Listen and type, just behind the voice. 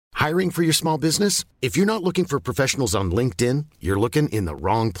Hiring for your small business? If you're not looking for professionals on LinkedIn, you're looking in the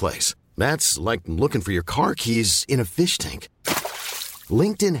wrong place. That's like looking for your car keys in a fish tank.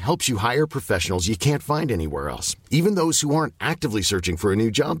 LinkedIn helps you hire professionals you can't find anywhere else, even those who aren't actively searching for a new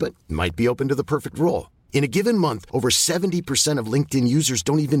job but might be open to the perfect role. In a given month, over 70% of LinkedIn users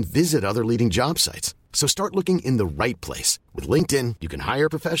don't even visit other leading job sites. So start looking in the right place. With LinkedIn, you can hire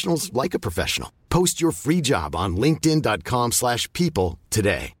professionals like a professional. Post your free job on linkedin.com/people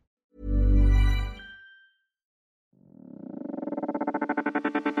today.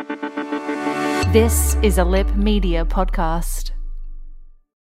 This is a Lip Media podcast.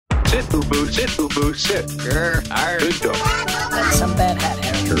 Sit, boo-boo, sit, boo-boo, sit. Good dog. That's some bad hat,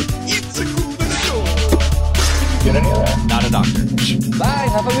 Harry. It's a cool show. Get any of that? Not a doctor. Bye,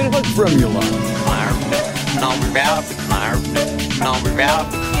 have a beautiful formula.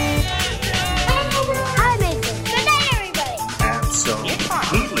 Hi, Mason. Good night, everybody. Absolutely.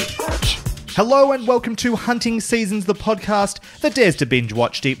 Hello and welcome to Hunting Seasons, the podcast that dares to binge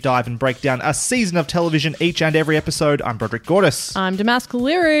watch, deep dive and break down a season of television each and every episode. I'm Broderick Gordis. I'm Damask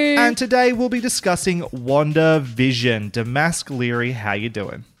Leary. And today we'll be discussing WandaVision. Damask Leary, how you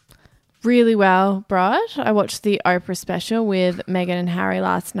doing? Really well, Brod. I watched the Oprah special with Meghan and Harry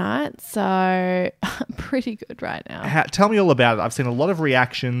last night, so I'm pretty good right now. Tell me all about it. I've seen a lot of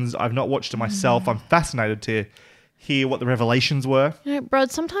reactions. I've not watched it myself. I'm fascinated to hear what the revelations were. You know,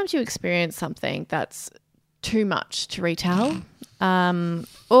 Brod, sometimes you experience something that's too much to retell. I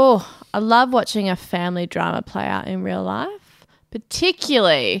love watching a family drama play out in real life,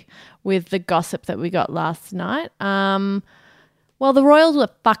 particularly with the gossip that we got last night. Well, the royals were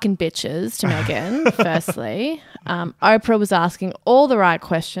fucking bitches to Meghan, firstly. Oprah was asking all the right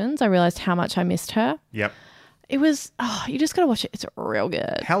questions. I realised how much I missed her. Yep. It was, you just got to watch it. It's real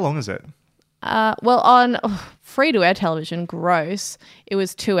good. How long is it? Well, on free-to-air television, gross, it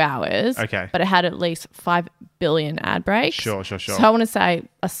was 2 hours. Okay. But it had at least 5 billion ad breaks. Sure. So I want to say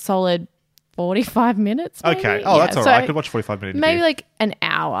a solid 45 minutes, maybe? Okay. Oh, Yeah, that's all so right. I could watch 45 minutes. maybe like an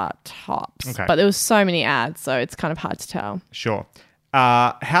hour tops. Okay. But there was so many ads, so it's kind of hard to tell. Sure.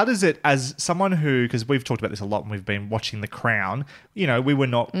 How does it, as someone who, because we've talked about this a lot when we've been watching The Crown, you know, we were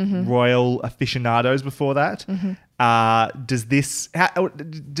not royal aficionados before that. Does this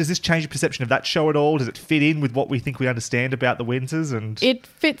change your perception of that show at all? Does it fit in with what we think we understand about the Windsors? And It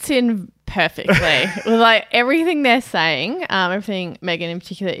fits in perfectly with like everything they're saying, everything Meghan in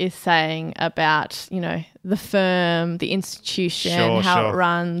particular is saying about, you know, the firm, the institution, how it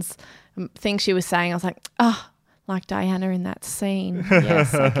runs, things she was saying. I was like, like Diana in that scene.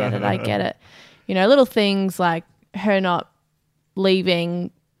 Yes, I get it. You know, little things like her not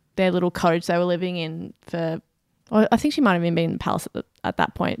leaving their little cottage they were living in for, I think she might have even been in the palace at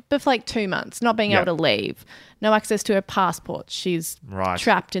that point, but for like 2 months, not being able to leave, no access to her passport. She's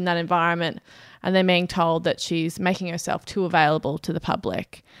trapped in that environment, and they're being told that she's making herself too available to the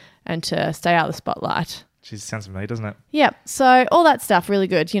public and to stay out of the spotlight. She sounds familiar, doesn't it? Yep. So all that stuff, really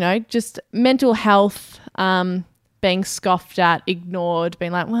good. You know, just mental health, being scoffed at, ignored,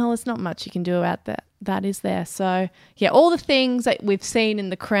 being like, well, there's not much you can do about that. That is there. So yeah, all the things that we've seen in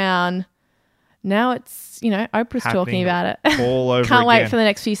The Crown, now it's, you know, Oprah's talking about it. All over Can't wait again. for the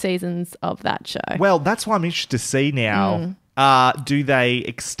next few seasons of that show. Well, that's why I'm interested to see now. Do they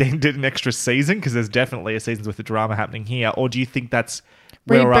extend it an extra season? Because there's definitely a season's worth of drama happening here. Or do you think that's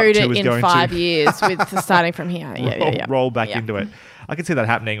where we're up Reboot to it is in going 5 to years with starting from here. Yeah. roll back into it? I can see that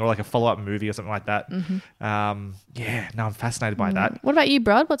happening, or like a follow-up movie or something like that. I'm fascinated by that. What about you,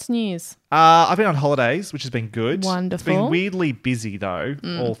 Brod? What's news? I've been on holidays, which has been good. Wonderful. It's been weirdly busy though,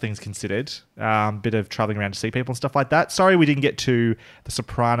 all things considered. Bit of traveling around to see people and stuff like that. Sorry we didn't get to The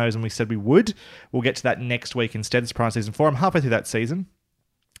Sopranos when we said we would. We'll get to that next week instead. The Sopranos season 4. I'm halfway through that season.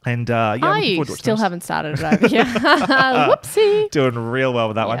 And looking forward to watching still those. haven't started it over here. Whoopsie. Doing real well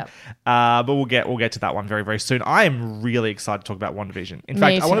with that Yep. one. But we'll get to that one very, very soon. I am really excited to talk about WandaVision. In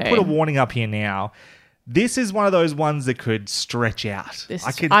fact, I want to put a warning up here now. This is one of those ones that could stretch out.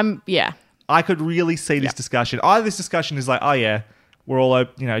 I could really see this discussion. Either this discussion is like, oh yeah, we're all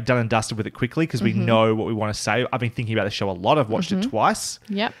done and dusted with it quickly because we know what we want to say. I've been thinking about the show a lot. I've watched it twice.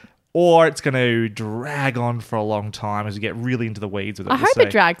 Yep. Or it's going to drag on for a long time as we get really into the weeds with it. I hope it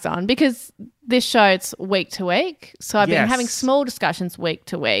drags on because this show, it's week to week. So I've been having small discussions week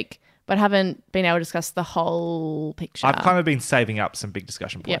to week, but haven't been able to discuss the whole picture. I've kind of been saving up some big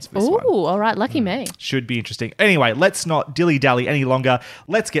discussion points for this one. one. All right. Lucky me. Should be interesting. Anyway, let's not dilly-dally any longer.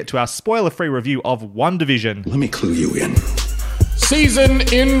 Let's get to our spoiler-free review of WandaVision. Let me clue you in. Season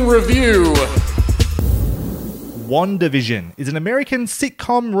in review. WandaVision is an American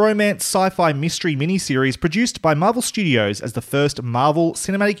sitcom, romance, sci-fi mystery miniseries produced by Marvel Studios as the first Marvel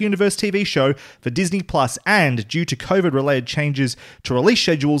Cinematic Universe TV show for Disney Plus, and due to COVID-related changes to release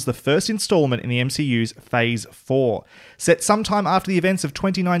schedules, the first installment in the MCU's Phase 4. Set sometime after the events of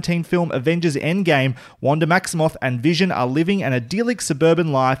 2019 film Avengers Endgame, Wanda Maximoff and Vision are living an idyllic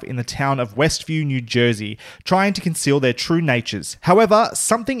suburban life in the town of Westview, New Jersey, trying to conceal their true natures. However,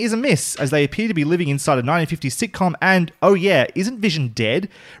 something is amiss as they appear to be living inside a 1950s sitcom, and oh yeah, isn't Vision dead?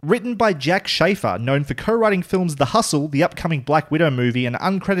 Written by Jack Schaefer, known for co-writing films The Hustle, the upcoming Black Widow movie, and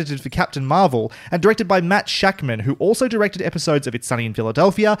uncredited for Captain Marvel, and directed by Matt Shakman, who also directed episodes of It's Sunny in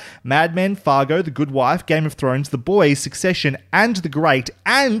Philadelphia, Mad Men, Fargo, The Good Wife, Game of Thrones, The Boys, Succession, and The Great,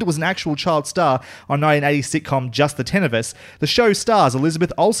 and was an actual child star on 1980s sitcom Just the Ten of Us. The show stars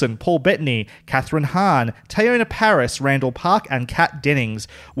Elizabeth Olsen, Paul Bettany, Catherine Hahn, Teyonah Parris, Randall Park, and Kat Dennings.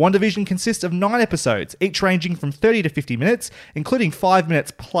 WandaVision consists of 9 episodes, each ranging from 30 to 50 minutes, including 5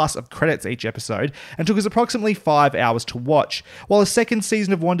 minutes plus of credits each episode, and took us approximately 5 hours to watch. While a second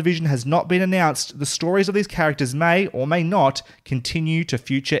season of WandaVision has not been announced, the stories of these characters may or may not continue to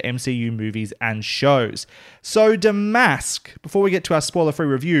future MCU movies and shows. So, Damask, before we get to our spoiler-free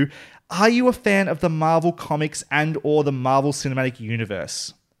review, are you a fan of the Marvel Comics and or the Marvel Cinematic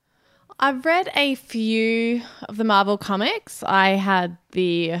Universe? I've read a few of the Marvel Comics. I had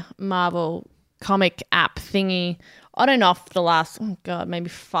the Marvel comic app thingy on and off the last, maybe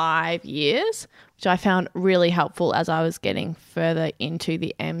 5 years, which I found really helpful as I was getting further into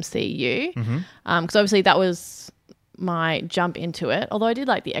the MCU. Because obviously that was my jump into it, although I did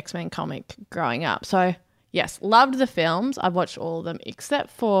like the X-Men comic growing up. So yes, loved the films. I've watched all of them except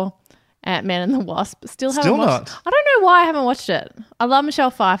for Ant-Man and the Wasp. Still haven't watched it. I don't know why I haven't watched it. I love Michelle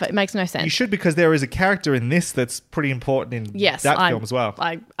Pfeiffer. It makes no sense. You should, because there is a character in this that's pretty important in that film as well.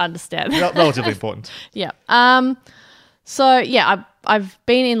 I understand. Relatively important. Yeah. So yeah, I've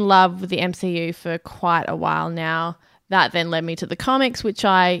been in love with the MCU for quite a while now. That then led me to the comics, which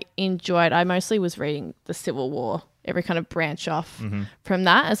I enjoyed. I mostly was reading the Civil War, every kind of branch off from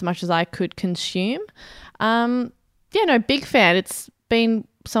that as much as I could consume. Big fan. It's been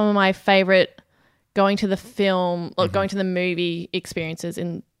some of my favorite going to the film or going to the movie experiences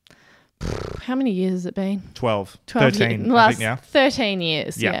in how many years has it been? 12 13 years, I think now. 13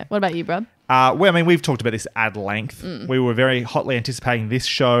 years. Yeah. What about you, Brad? We've talked about this at length. We were very hotly anticipating this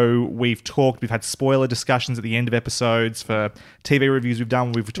show. We've had spoiler discussions at the end of episodes for TV reviews we've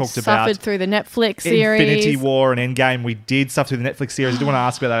done. We've talked about suffered through the Netflix series, Infinity War and Endgame. We did stuff through the Netflix series. I do want to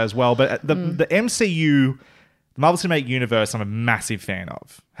ask about that as well. But the MCU, the Marvel Cinematic Universe, I'm a massive fan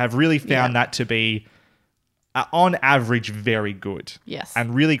of. Have really found that to be, on average, very good. Yes.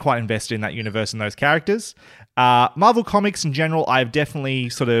 And really quite invested in that universe and those characters. Marvel Comics in general, I've definitely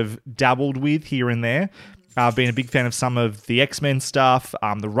sort of dabbled with here and there. I've been a big fan of some of the X-Men stuff.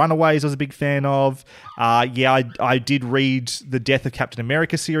 The Runaways I was a big fan of. I did read the Death of Captain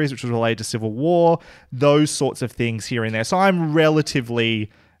America series, which was related to Civil War. Those sorts of things here and there. So I'm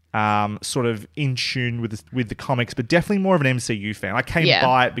relatively sort of in tune with the comics, but definitely more of an MCU fan. I came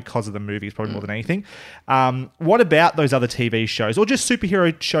by it because of the movies, probably more than anything. What about those other TV shows or just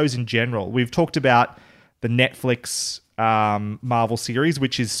superhero shows in general? We've talked about the Netflix Marvel series,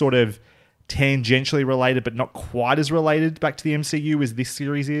 which is sort of tangentially related, but not quite as related back to the MCU as this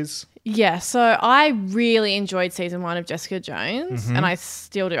series is. Yeah, so I really enjoyed season 1 of Jessica Jones, and I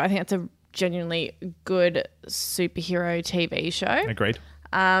still do. I think it's a genuinely good superhero TV show. Agreed.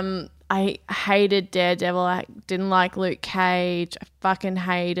 I hated Daredevil. I didn't like Luke Cage. I fucking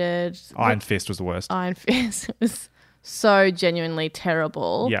hated... Iron Fist was the worst. Iron Fist was so genuinely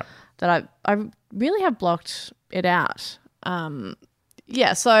terrible that I really have blocked it out.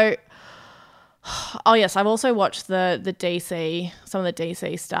 So... Oh, yes, I've also watched the DC, some of the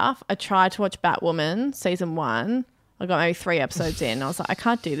DC stuff. I tried to watch Batwoman season 1. I got maybe 3 episodes in. I was like, I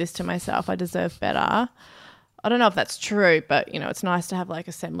can't do this to myself. I deserve better. I don't know if that's true, but, it's nice to have like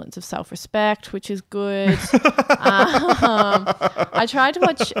a semblance of self-respect, which is good. I tried to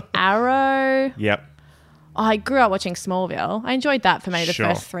watch Arrow. Yep. I grew up watching Smallville. I enjoyed that for maybe the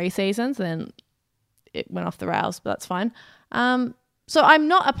first 3 seasons, and then it went off the rails, but that's fine. So I'm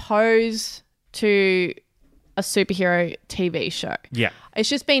not opposed to a superhero TV show. Yeah. It's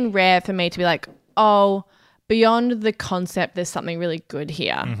just been rare for me to be like, oh, beyond the concept, there's something really good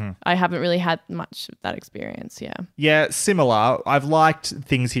here. I haven't really had much of that experience, Yeah, similar. I've liked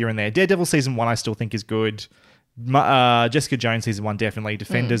things here and there. Daredevil season 1 I still think is good. Jessica Jones season 1 definitely.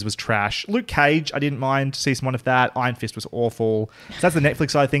 Defenders was trash. Luke Cage, I didn't mind season 1 of that. Iron Fist was awful. So that's the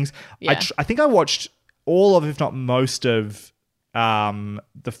Netflix side of things. Yeah. I think I watched all of, if not most of,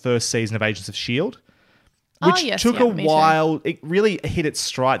 the first season of Agents of S.H.I.E.L.D. which took a while. Too. It really hit its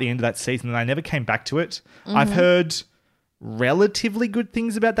stride at the end of that season, and I never came back to it. Mm-hmm. I've heard relatively good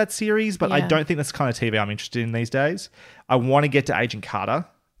things about that series, but I don't think that's the kind of TV I'm interested in these days. I want to get to Agent Carter.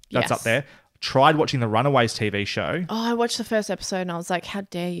 That's up there. Tried watching the Runaways TV show. Oh, I watched the first episode and I was like, how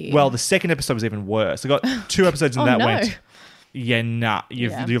dare you? Well, the second episode was even worse. I got 2 episodes and went, yeah, nah,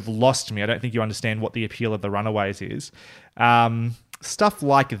 you've lost me. I don't think you understand what the appeal of the Runaways is. Stuff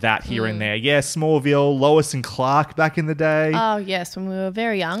like that here and there. Yeah, Smallville, Lois and Clark back in the day. Oh, yes, when we were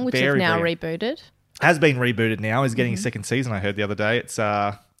very young, which is now rebooted. Has been rebooted now. Is getting a second season, I heard the other day. It's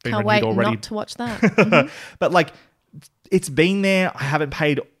been Can't wait already. Not to watch that. But like, it's been there. I haven't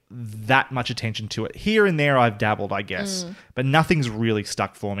paid that much attention to it. Here and there I've dabbled, I guess. But nothing's really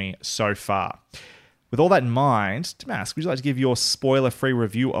stuck for me so far. With all that in mind, Damask, would you like to give your spoiler-free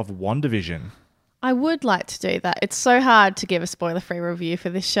review of WandaVision? I would like to do that. It's so hard to give a spoiler-free review for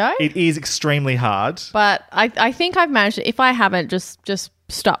this show. It is extremely hard. But I think I've managed it. If I haven't, just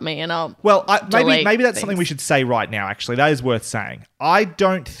stop me and I'll maybe that's something we should say right now, actually. That is worth saying. I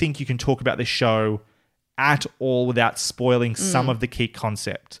don't think you can talk about this show at all without spoiling some of the key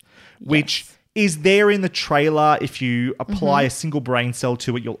concept, which is there in the trailer. If you apply a single brain cell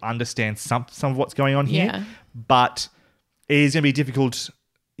to it, you'll understand some of what's going on here. Yeah. But it is going to be difficult.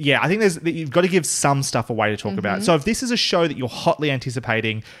 Yeah, I think you've got to give some stuff away to talk about. So if this is a show that you're hotly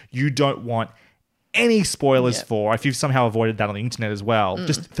anticipating, you don't want any spoilers for, if you've somehow avoided that on the internet as well,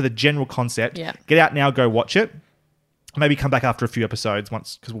 just for the general concept, get out now, go watch it. Maybe come back after a few episodes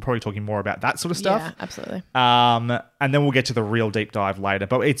once, because we're probably talking more about that sort of stuff. Yeah, absolutely. And then we'll get to the real deep dive later.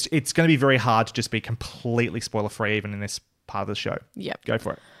 But it's going to be very hard to just be completely spoiler-free even in this part of the show. Yep. Go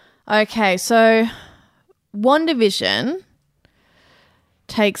for it. Okay, so WandaVision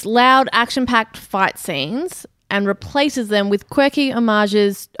takes loud, action-packed fight scenes and replaces them with quirky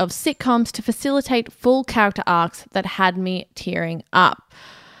homages of sitcoms to facilitate full character arcs that had me tearing up.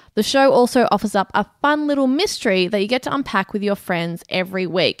 The show also offers up a fun little mystery that you get to unpack with your friends every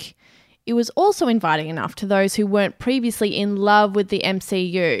week. It was also inviting enough to those who weren't previously in love with the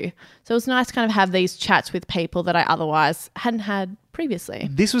MCU. So it was nice to kind of have these chats with people that I otherwise hadn't had previously.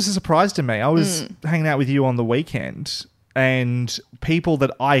 This was a surprise to me. I was hanging out with you on the weekend, and people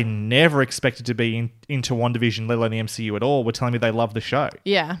that I never expected to be into WandaVision, let alone the MCU at all, were telling me they love the show.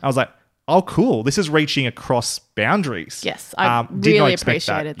 Yeah. I was like, oh, cool. This is reaching across boundaries. Yes, I really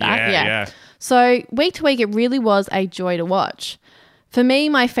appreciated that. Yeah. So week to week, it really was a joy to watch. For me,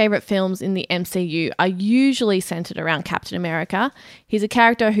 my favourite films in the MCU are usually centred around Captain America. He's a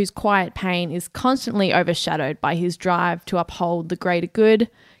character whose quiet pain is constantly overshadowed by his drive to uphold the greater good.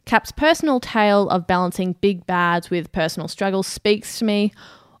 Cap's personal tale of balancing big bads with personal struggles speaks to me.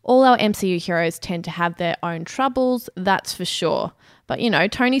 All our MCU heroes tend to have their own troubles, that's for sure. But, you know,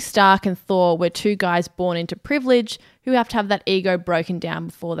 Tony Stark and Thor were two guys born into privilege who have to have that ego broken down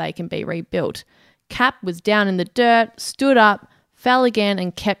before they can be rebuilt. Cap was down in the dirt, stood up, fell again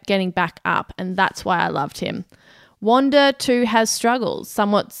and kept getting back up, and that's why I loved him. Wanda too has struggles,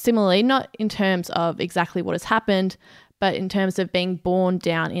 somewhat similarly, not in terms of exactly what has happened, but in terms of being born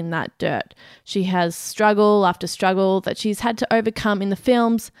down in that dirt. She has struggle after struggle that she's had to overcome in the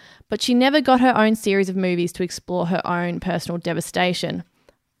films, but she never got her own series of movies to explore her own personal devastation.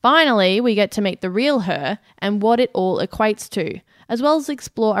 Finally, we get to meet the real her and what it all equates to, as well as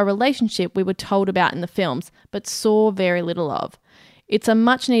explore a relationship we were told about in the films, but saw very little of. It's a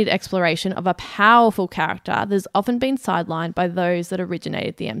much-needed exploration of a powerful character that has often been sidelined by those that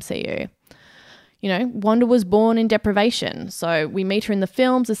originated the MCU. You know, Wanda was born in deprivation, so we meet her in the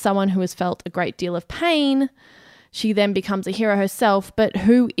films as someone who has felt a great deal of pain. She then becomes a hero herself, but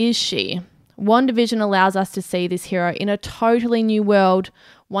who is she? WandaVision allows us to see this hero in a totally new world,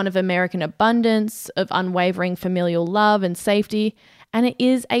 one of American abundance, of unwavering familial love and safety, and it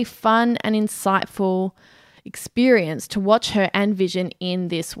is a fun and insightful experience to watch her and Vision in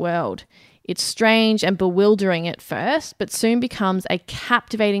this world. It's strange and bewildering at first, but soon becomes a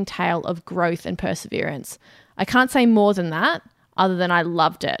captivating tale of growth and perseverance. I can't say more than that, other than I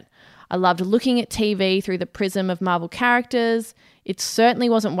loved it. I loved looking at TV through the prism of Marvel characters. It certainly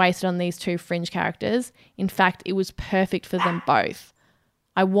wasn't wasted on these two fringe characters. In fact, it was perfect for them both.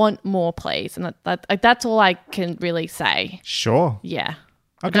 I want more, please. And that's all I can really say. Sure. Yeah.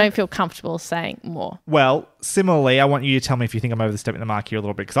 Okay. I don't feel comfortable saying more. Well, similarly, I want you to tell me if you think I'm overstepping the mark here a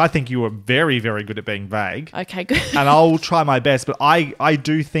little bit, because I think you were very, very good at being vague. Okay, good. And I'll try my best, but I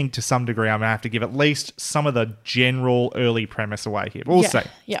do think to some degree I'm going to have to give at least some of the general early premise away here. But we'll see.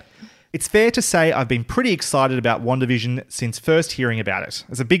 Yeah. It's fair to say I've been pretty excited about WandaVision since first hearing about it.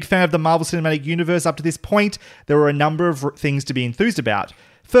 As a big fan of the Marvel Cinematic Universe up to this point, there were a number of things to be enthused about.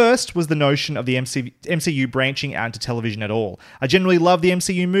 First was the notion of the MCU branching out into television at all. I generally love the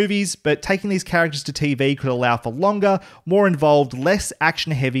MCU movies, but taking these characters to TV could allow for longer, more involved, less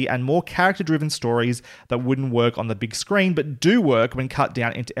action-heavy, and more character-driven stories that wouldn't work on the big screen, but do work when cut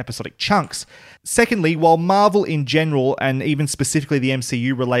down into episodic chunks. Secondly, while Marvel in general, and even specifically the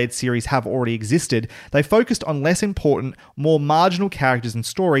MCU-related series have already existed, they focused on less important, more marginal characters and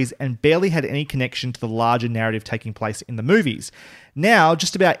stories, and barely had any connection to the larger narrative taking place in the movies. Now,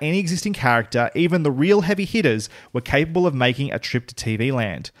 just about any existing character, even the real heavy hitters, were capable of making a trip to TV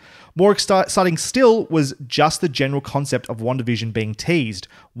land. More exciting still was just the general concept of WandaVision being teased.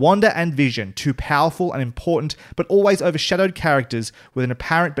 Wanda and Vision, two powerful and important but always overshadowed characters with an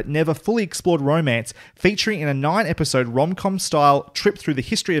apparent but never fully explored romance, featuring in a 9-episode rom-com style trip through the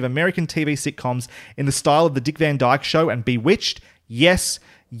history of American TV sitcoms in the style of The Dick Van Dyke Show and Bewitched. Yes,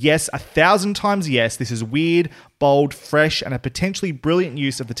 1,000 times yes, this is weird, bold, fresh, and a potentially brilliant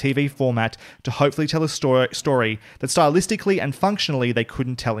use of the TV format to hopefully tell a story that stylistically and functionally they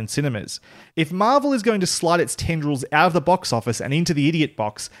couldn't tell in cinemas. If Marvel is going to slide its tendrils out of the box office and into the idiot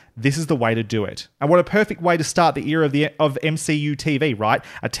box, this is the way to do it. And what a perfect way to start the era of MCU TV, right?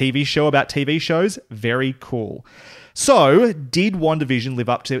 A TV show about TV shows? Very cool. So, did WandaVision live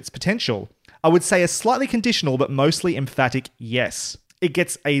up to its potential? I would say a slightly conditional but mostly emphatic yes. It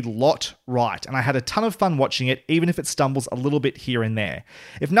gets a lot right, and I had a ton of fun watching it, even if it stumbles a little bit here and there.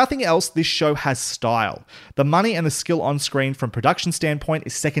 If nothing else, this show has style. The money and the skill on screen from production standpoint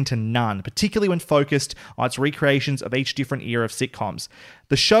is second to none, particularly when focused on its recreations of each different era of sitcoms.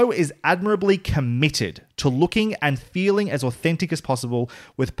 The show is admirably committed to looking and feeling as authentic as possible,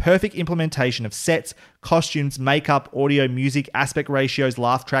 with perfect implementation of sets, costumes, makeup, audio, music, aspect ratios,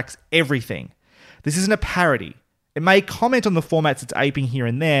 laugh tracks, everything. This isn't a parody. It may comment on the formats it's aping here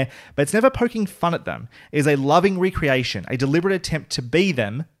and there, but it's never poking fun at them. It is a loving recreation, a deliberate attempt to be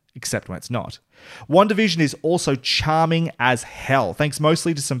them, except when it's not. WandaVision is also charming as hell, thanks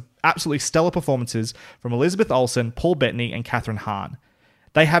mostly to some absolutely stellar performances from Elizabeth Olsen, Paul Bettany, and Kathryn Hahn.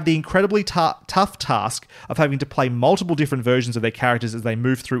 They have the incredibly tough task of having to play multiple different versions of their characters as they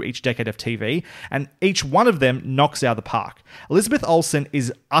move through each decade of TV, and each one of them knocks out of the park. Elizabeth Olsen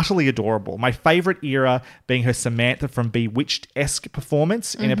is utterly adorable, my favourite era being her Samantha from Bewitched-esque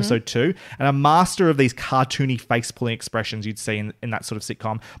performance in episode 2, and a master of these cartoony face-pulling expressions you'd see in that sort of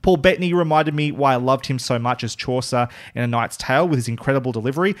sitcom. Paul Bettany reminded me why I loved him so much as Chaucer in A Knight's Tale with his incredible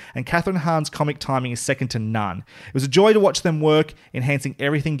delivery, and Kathryn Hahn's comic timing is second to none. It was a joy to watch them work, enhancing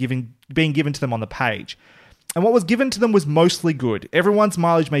everything being given to them on the page. And what was given to them was mostly good. Everyone's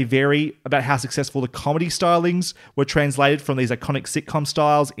mileage may vary about how successful the comedy stylings were translated from these iconic sitcom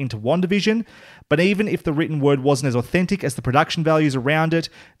styles into WandaVision, but even if the written word wasn't as authentic as the production values around it,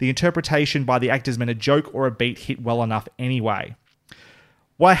 the interpretation by the actors meant a joke or a beat hit well enough anyway.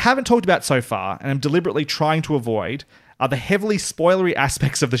 What I haven't talked about so far, and I'm deliberately trying to avoid, are the heavily spoilery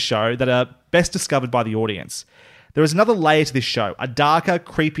aspects of the show that are best discovered by the audience. There is another layer to this show, a darker,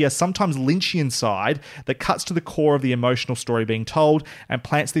 creepier, sometimes Lynchian side that cuts to the core of the emotional story being told and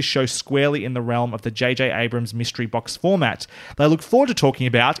plants this show squarely in the realm of the J.J. Abrams mystery box format that I look forward to talking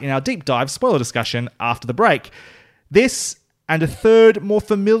about in our deep dive spoiler discussion after the break. This and a third, more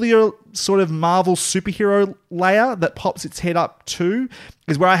familiar sort of Marvel superhero layer that pops its head up too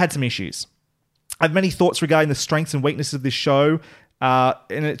is where I had some issues. I have many thoughts regarding the strengths and weaknesses of this show,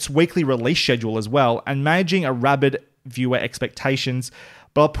 in its weekly release schedule as well, and managing a rabid viewer expectations.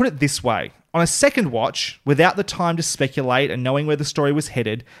 But I'll put it this way. On a second watch, without the time to speculate and knowing where the story was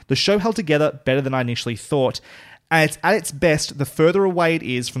headed, the show held together better than I initially thought, and it's at its best the further away it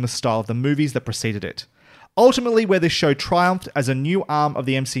is from the style of the movies that preceded it. Ultimately, where this show triumphed as a new arm of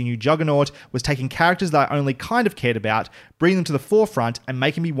the MCU juggernaut was taking characters that I only kind of cared about, bringing them to the forefront, and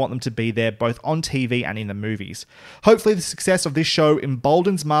making me want them to be there both on TV and in the movies. Hopefully, the success of this show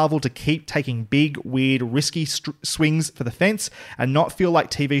emboldens Marvel to keep taking big, weird, risky swings for the fence and not feel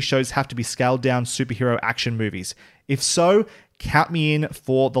like TV shows have to be scaled down superhero action movies. If so, count me in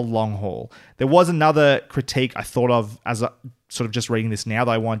for the long haul. There was another critique I thought of as a sort of just reading this now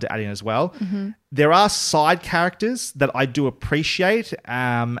that I wanted to add in as well. Mm-hmm. There are side characters that I do appreciate,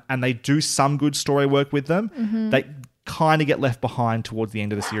 and they do some good story work with them. Mm-hmm. They kind of get left behind towards the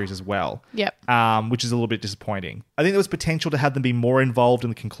end of the series as well. Yep. Which is a little bit disappointing. I think there was potential to have them be more involved in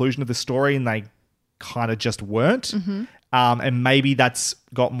the conclusion of the story, and they kind of just weren't. Mm-hmm. And maybe that's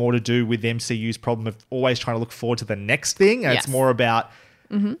got more to do with MCU's problem of always trying to look forward to the next thing. And It's more about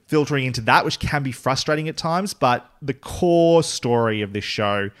filtering into that, which can be frustrating at times. But the core story of this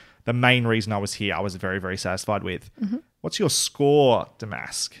show, the main reason I was here, I was very, very satisfied with. Mm-hmm. What's your score,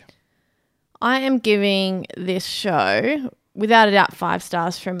 Damask? I am giving this show without a doubt 5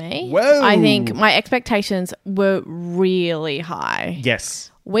 stars from me. Whoa. I think my expectations were really high. Yes.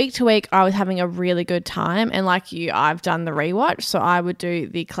 Week to week, I was having a really good time. And like you, I've done the rewatch. So I would do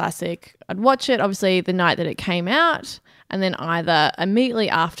the classic. I'd watch it, obviously, the night that it came out. And then either immediately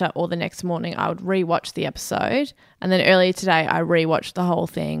after or the next morning, I would rewatch the episode. And then earlier today, I rewatched the whole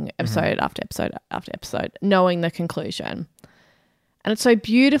thing, episode after episode after episode, knowing the conclusion. And it's so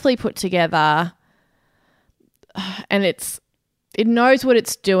beautifully put together. And it knows what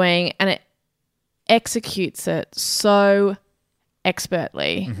it's doing and it executes it so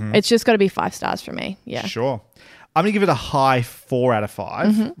expertly. It's just got to be 5 stars for me. Yeah. Sure. I'm going to give it a high 4 out of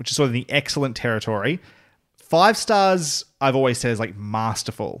 5, which is sort of the excellent territory. 5 stars, I've always said, is like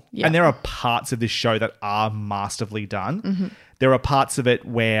masterful. Yeah. And there are parts of this show that are masterfully done. There are parts of it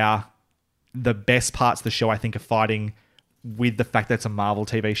where the best parts of the show, I think, are fighting with the fact that it's a Marvel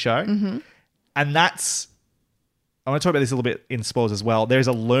TV show. And that's, I want to talk about this a little bit in spoilers as well. There's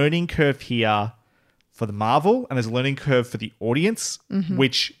a learning curve here for the Marvel and there's a learning curve for the audience,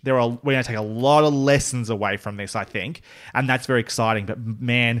 which we're going to take a lot of lessons away from this, I think. And that's very exciting. But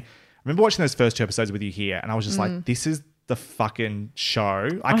man, I remember watching those first 2 episodes with you here and I was just like, this is the fucking show.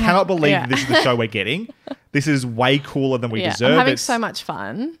 I cannot believe this is the show we're getting. This is way cooler than we deserve. I'm having so much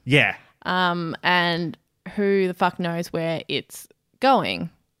fun. Yeah. And who the fuck knows where it's going?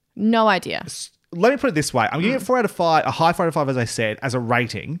 No idea. Let me put it this way. I'm giving it 4 out of 5, a high 4 out of 5, as I said, as a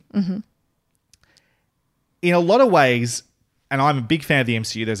rating. In a lot of ways, and I'm a big fan of the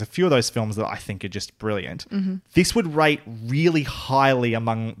MCU, there's a few of those films that I think are just brilliant. This would rate really highly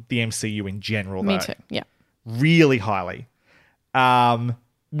among the MCU in general, though. Me too, yeah. Really highly.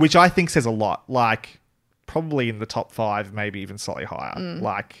 Which I think says a lot. Like, probably in the top 5, maybe even slightly higher.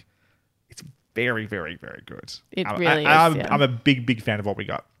 Like, it's very, very, very good. It really is, I'm a big, big fan of what we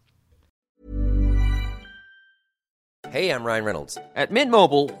got. Hey, I'm Ryan Reynolds. At Mint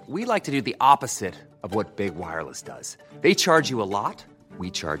Mobile, we like to do the opposite of what Big Wireless does. They charge you a lot, we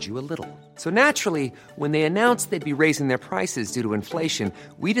charge you a little. So naturally, when they announced they'd be raising their prices due to inflation,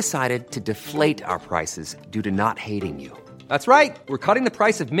 we decided to deflate our prices due to not hating you. That's right. We're cutting the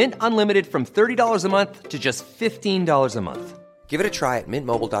price of Mint Unlimited from $30 a month to just $15 a month. Give it a try at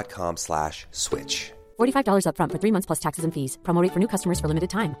mintmobile.com/switch. $45 up front for 3 months plus taxes and fees. Promo rate for new customers for limited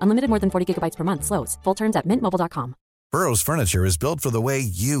time. Unlimited more than 40 gigabytes per month. Slows full terms at mintmobile.com. Burrow's furniture is built for the way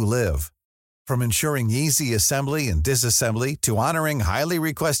you live. From ensuring easy assembly and disassembly to honoring highly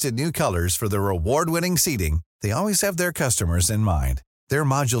requested new colors for their award-winning seating, they always have their customers in mind. Their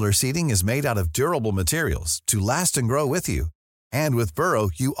modular seating is made out of durable materials to last and grow with you. And with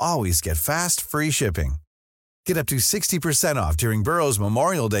Burrow, you always get fast, free shipping. Get up to 60% off during Burrow's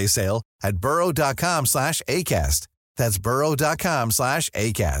Memorial Day sale at burrow.com/ACAST. That's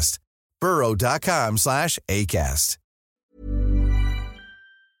burrow.com/ACAST. burrow.com/ACAST.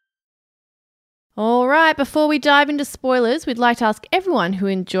 All right, before we dive into spoilers, we'd like to ask everyone who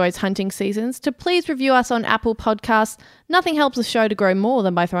enjoys hunting seasons to please review us on Apple Podcasts. Nothing helps the show to grow more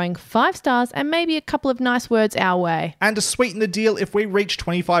than by throwing 5 stars and maybe a couple of nice words our way. And to sweeten the deal, if we reach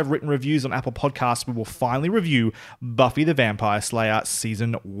 25 written reviews on Apple Podcasts, we will finally review Buffy the Vampire Slayer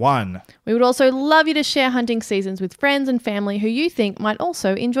Season 1. We would also love you to share hunting seasons with friends and family who you think might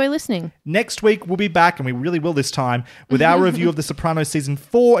also enjoy listening. Next week, we'll be back, and we really will this time, with our review of The Sopranos Season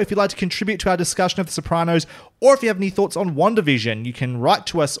 4. If you'd like to contribute to our discussion of The Sopranos, or if you have any thoughts on WandaVision, you can write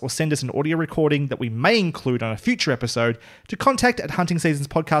to us or send us an audio recording that we may include on a future episode to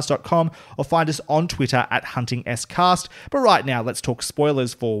contact@huntingseasonspodcast.com or find us on Twitter @huntingscast. But right now, let's talk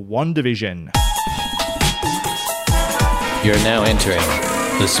spoilers for WandaVision. You're now entering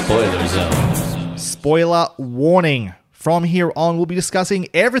the spoiler zone. Spoiler warning. From here on, we'll be discussing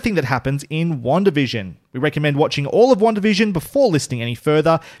everything that happens in WandaVision. We recommend watching all of WandaVision before listening any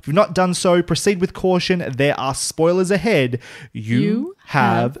further. If you've not done so, proceed with caution. There are spoilers ahead. You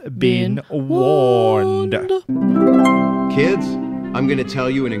have been warned. Kids, I'm going to tell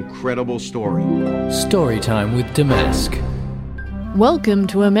you an incredible story. Story time with Damask. Welcome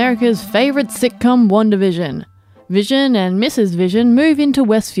to America's favourite sitcom, WandaVision. Vision and Mrs. Vision move into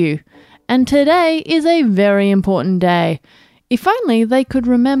Westview. And today is a very important day. If only they could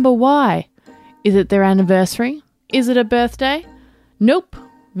remember why. Is it their anniversary? Is it a birthday? Nope.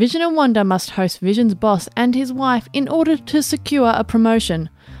 Vision and Wanda must host Vision's boss and his wife in order to secure a promotion.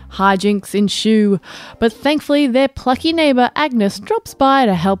 Hijinks ensue, but thankfully their plucky neighbour Agnes drops by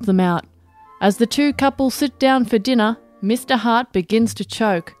to help them out. As the two couples sit down for dinner, Mr. Hart begins to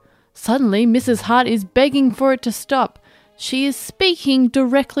choke. Suddenly, Mrs. Hart is begging for it to stop. She is speaking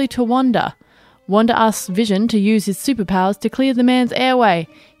directly to Wanda. Wanda asks Vision to use his superpowers to clear the man's airway.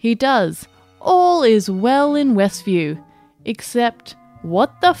 He does. All is well in Westview. Except,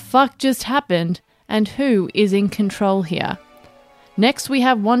 what the fuck just happened and who is in control here? Next, we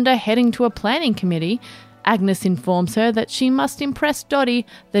have Wanda heading to a planning committee. Agnes informs her that she must impress Dottie,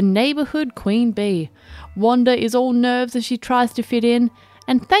 the neighbourhood queen bee. Wanda is all nerves as she tries to fit in,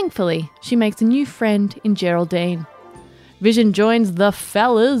 and thankfully, she makes a new friend in Geraldine. Vision joins the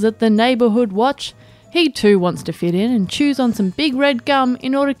fellas at the neighbourhood watch. He too wants to fit in and chews on some big red gum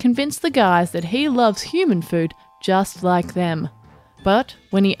in order to convince the guys that he loves human food just like them. But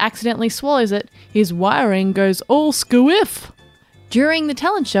when he accidentally swallows it, his wiring goes all squiff. During the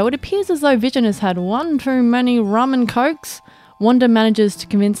talent show, it appears as though Vision has had one too many rum and cokes. Wanda manages to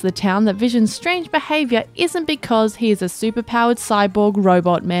convince the town that Vision's strange behaviour isn't because he is a superpowered cyborg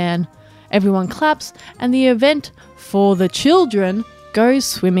robot man. Everyone claps and the event for the children goes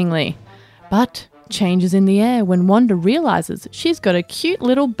swimmingly. But changes in the air when Wanda realises she's got a cute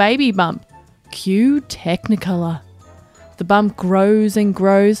little baby bump. Cue Technicolor. The bump grows and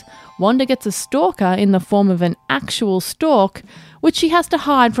grows. Wanda gets a stalker in the form of an actual stork, which she has to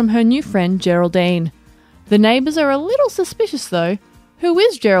hide from her new friend Geraldine. The neighbours are a little suspicious though. Who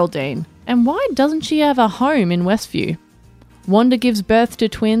is Geraldine? And why doesn't she have a home in Westview? Wanda gives birth to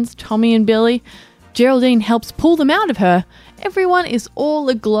twins, Tommy and Billy. Geraldine helps pull them out of her. Everyone is all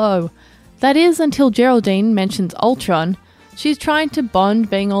aglow. That is until Geraldine mentions Ultron. She's trying to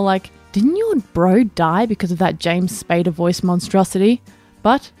bond, being all like, "Didn't your bro die because of that James Spader voice monstrosity?"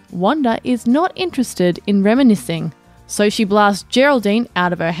 But Wanda is not interested in reminiscing. So she blasts Geraldine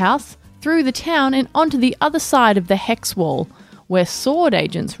out of her house, through the town and onto the other side of the Hex Wall, where SWORD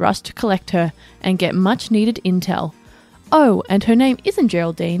agents rush to collect her and get much needed intel. Oh, and her name isn't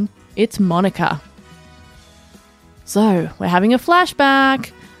Geraldine, it's Monica. So, we're having a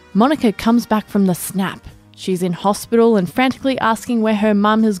flashback. Monica comes back from the snap. She's in hospital and frantically asking where her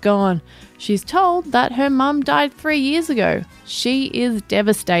mum has gone. She's told that her mum died 3 years ago. She is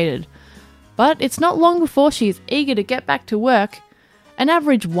devastated. But it's not long before she is eager to get back to work. An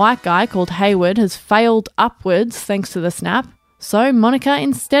average white guy called Hayward has failed upwards thanks to the snap. So Monica,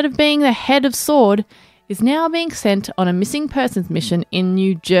 instead of being the head of SWORD, is now being sent on a missing persons mission in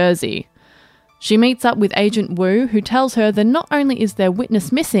New Jersey. She meets up with Agent Wu, who tells her that not only is their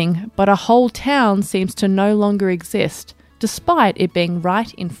witness missing, but a whole town seems to no longer exist, despite it being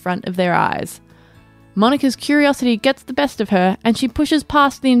right in front of their eyes. Monica's curiosity gets the best of her, and she pushes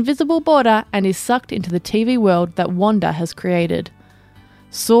past the invisible border and is sucked into the TV world that Wanda has created.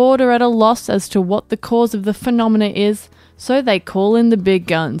 SWORD are at a loss as to what the cause of the phenomena is, so they call in the big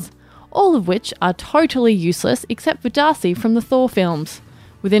guns, all of which are totally useless except for Darcy from the Thor films.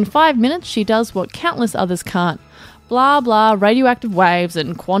 Within 5 minutes, she does what countless others can't. Blah blah, radioactive waves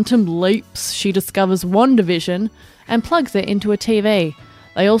and quantum leaps. She discovers WandaVision and plugs it into a TV.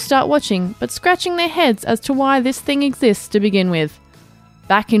 They all start watching, but scratching their heads as to why this thing exists to begin with.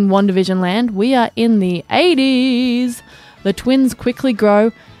 Back in WandaVision land, we are in the 80s. The twins quickly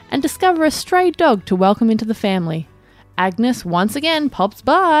grow and discover a stray dog to welcome into the family. Agnes once again pops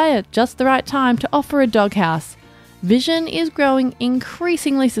by at just the right time to offer a doghouse. Vision is growing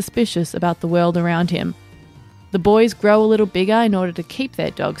increasingly suspicious about the world around him. The boys grow a little bigger in order to keep their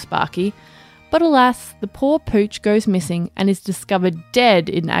dog Sparky, but alas, the poor pooch goes missing and is discovered dead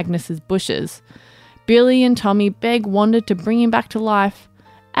in Agnes's bushes. Billy and Tommy beg Wanda to bring him back to life.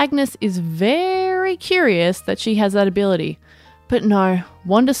 Agnes is very curious that she has that ability, but no,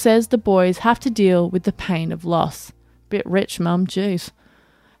 Wanda says the boys have to deal with the pain of loss. Bit rich, Mum, jeez.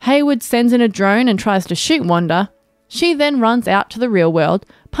 Hayward sends in a drone and tries to shoot Wanda. She then runs out to the real world,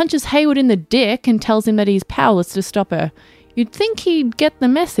 punches Hayward in the dick and tells him that he's powerless to stop her. You'd think he'd get the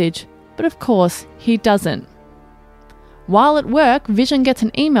message, but of course he doesn't. While at work, Vision gets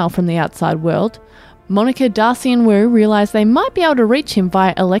an email from the outside world. Monica, Darcy and Wu realise they might be able to reach him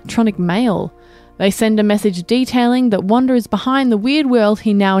via electronic mail. They send a message detailing that Wanda is behind the weird world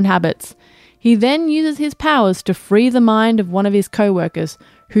he now inhabits. He then uses his powers to free the mind of one of his co-workers,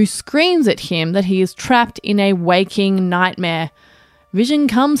 who screams at him that he is trapped in a waking nightmare. Vision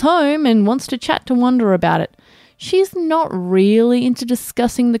comes home and wants to chat to Wanda about it. She's not really into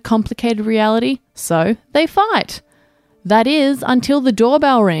discussing the complicated reality, so they fight. That is until the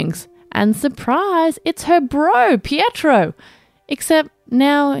doorbell rings, and surprise, it's her bro, Pietro. Except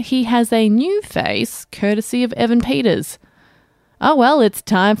now he has a new face, courtesy of Evan Peters. Oh well, it's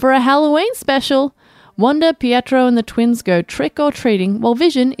time for a Halloween special. Wanda, Pietro and the twins go trick-or-treating while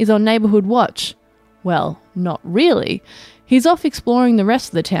Vision is on neighbourhood watch. Well, not really. He's off exploring the rest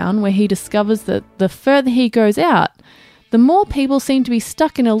of the town where he discovers that the further he goes out, the more people seem to be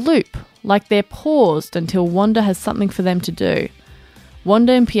stuck in a loop, like they're paused until Wanda has something for them to do.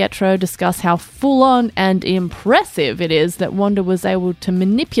 Wanda and Pietro discuss how full-on and impressive it is that Wanda was able to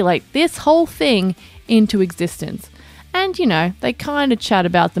manipulate this whole thing into existence. And, you know, they kind of chat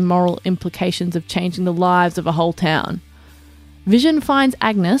about the moral implications of changing the lives of a whole town. Vision finds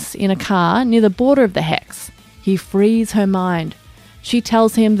Agnes in a car near the border of the Hex. He frees her mind. She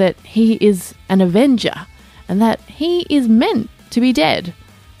tells him that he is an Avenger and that he is meant to be dead.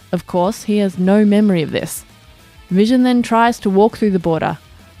 Of course, he has no memory of this. Vision then tries to walk through the border.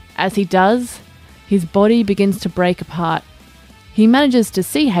 As he does, his body begins to break apart. He manages to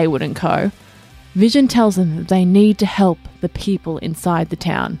see Hayward and co. Vision tells them that they need to help the people inside the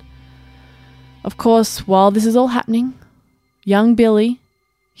town. Of course, while this is all happening, young Billy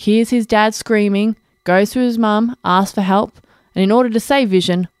hears his dad screaming, goes to his mum, asks for help, and in order to save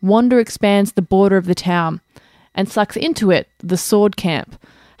Vision, Wanda expands the border of the town and sucks into it the sword camp.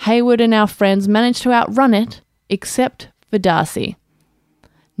 Hayward and our friends manage to outrun it, except for Darcy.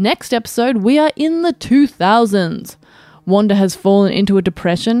 Next episode, we are in the 2000s. Wanda has fallen into a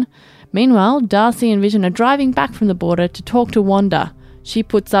depression. Meanwhile, Darcy and Vision are driving back from the border to talk to Wanda. She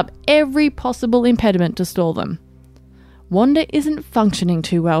puts up every possible impediment to stall them. Wanda isn't functioning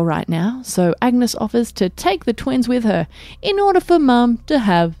too well right now, so Agnes offers to take the twins with her in order for Mum to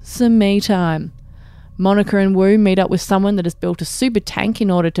have some me time. Monica and Wu meet up with someone that has built a super tank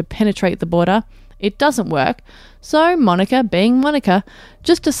in order to penetrate the border. It doesn't work, so Monica, being Monica,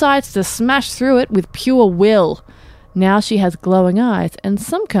 just decides to smash through it with pure will. Now she has glowing eyes and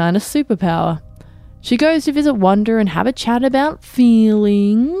some kind of superpower. She goes to visit Wanda and have a chat about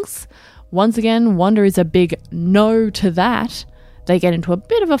feelings. Once again, Wanda is a big no to that. They get into a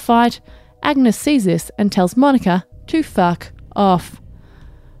bit of a fight. Agnes sees this and tells Monica to fuck off.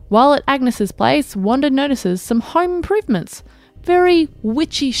 While at Agnes's place, Wanda notices some home improvements. Very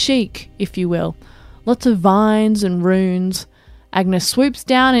witchy chic, if you will. Lots of vines and runes. Agnes swoops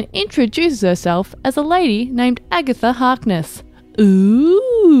down and introduces herself as a lady named Agatha Harkness.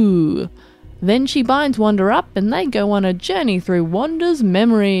 Ooh! Then she binds Wanda up and they go on a journey through Wanda's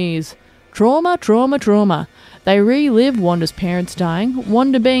memories. Trauma, trauma, trauma. They relive Wanda's parents dying,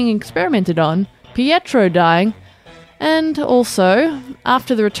 Wanda being experimented on, Pietro dying, and also,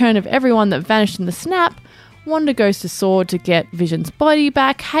 after the return of everyone that vanished in the snap, Wanda goes to Sword to get Vision's body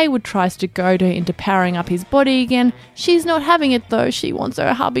back. Hayward tries to goad her into powering up his body again. She's not having it though. She wants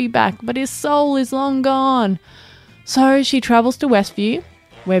her hubby back, but his soul is long gone. So she travels to Westview,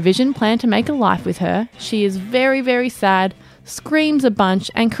 where Vision planned to make a life with her. She is very, very sad, screams a bunch,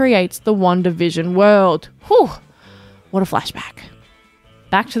 and creates the WandaVision world. Whew! What a flashback.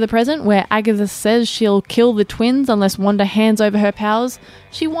 Back to the present, where Agatha says she'll kill the twins unless Wanda hands over her powers.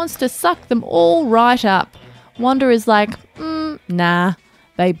 She wants to suck them all right up. Wanda is like, nah.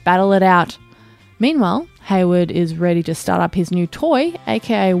 They battle it out. Meanwhile, Hayward is ready to start up his new toy,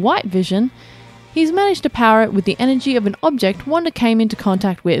 aka White Vision. He's managed to power it with the energy of an object Wanda came into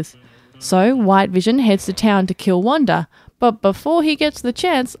contact with. So White Vision heads to town to kill Wanda, but before he gets the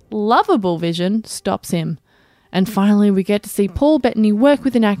chance, Lovable Vision stops him. And finally, we get to see Paul Bettany work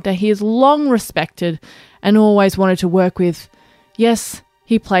with an actor he has long respected and always wanted to work with. Yes,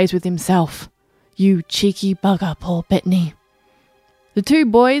 he plays with himself. You cheeky bugger, Paul Bettany. The two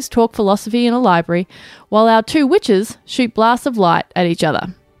boys talk philosophy in a library, while our two witches shoot blasts of light at each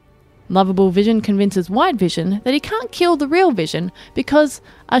other. Lovable Vision convinces White Vision that he can't kill the real Vision because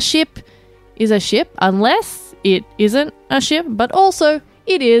a ship is a ship unless it isn't a ship, but also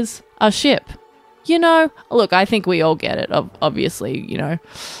it is a ship. You know, look, I think we all get it, obviously, you know,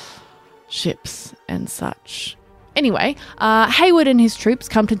 ships and such. Anyway, Hayward and his troops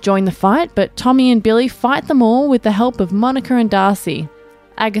come to join the fight, but Tommy and Billy fight them all with the help of Monica and Darcy.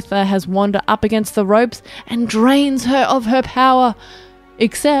 Agatha has Wanda up against the ropes and drains her of her power.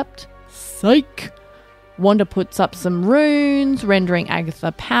 Except, psych! Wanda puts up some runes, rendering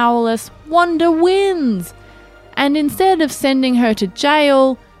Agatha powerless. Wanda wins! And instead of sending her to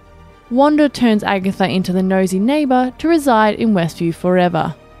jail, Wanda turns Agatha into the nosy neighbour to reside in Westview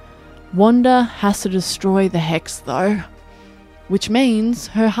forever. Wanda has to destroy the Hex though, which means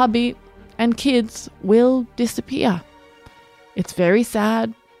her hubby and kids will disappear. It's very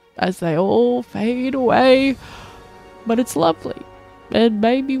sad as they all fade away, but it's lovely, and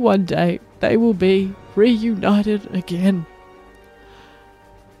maybe one day they will be reunited again.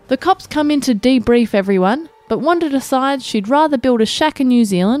 The cops come in to debrief everyone, but Wanda decides she'd rather build a shack in New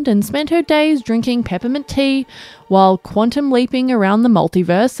Zealand and spend her days drinking peppermint tea while quantum leaping around the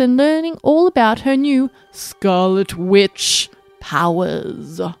multiverse and learning all about her new Scarlet Witch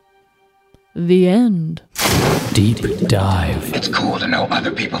powers. The end. Deep dive. It's cool to know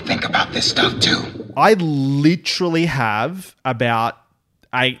other people think about this stuff too. I literally have about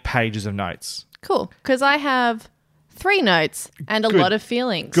 8 pages of notes. Cool, because I have 3 notes and a lot of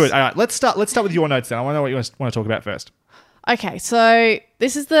feelings. Good. All right, let's start with your notes then. I want to know what you want to talk about first. Okay, so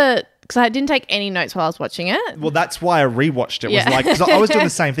this is because I didn't take any notes while I was watching it. Well, that's why I rewatched it. Was like, because I was doing the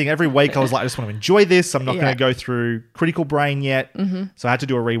same thing every week. I was like, I just want to enjoy this. I'm not going to go through Critical Brain yet, so I had to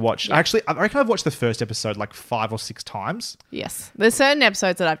do a rewatch. Yeah. I reckon I've watched the first episode like 5 or 6 times. Yes, there's certain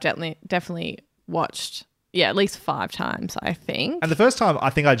episodes that I've definitely watched. Yeah, at least 5 times, I think. And the first time, I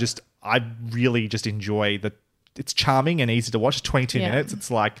think I really just enjoy it's charming and easy to watch. 22 minutes. It's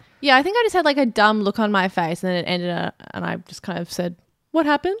like... Yeah, I think I just had like a dumb look on my face and then it ended and I just kind of said, what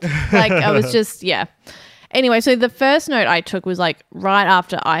happened? Like I was just, yeah. Anyway, so the first note I took was like right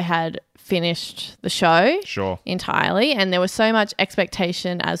after I had finished the show entirely, and there was so much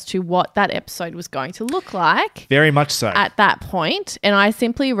expectation as to what that episode was going to look like. Very much so. At that point. And I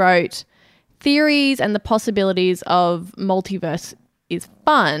simply wrote, theories and the possibilities of multiverse is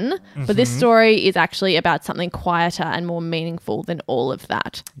fun, but this story is actually about something quieter and more meaningful than all of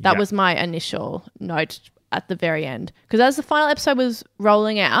that. That was my initial note at the very end. Because as the final episode was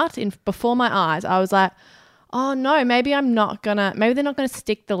rolling out before my eyes, I was like, oh no, maybe they're not going to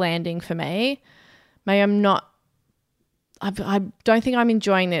stick the landing for me. Maybe I'm not, I don't think I'm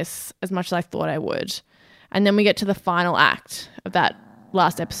enjoying this as much as I thought I would. And then we get to the final act of that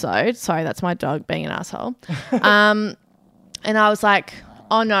last episode. Sorry, that's my dog being an asshole. And I was like,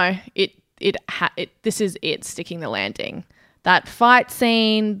 oh no, this is it sticking the landing. That fight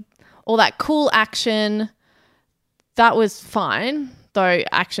scene, all that cool action, that was fine. Though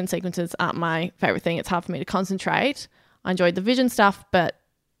action sequences aren't my favorite thing. It's hard for me to concentrate. I enjoyed the Vision stuff, but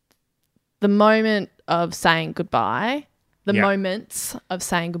the moment of saying goodbye, moments of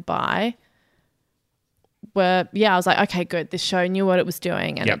saying goodbye were, I was like, okay, good. This show knew what it was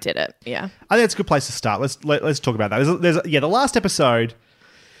doing and it did it. Yeah. I think it's a good place to start. Let's talk about that. There's the last episode.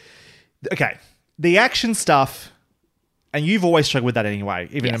 Okay. The action stuff, and you've always struggled with that anyway,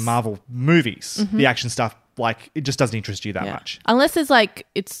 even in Marvel movies, the action stuff, like, it just doesn't interest you that much. Unless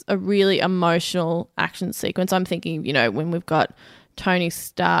it's a really emotional action sequence. I'm thinking, when we've got Tony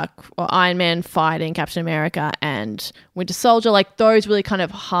Stark or Iron Man fighting Captain America and Winter Soldier, like those really kind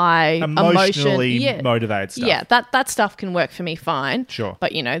of high emotionally motivated stuff. Yeah, that stuff can work for me fine. Sure.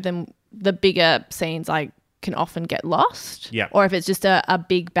 But, then the bigger scenes I can often get lost. Yeah. Or if it's just a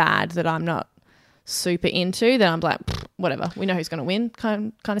big bad that I'm not super into, then I'm like, whatever. We know who's going to win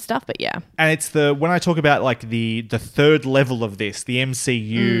kind of stuff, but yeah. And it's when I talk about like the third level of this, the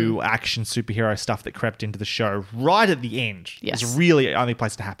MCU action superhero stuff that crept into the show right at the end. Yes. It's really the only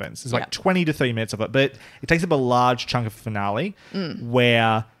place it happens. It's like 20 to 30 minutes of it, but it takes up a large chunk of the finale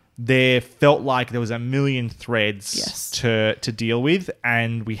where there felt like there was a million threads to deal with,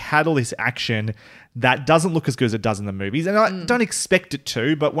 and we had all this action that doesn't look as good as it does in the movies. And I don't expect it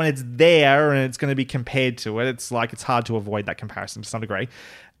to, but when it's there and it's going to be compared to it, it's like it's hard to avoid that comparison to some degree.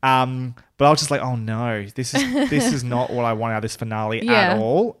 But I was just like, oh no, this is not what I want out of this finale at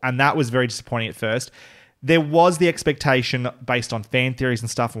all. And that was very disappointing at first. There was the expectation based on fan theories and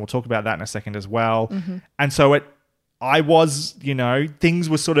stuff, and we'll talk about that in a second as well. And so things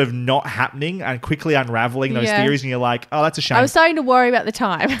were sort of not happening and quickly unraveling those theories, and you're like, oh, that's a shame. I was starting to worry about the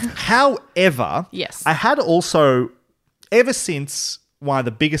time. However, I had also, ever since one of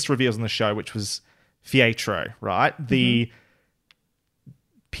the biggest reveals on the show, which was Pietro, right? The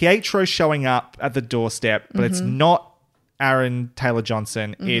Pietro showing up at the doorstep, but it's not Aaron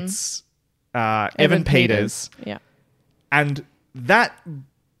Taylor-Johnson, it's Evan Peters. Yeah. And that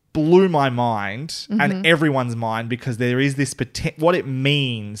blew my mind and everyone's mind, because there is this what it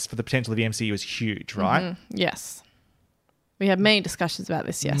means for the potential of the MCU is huge, right? Yes. We had many discussions about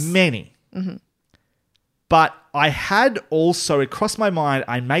this, yes. Many. But I had also, it crossed my mind,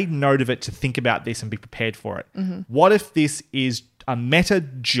 I made note of it to think about this and be prepared for it. What if this is a meta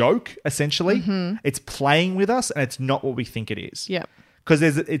joke, essentially? It's playing with us and it's not what we think it is. Yep. Because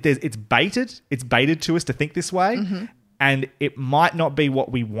it's baited to us to think this way. And it might not be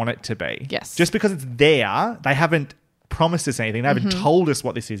what we want it to be. Yes. Just because it's there, they haven't promised us anything. They haven't told us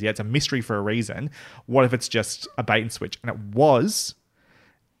what this is yet. It's a mystery for a reason. What if it's just a bait and switch? And it was.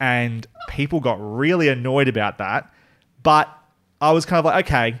 And people got really annoyed about that. But I was kind of like,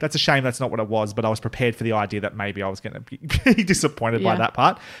 okay, that's a shame that's not what it was. But I was prepared for the idea that maybe I was going to be disappointed by that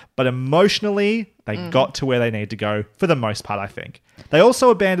part. But emotionally, they got to where they need to go for the most part, I think. They also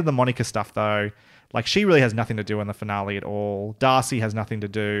abandoned the Monica stuff, though. Like, she really has nothing to do in the finale at all. Darcy has nothing to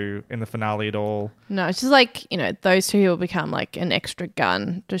do in the finale at all. No, it's just like, those two will become like an extra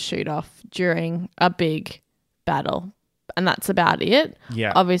gun to shoot off during a big battle. And that's about it.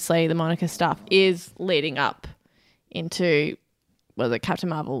 Yeah. Obviously, the Monica stuff is leading up into was it Captain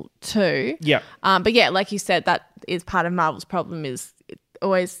Marvel 2? Yeah. But yeah, like you said, that is part of Marvel's problem is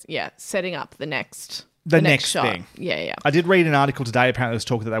always setting up the next shot. Thing. Yeah. I did read an article today. Apparently, there was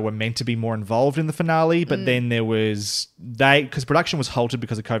talk that they were meant to be more involved in the finale, but then there was because production was halted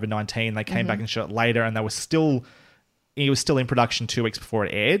because of COVID-19. They came back and shot later, and it was still in production 2 weeks before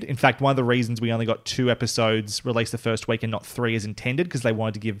it aired. In fact, one of the reasons we only got 2 episodes released the first week and not 3 as intended, because they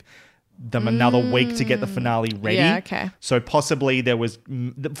wanted to give them another week to get the finale ready. Yeah, okay. So possibly there was,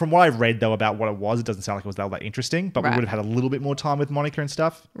 from what I've read though about what it doesn't sound like it was that interesting, but we would have had a little bit more time with Monica and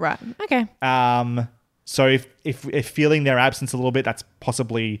stuff. Right. Okay. So if feeling their absence a little bit, that's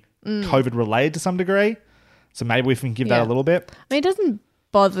possibly COVID related to some degree. So maybe we can give that a little bit. I mean, it doesn't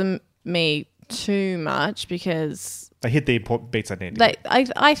bother me too much because they hit the important beats I need.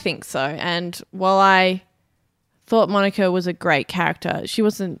 I think so. And while I thought Monica was a great character, she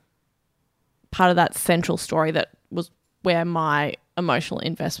wasn't part of that central story that was where my emotional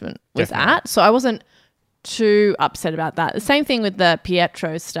investment was at. So I wasn't too upset about that. The same thing with the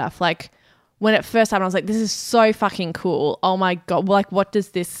Pietro stuff. Like when it first happened, I was like, this is so fucking cool. Oh my God. Like, what does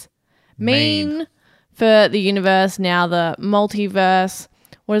this mean for the universe now, the multiverse?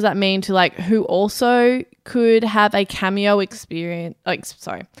 What does that mean to like who also could have a cameo experience?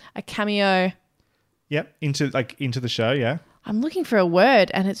 A cameo. Yep. Into the show. Yeah. I'm looking for a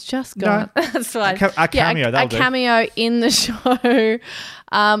word and it's just gone. No. That's fine. A cameo. A cameo in the show.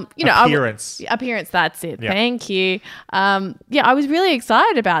 Appearance. Appearance. That's it. Yeah. Thank you. I was really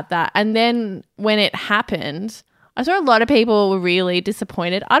excited about that. And then when it happened, I saw a lot of people were really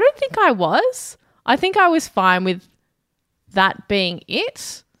disappointed. I don't think I was. I think I was fine with that being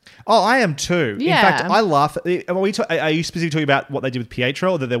it. Oh, I am too. Yeah. In fact, I laugh. Are you specifically talking about what they did with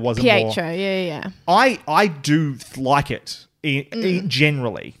Pietro, or that there wasn't more? Pietro, yeah. I do like it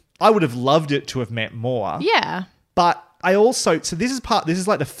generally. I would have loved it to have meant more. Yeah. But I also this is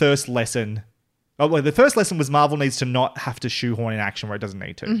like the first lesson. The first lesson was Marvel needs to not have to shoehorn in action where it doesn't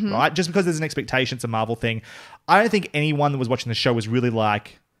need to, right? Just because there's an expectation, it's a Marvel thing. I don't think anyone that was watching the show was really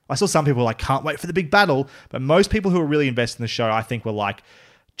like. I saw some people like can't wait for the big battle, but most people who are really invested in the show, I think, were like,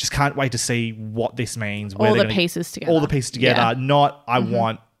 just can't wait to see what this means. All the pieces together. All the pieces together. Yeah. Not, I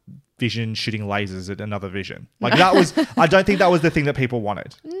want Vision shooting lasers at another Vision. Like that was, I don't think that was the thing that people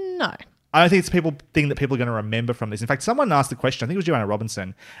wanted. No. I don't think it's the thing that people are going to remember from this. In fact, someone asked the question, I think it was Joanna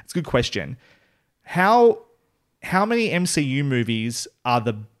Robinson. It's a good question. How many MCU movies are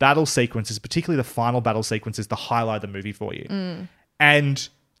the battle sequences, particularly the final battle sequences, the highlight of the movie for you? And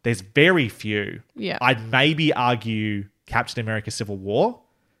there's very few. Yeah. I'd maybe argue Captain America Civil War,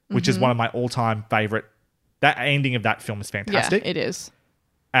 which is one of my all-time favorite. That ending of that film is fantastic. Yeah, it is.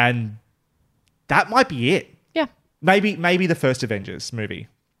 And that might be it. Yeah. Maybe the first Avengers movie.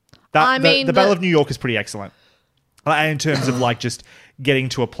 The Battle of New York is pretty excellent. And in terms of like just getting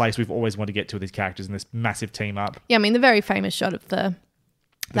to a place we've always wanted to get to with these characters and this massive team up. Yeah, I mean the very famous shot of that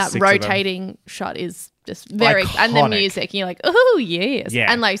rotating shot is just very iconic. And the music, and you're like, oh yes.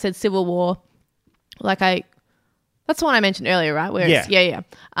 Yeah. And like you said, Civil War, that's the one I mentioned earlier, right? Where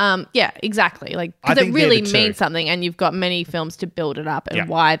yeah, exactly. Like, because it really means something, and you've got many films to build it up,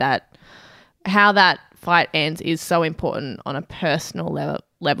 and how that fight ends is so important on a personal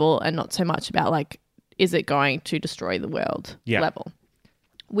level, and not so much about like, is it going to destroy the world level,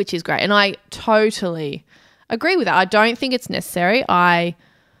 which is great. And I totally agree with that. I don't think it's necessary. I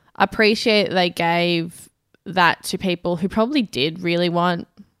appreciate they gave that to people who probably did really want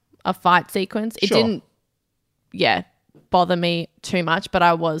a fight sequence. It didn't bother me too much, but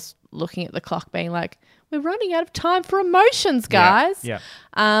I was looking at the clock being like, we're running out of time for emotions, guys. Yeah.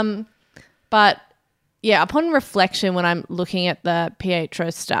 But yeah, upon reflection, when I'm looking at the Pietro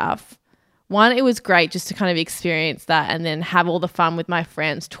stuff, one, it was great just to kind of experience that and then have all the fun with my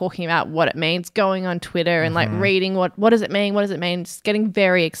friends talking about what it means, going on Twitter and like reading what does it mean, just getting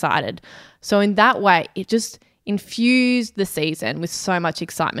very excited. So in that way, it just infused the season with so much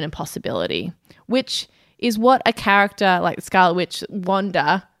excitement and possibility, which is what a character like Scarlet Witch,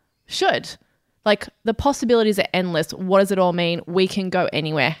 Wanda, should. Like, the possibilities are endless. What does it all mean? We can go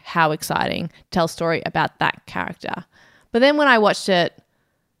anywhere. How exciting. Tell a story about that character. But then when I watched it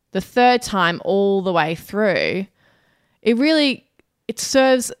the third time all the way through, it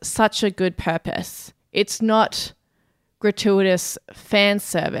serves such a good purpose. It's not gratuitous fan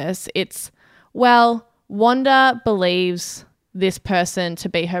service. It's, well, Wanda believes this person to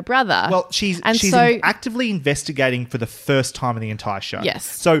be her brother. Well, she's actively investigating for the first time in the entire show. Yes.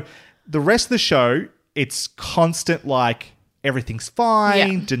 So the rest of the show, it's constant like everything's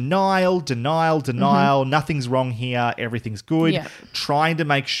fine, denial, nothing's wrong here, everyth's good, trying to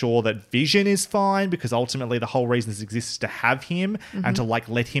make sure that Vision is fine, because ultimately the whole reason this exists is to have him and to like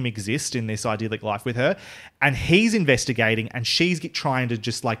let him exist in this idyllic life with her. And he's investigating and she's trying to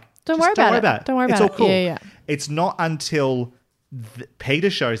just like, don't worry about it. Don't worry about it. It's all cool. Yeah. It's not until Pietro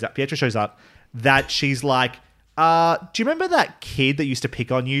shows up that she's like, do you remember that kid that used to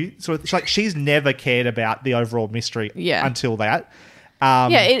pick on you? So she's never cared about the overall mystery until that.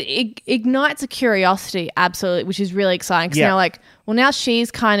 It ignites a curiosity, absolutely, which is really exciting. Because now she's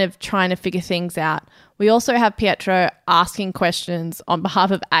kind of trying to figure things out. We also have Pietro asking questions on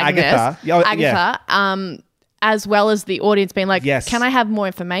behalf of Agatha, as well as the audience being like, can I have more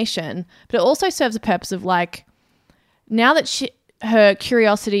information? But it also serves a purpose of like, now that her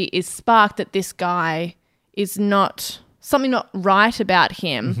curiosity is sparked that this guy is not right about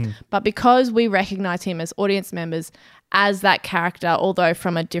him, but because we recognize him as audience members as that character, although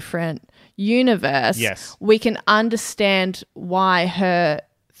from a different universe, we can understand why her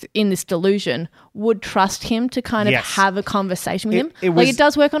in this delusion would trust him to kind of have a conversation with him. It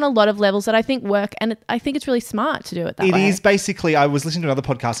does work on a lot of levels that I think work, and I think it's really smart to do it that way. It is basically, I was listening to another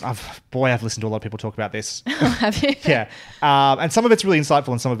podcast. I've listened to a lot of people talk about this. Have you? Yeah. And some of it's really insightful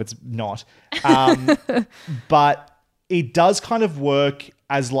and some of it's not. But it does kind of work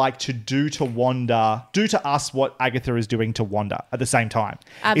as like to do to us what Agatha is doing to Wanda at the same time.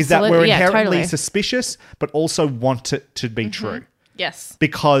 Absolutely. Is that we're inherently suspicious, but also want it to be true. Yes.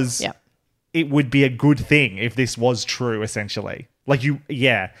 Because it would be a good thing if this was true, essentially.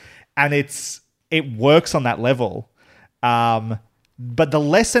 And it works on that level. But the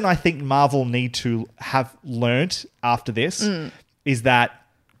lesson I think Marvel need to have learnt after this is that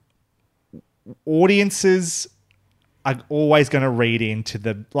audiences are always going to read into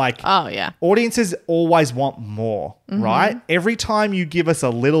the audiences always want more, right? Every time you give us a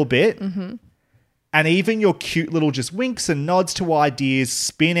little bit, and even your cute little just winks and nods to ideas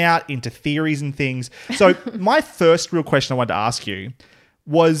spin out into theories and things. So my first real question I wanted to ask you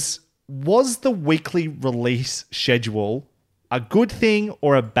was the weekly release schedule a good thing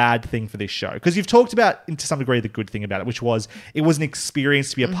or a bad thing for this show? Because you've talked about, to some degree, the good thing about it, which was it was an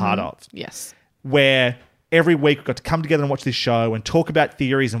experience to be a part of. Yes. Where every week we got to come together and watch this show and talk about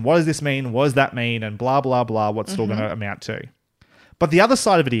theories and what does this mean, what does that mean, and blah, blah, blah, what's it all going to amount to. But the other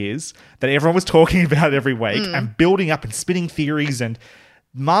side of it is that everyone was talking about it every week and building up and spinning theories, and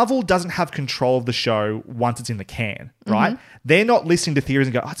Marvel doesn't have control of the show once it's in the can, right? They're not listening to theories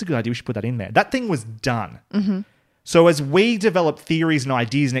and go, oh, that's a good idea, we should put that in there. That thing was done. So as we develop theories and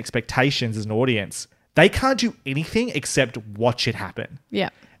ideas and expectations as an audience, they can't do anything except watch it happen. Yeah.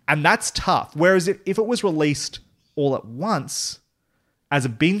 And that's tough. Whereas if it was released all at once as a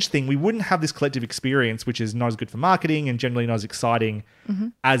binge thing, we wouldn't have this collective experience, which is not as good for marketing and generally not as exciting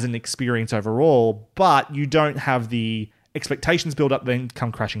as an experience overall, but you don't have the expectations build up then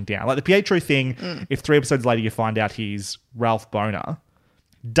come crashing down. Like the Pietro thing, if 3 episodes later you find out he's Ralph Boner,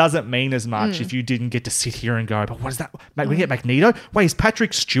 doesn't mean as much if you didn't get to sit here and go, but what is that? We get Magneto? Wait, is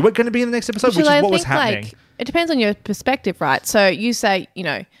Patrick Stewart going to be in the next episode? Which is what was happening. Like, it depends on your perspective, right? So you say,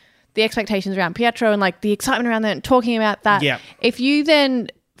 the expectations around Pietro and like the excitement around that and talking about that. Yeah. If you then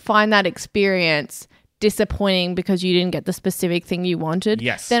find that experience disappointing because you didn't get the specific thing you wanted,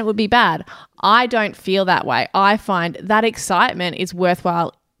 then it would be bad. I don't feel that way. I find that excitement is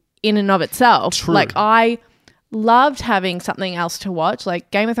worthwhile in and of itself. True. Like I loved having something else to watch. Like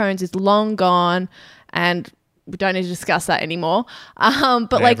Game of Thrones is long gone and we don't need to discuss that anymore.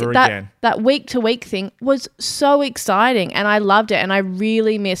 But never like again. that week to week thing was so exciting and I loved it. And I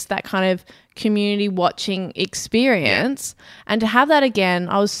really missed that kind of community watching experience. And to have that again,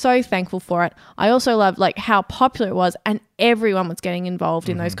 I was so thankful for it. I also loved like how popular it was and everyone was getting involved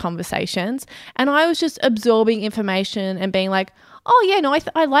in those conversations. And I was just absorbing information and being like, oh yeah, no,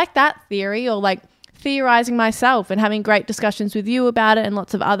 I like that theory, or like theorizing myself and having great discussions with you about it and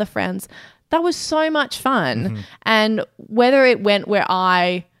lots of other friends. That was so much fun. And whether it went where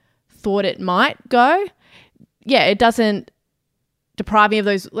I thought it might go, it doesn't deprive me of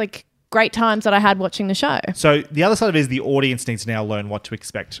those like great times that I had watching the show. So the other side of it is the audience needs to now learn what to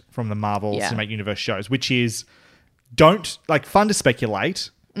expect from the Marvel Cinematic Universe shows, which is fun to speculate.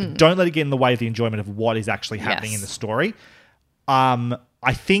 Don't let it get in the way of the enjoyment of what is actually happening in the story.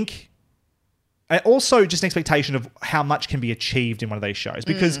 I think... And also just an expectation of how much can be achieved in one of these shows.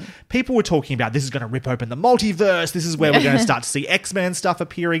 Because people were talking about this is going to rip open the multiverse. This is where we're going to start to see X-Men stuff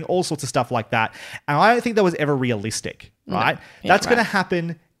appearing, all sorts of stuff like that. And I don't think that was ever realistic, right? That's going to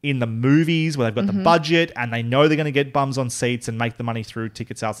happen in the movies where they've got the budget and they know they're going to get bums on seats and make the money through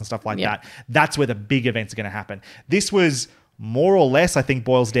ticket sales and stuff like that. That's where the big events are going to happen. This was more or less, I think,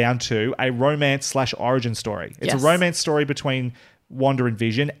 boils down to a romance/origin story. It's a romance story between Wanda and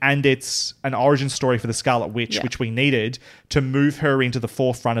Vision, and it's an origin story for the Scarlet Witch, which we needed to move her into the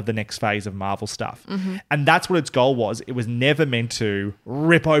forefront of the next phase of Marvel stuff. And that's what its goal was. It was never meant to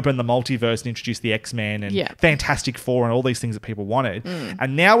rip open the multiverse and introduce the X-Men and Fantastic Four and all these things that people wanted.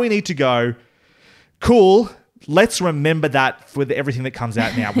 And now we need to go, cool, let's remember that with everything that comes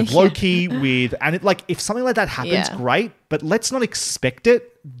out now. With Loki, if something like that happens, great, but let's not expect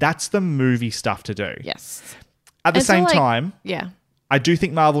it. That's the movie stuff to do. Yes. At the same time, I do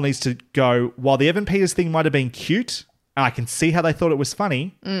think Marvel needs to go, while the Evan Peters thing might have been cute, and I can see how they thought it was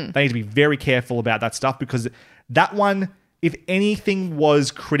funny, they need to be very careful about that stuff, because that one, if anything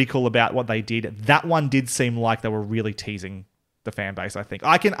was critical about what they did, that one did seem like they were really teasing the fan base, I think.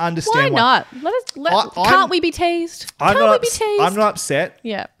 I can understand why not? Can't we be teased? I'm not upset.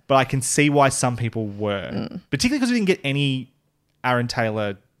 Yeah. But I can see why some people were. Particularly because we didn't get any Aaron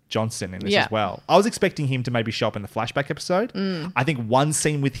Taylor Johnson in this as well. I was expecting him to maybe show up in the flashback episode. I think one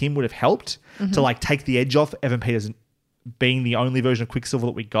scene with him would have helped to take the edge off Evan Peters being the only version of Quicksilver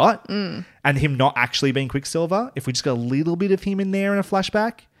that we got, and him not actually being Quicksilver. If we just got a little bit of him in there in a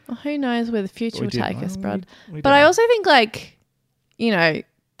flashback. Well, who knows where the future will take us, Brad. But I also think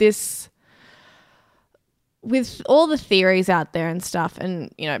this, with all the theories out there and stuff,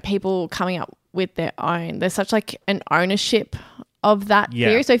 and, people coming up with their own, there's such an ownership of that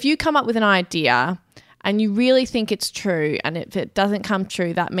theory. So if you come up with an idea and you really think it's true, and if it doesn't come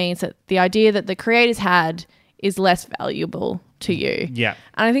true, that means that the idea that the creators had is less valuable to you. Yeah.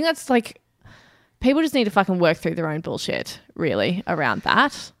 And I think that's people just need to fucking work through their own bullshit, really, around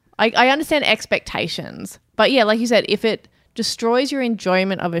that. I understand expectations, but like you said, if it destroys your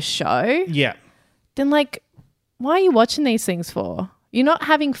enjoyment of a show, then why are you watching these things for? You're not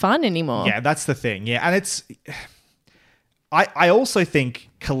having fun anymore. Yeah, that's the thing. Yeah, and it's... I also think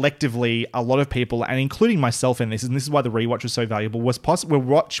collectively a lot of people, and including myself in this, and this is why the rewatch was so valuable, was we're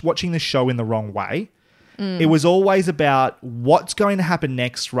watching the show in the wrong way. It was always about what's going to happen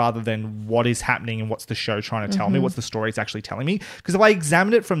next rather than what is happening and what's the show trying to tell me, what's the story it's actually telling me. Because if I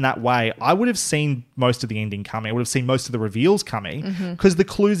examined it from that way, I would have seen most of the ending coming. I would have seen most of the reveals coming because the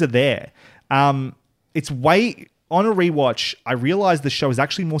clues are there. It's way... On a rewatch, I realized the show is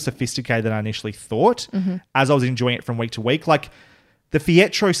actually more sophisticated than I initially thought as I was enjoying it from week to week. The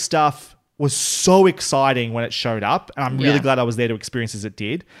Pietro stuff was so exciting when it showed up, and I'm really glad I was there to experience as it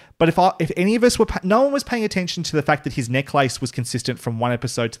did. But if any of us were... no one was paying attention to the fact that his necklace was consistent from one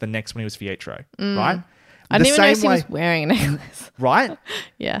episode to the next when he was Pietro, right? I didn't even know he was wearing a necklace. Right?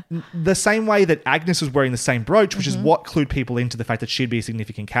 Yeah. The same way that Agnes was wearing the same brooch, which is what clued people into the fact that she'd be a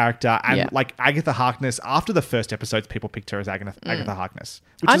significant character. And Agatha Harkness, after the first episodes, people picked her as Agatha Harkness.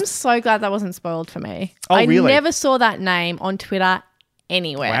 I'm so glad that wasn't spoiled for me. Oh, I really? never saw that name on Twitter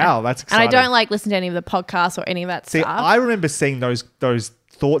anywhere. Wow, that's exciting. And I don't listen to any of the podcasts or any of that stuff. I remember seeing those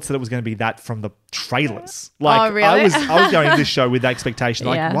thoughts that it was going to be that from the trailers. Oh, really? I was going into this show with that expectation.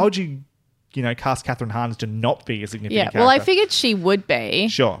 Why would you... cast Catherine Hahn to not be a significant character. Well, I figured she would be.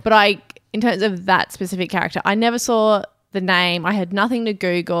 Sure. But in terms of that specific character, I never saw the name. I had nothing to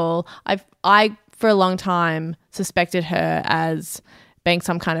Google. I for a long time, suspected her as being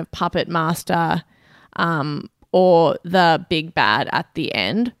some kind of puppet master or the big bad at the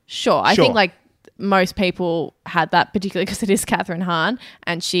end. Sure. I think most people had that, particularly because it is Catherine Hahn,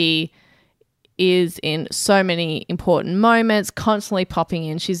 and she... is in so many important moments, constantly popping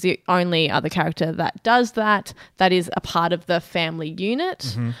in. She's the only other character that does that is a part of the family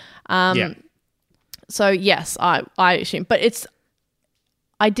unit. So yes, I assume, but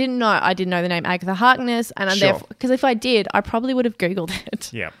I didn't know the name Agatha Harkness, and because if I did, I probably would have Googled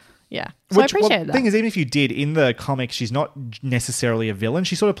it. Yeah. So I appreciate that. The thing is, even if you did, in the comics, she's not necessarily a villain.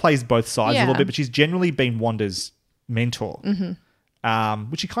 She sort of plays both sides a little bit, but she's generally been Wanda's mentor.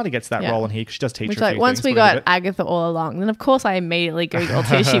 Which she kind of gets that role in here because she does teach her a few once things, we got Agatha all along, then of course I immediately Googled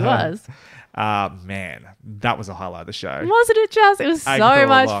who she was. Man, that was a highlight of the show. Wasn't it just? It was so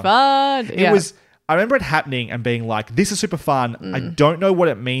much fun. It was... I remember it happening and being like, this is super fun. I don't know what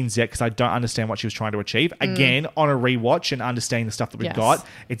it means yet because I don't understand what she was trying to achieve. Again, on a rewatch and understanding the stuff that we've got,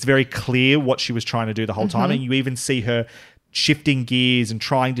 it's very clear what she was trying to do the whole time. And you even see her shifting gears and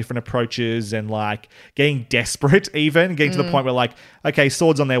trying different approaches and getting desperate even, getting to the point where okay,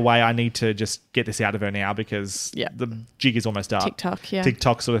 Sword's on their way. I need to just get this out of her now because the jig is almost up.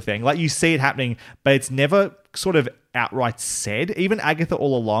 TikTok sort of thing. You see it happening, but it's never sort of outright said. Even Agatha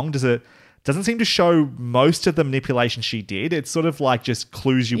all along doesn't seem to show most of the manipulation she did. It's sort of just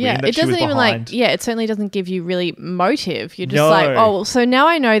clues you in that she was behind. It certainly doesn't give you really motive. You're just so now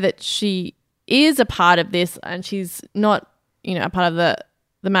I know that she is a part of this and she's not a part of the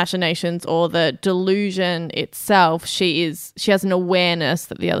machinations or the delusion itself. She has an awareness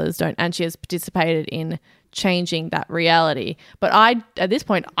that the others don't, and she has participated in changing that reality. But at this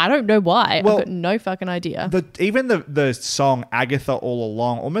point, I don't know why. Well, I've got no fucking idea. Even the song Agatha All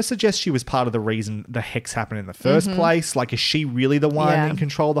Along almost suggests she was part of the reason the hex happened in the first place. Like, is she really the one in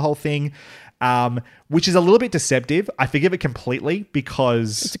control of the whole thing? Which is a little bit deceptive. I forgive it completely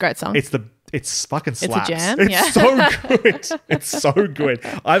because it's a great song. It's fucking slaps. It's a jam. It's so good. It's so good.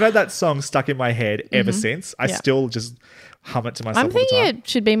 I've had that song stuck in my head ever since. I still just hum it to myself. I'm thinking it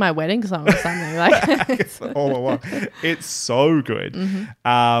should be my wedding song or something. Like all along. It's so good.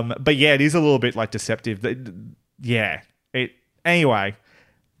 But yeah, it is a little bit like deceptive. Anyway.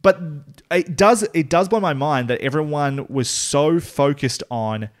 But it does blow my mind that everyone was so focused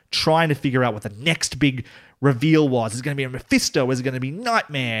on trying to figure out what the next big reveal was. Is it going to be a Mephisto? Is it going to be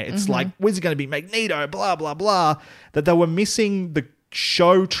Nightmare? It's like, was it going to be Magneto? Blah, blah, blah. That they were missing the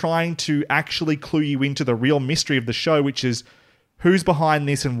show trying to actually clue you into the real mystery of the show, which is who's behind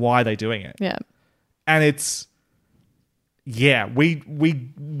this and why they're doing it. Yeah. And it's... Yeah,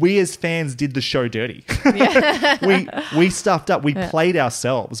 we as fans did the show dirty. we stuffed up. We played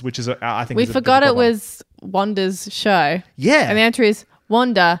ourselves, which is I think we forgot it was Wanda's show. Yeah, and the answer is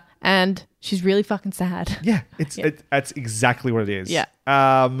Wanda, and she's really fucking sad. Yeah, that's exactly what it is. Yeah.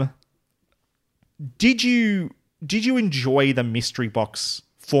 Did you enjoy the mystery box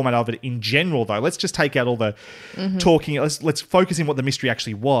format of it in general, though? Let's just take out all the talking. Let's focus in what the mystery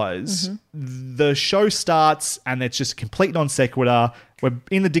actually was. The show starts and it's just a complete non sequitur. We're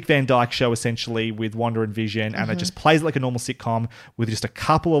in the Dick Van Dyke Show essentially with Wanda and Vision, and it just plays like a normal sitcom with just a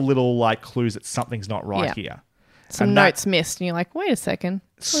couple of little like clues that something's not right here. Some notes missed, and you're like, wait a second,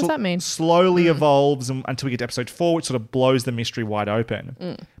 what does that mean? Slowly evolves until we get to episode 4, which sort of blows the mystery wide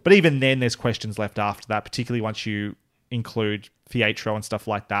open. But even then, there's questions left after that, particularly once you include Pietro and stuff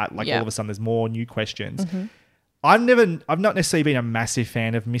like that. Like all of a sudden there's more new questions. I've not necessarily been a massive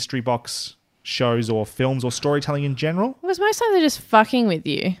fan of mystery box shows or films or storytelling in general. Because most times they're just fucking with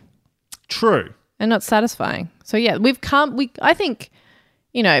you. True. And not satisfying. So yeah, I think,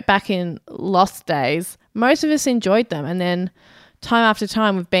 back in Lost days, most of us enjoyed them. And then time after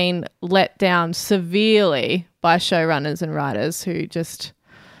time we've been let down severely by showrunners and writers who just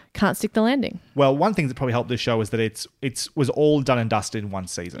can't stick the landing. Well, one thing that probably helped this show is that it was all done and dusted in one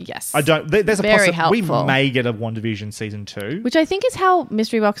season. Yes. There's a very possibility helpful. We may get a WandaVision season 2. Which I think is how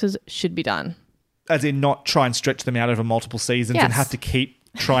mystery boxes should be done. As in not try and stretch them out over multiple seasons and have to keep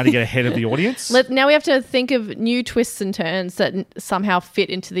trying to get ahead of the audience. Now we have to think of new twists and turns that somehow fit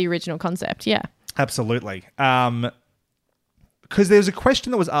into the original concept. Yeah. Absolutely. Because there's a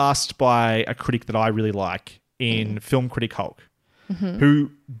question that was asked by a critic that I really like in Film Critic Hulk,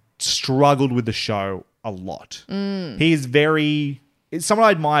 who struggled with the show a lot. He is it's someone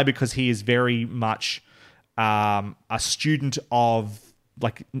I admire because he is very much a student of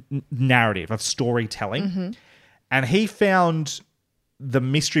like narrative, of storytelling. And he found the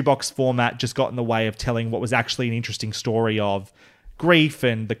mystery box format just got in the way of telling what was actually an interesting story of grief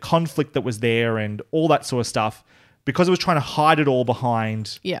and the conflict that was there and all that sort of stuff, because it was trying to hide it all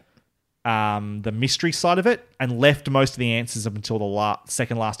behind the mystery side of it, and left most of the answers up until the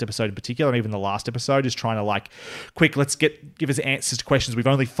second last episode in particular, and even the last episode is trying to like, quick, let's give us answers to questions we've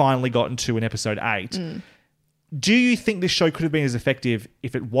only finally gotten to in episode 8. Do you think this show could have been as effective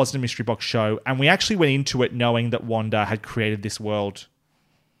if it wasn't a mystery box show and we actually went into it knowing that Wanda had created this world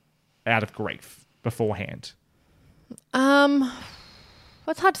out of grief beforehand?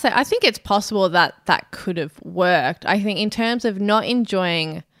 It's hard to say. I think it's possible that could have worked. I think in terms of not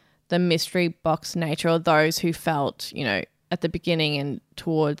enjoying the mystery box nature, or those who felt, at the beginning and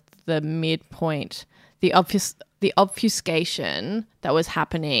towards the midpoint, the obfuscation that was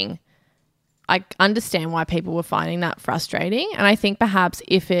happening, I understand why people were finding that frustrating. And I think perhaps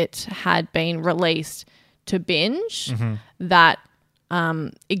if it had been released to binge, that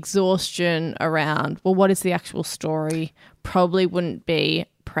exhaustion around, well, what is the actual story, probably wouldn't be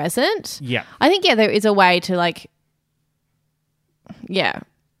present. Yeah. I think, there is a way to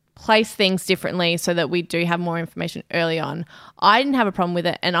place things differently so that we do have more information early on. I didn't have a problem with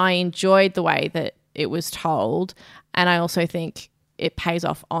it, and I enjoyed the way that it was told. And I also think it pays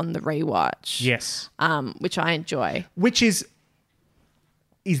off on the rewatch. Yes. Which I enjoy. Which is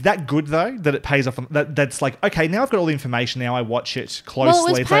that good though, that it pays off? That's like, okay, now I've got all the information, now I watch it closely.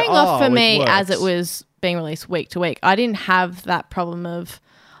 Well, it was paying off for me as it was being released week to week. I didn't have that problem of,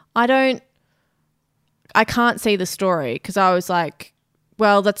 I can't see the story, because I was like,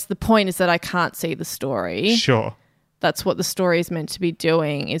 well, that's the point, is that I can't see the story. Sure. that's what the story is meant to be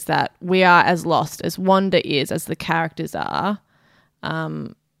doing, is that we are as lost as Wanda is, as the characters are.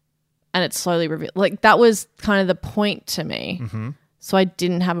 And it's slowly revealed. Like, that was kind of the point to me. Mm-hmm. So I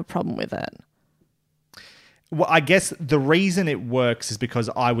didn't have a problem with it. Well, I guess the reason it works is because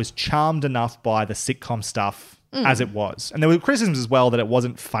I was charmed enough by the sitcom stuff as it was. And there were criticisms as well that it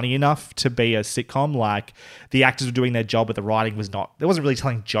wasn't funny enough to be a sitcom. Like, the actors were doing their job, but the writing was not. It wasn't really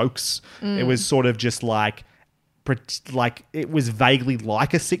telling jokes. It was sort of just like it was vaguely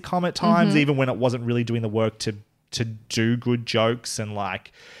like a sitcom at times, even when it wasn't really doing the work to do good jokes and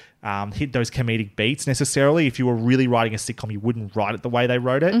like hit those comedic beats necessarily. If you were really writing a sitcom, you wouldn't write it the way they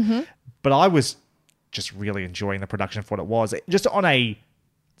wrote it. But I was just really enjoying the production for what it was, just on a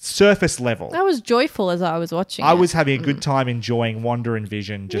surface level. I was joyful as I was watching I was having a good time enjoying Wanda and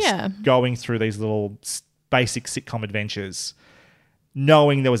Vision, just going through these little basic sitcom adventures,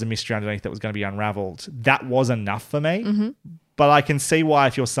 knowing there was a mystery underneath that was going to be unraveled. That was enough for me. But I can see why,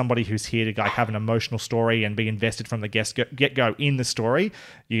 if you're somebody who's here to like have an emotional story and be invested from the get-go in the story,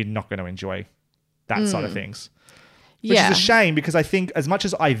 you're not going to enjoy that side of things. Which is a shame, because I think as much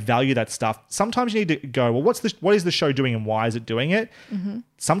as I value that stuff, sometimes you need to go, well, what is the show doing and why is it doing it?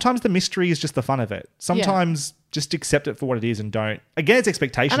 Sometimes the mystery is just the fun of it. Sometimes just accept it for what it is and don't. Again, it's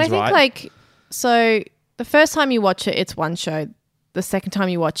expectations, right? And I think like, so the first time you watch it, it's one show. The second time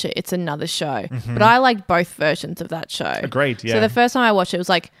you watch it, it's another show. But I liked both versions of that show. Agreed, yeah. So the first time I watched it, it was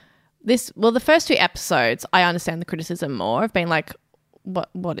like this. Well, the first 2 episodes, I understand the criticism more of being like,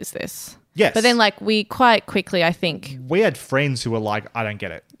 what is this? Yes. But then like we quite quickly, I think. We had friends who were like, I don't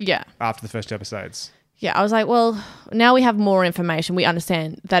get it. Yeah. After the first 2 episodes. Yeah. I was like, well, now we have more information. We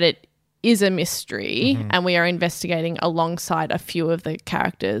understand that it is a mystery and we are investigating alongside a few of the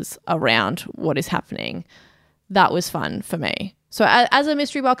characters around what is happening. That was fun for me. So as a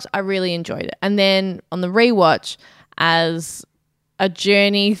mystery box, I really enjoyed it. And then on the rewatch, as a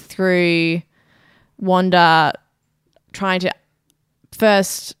journey through Wanda trying to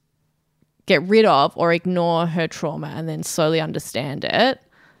first get rid of or ignore her trauma and then slowly understand it,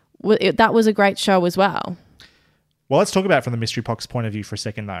 that was a great show as well. Well, let's talk about it from the mystery box point of view for a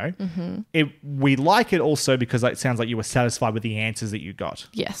second, though. We like it also because it sounds like you were satisfied with the answers that you got.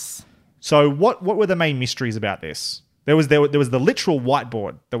 Yes. So what were the main mysteries about this? There was the literal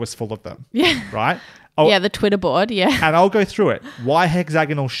whiteboard that was full of them. Yeah. Right? Yeah, the Twitter board, yeah. And I'll go through it. Why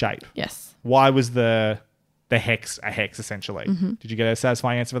hexagonal shape? Yes. Why was the hex a hex, essentially? Did you get a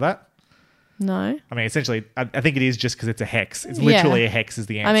satisfying answer for that? No. I mean, essentially, I think it is just because it's a hex. It's literally a hex is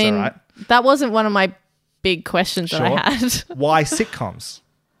the answer, right? That wasn't one of my big questions that I had. Why sitcoms?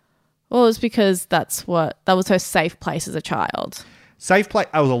 Well, it's because that was her safe place as a child. Safe place.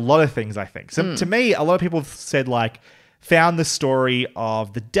 That was a lot of things, I think. So to me, a lot of people have said found the story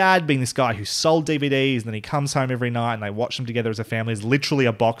of the dad being this guy who sold DVDs and then he comes home every night and they watch them together as a family. There's literally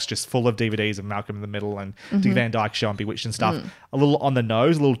a box just full of DVDs of Malcolm in the Middle and Dick Van Dyke Show and Bewitched and stuff. A little on the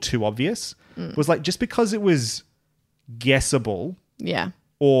nose, a little too obvious. It was like, just because it was guessable. Yeah.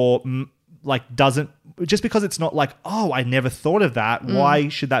 Or just because it's not like, oh, I never thought of that. Why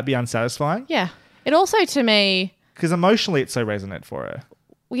should that be unsatisfying? Yeah. It also, to me, because emotionally it's so resonant for her.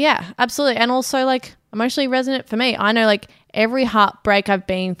 Yeah, absolutely. And also emotionally resonant for me. I know every heartbreak I've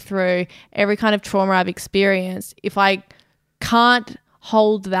been through, every kind of trauma I've experienced, if I can't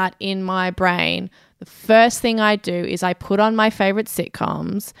hold that in my brain, the first thing I do is I put on my favorite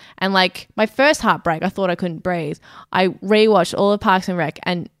sitcoms and my first heartbreak, I thought I couldn't breathe. I rewatched all of Parks and Rec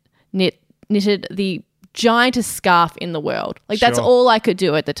and knitted the giantest scarf in the world. That's all I could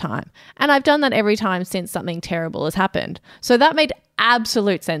do at the time. And I've done that every time since something terrible has happened. So that made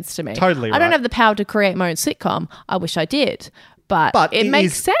absolute sense to me. Totally right. I don't have the power to create my own sitcom. I wish I did. But it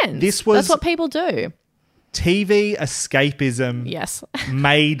makes sense. That's what people do. TV escapism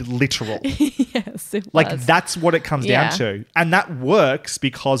made literal. Yes, it was. That's what it comes down to. And that works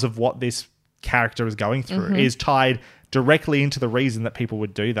because of what this character is going through, is tied directly into the reason that people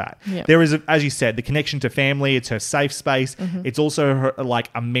would do that. Yep. There is, as you said, the connection to family. It's her safe space. It's also her,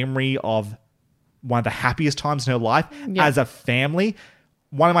 a memory of one of the happiest times in her life as a family.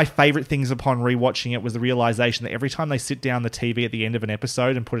 One of my favorite things upon rewatching it was the realization that every time they sit down the TV at the end of an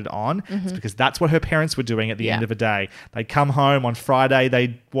episode and put it on, it's because that's what her parents were doing at the end of a day. They'd come home on Friday,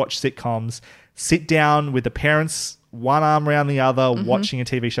 they'd watch sitcoms, sit down with the parents, one arm around the other, watching a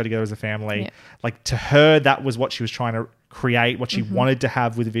TV show together as a family. To her, that was what she was trying to create, what she wanted to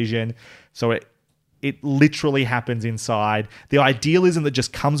have with Vision. So It literally happens inside. The idealism that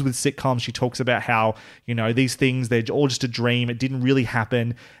just comes with sitcoms. She talks about how, these things, they're all just a dream. It didn't really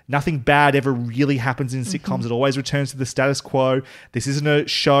happen. Nothing bad ever really happens in sitcoms. It always returns to the status quo. This isn't a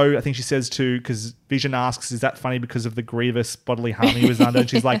show, I think she says too, because Vision asks, is that funny because of the grievous bodily harm he was under? And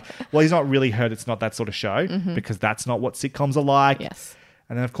she's like, well, he's not really hurt. It's not that sort of show because that's not what sitcoms are like. Yes.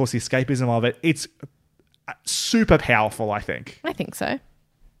 And then, of course, the escapism of it. It's super powerful, I think. I think so.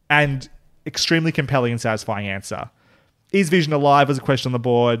 And extremely compelling and satisfying answer. Is Vision alive as a question on the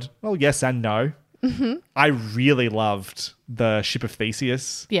board? Well, yes and no. I really loved the Ship of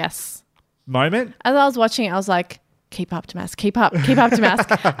Theseus moment. As I was watching it, I was like, keep up, Damask. Keep up, Damask.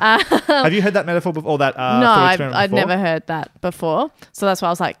 Have you heard that metaphor before? No, I'd never heard that before. So that's why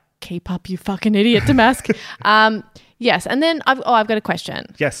I was like, keep up, you fucking idiot, Damask. Yes, and then I've got a question.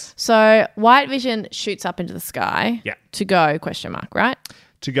 Yes. So White Vision shoots up into the sky to go, ? Right?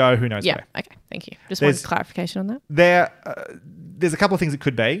 To go, who knows where. Okay, thank you. Just wanted clarification on that. There's a couple of things it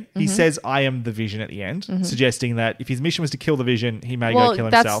could be. He says, I am the Vision at the end, suggesting that if his mission was to kill the Vision, he may go kill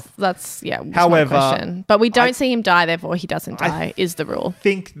himself. That's however, my question. But we don't see him die, therefore he doesn't die, is the rule. I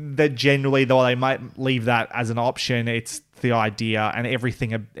think that generally, though they might leave that as an option, it's the idea, and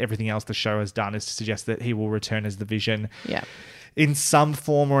everything else the show has done is to suggest that he will return as the Vision. Yeah. In some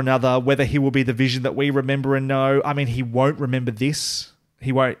form or another, whether he will be the Vision that we remember and know. I mean, he won't remember this.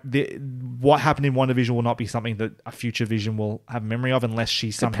 He won't. What happened in WandaVision will not be something that a future Vision will have memory of unless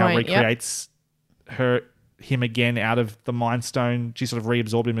she somehow recreates him again out of the Mind Stone. She sort of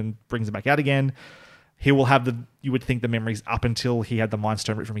reabsorbed him and brings him back out again. He will have you would think the memories up until he had the Mind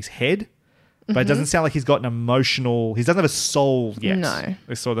Stone ripped from his head. But it doesn't sound like he's got an emotional... He doesn't have a soul yet. No.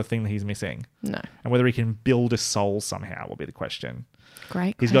 This sort of thing that he's missing. No. And whether he can build a soul somehow will be the question.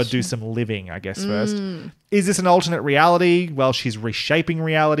 Great He's got to do some living, I guess, first. Is this an alternate reality? Well, she's reshaping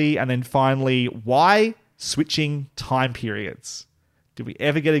reality. And then finally, why switching time periods? Did we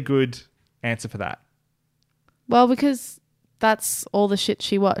ever get a good answer for that? Well, because that's all the shit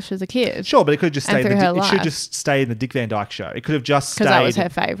she watched as a kid. Sure, but it could just stay. It should just stay in the Dick Van Dyke Show. It could have just stayed because that was her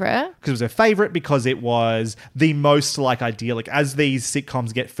favorite. Because it was her favorite. Because it was the most idyllic. As these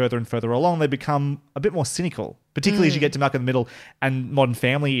sitcoms get further and further along, they become a bit more cynical. Particularly as you get to Malcolm in the Middle and Modern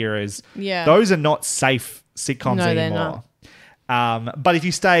Family eras. Yeah, those are not safe sitcoms anymore. They're not. But if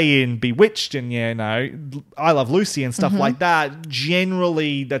you stay in Bewitched and I Love Lucy and stuff like that,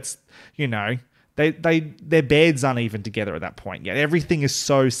 generally that's their beds aren't even together at that point yet. Everything is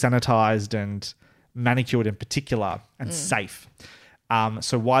so sanitized and manicured in particular and safe.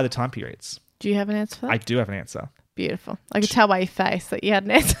 So why the time periods? Do you have an answer for that? I do have an answer. Beautiful. I could tell by your face that you had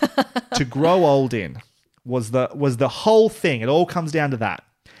an answer. To grow old in was the whole thing. It all comes down to that.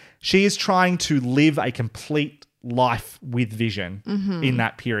 She is trying to live a complete life with Vision in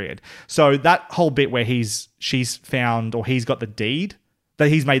that period. So that whole bit where she's found, or he's got the deed, that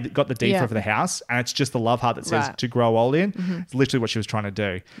he's got the deed for the house, and it's just the love heart that says to grow old in. It's literally what she was trying to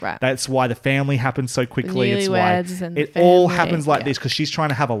do. Right. That's why the family happens so quickly. It's why it all happens like this, because she's trying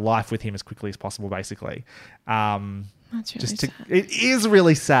to have a life with him as quickly as possible, basically. That's really sad. It is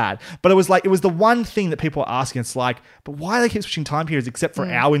really sad. But it was the one thing that people are asking. It's like, but why do they keep switching time periods except for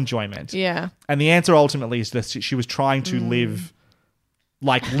our enjoyment? Yeah. And the answer ultimately is that she was trying to live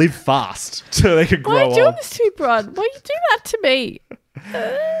fast so they could grow old. Why are you doing this to me, Bron? Why you do that to me?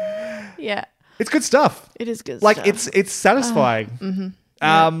 Yeah. It's good stuff. It is good stuff. It's satisfying.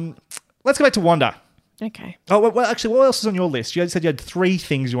 Let's go back to Wanda. Okay. Oh, well, actually, what else is on your list? You said you had 3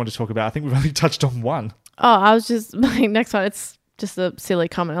 things you wanted to talk about. I think we've only touched on 1. Oh, I was just... My next one, it's just a silly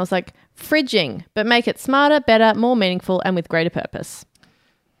comment. I was like, fridging, but make it smarter, better, more meaningful, and with greater purpose.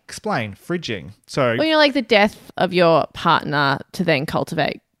 Explain. Fridging. So... Well, like the death of your partner to then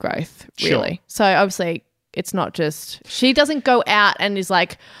cultivate growth, really. Sure. So, obviously, it's not just... She doesn't go out and is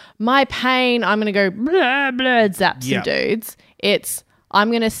like, my pain, I'm going to go blah, blah, zap some dudes. It's... I'm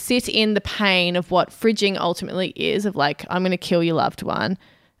going to sit in the pain of what fridging ultimately is, of like, I'm going to kill your loved one.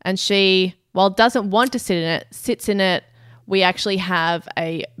 And she, while doesn't want to sit in it, sits in it. We actually have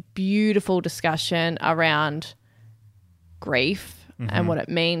a beautiful discussion around grief and what it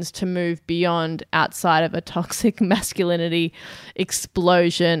means to move beyond outside of a toxic masculinity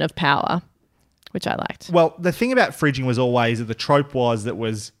explosion of power, which I liked. Well, the thing about fridging was always that the trope was that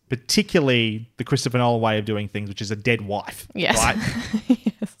was particularly the Christopher Nolan way of doing things, which is a dead wife. Yes. Right?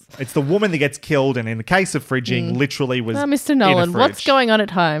 Yes. It's the woman that gets killed, and in the case of fridging, literally was Mr. Nolan, what's going on at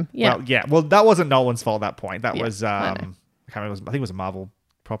home? Yeah. Well, yeah. Well, that wasn't Nolan's fault at that point. That was, I can't remember, I think it was a Marvel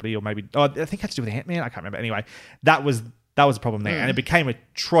property, or maybe, I think it had to do with Ant-Man. I can't remember. Anyway, that was a problem there. And it became a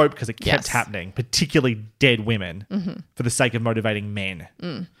trope because it kept happening, particularly dead women for the sake of motivating men.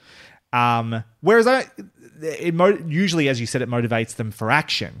 Whereas usually, as you said, it motivates them for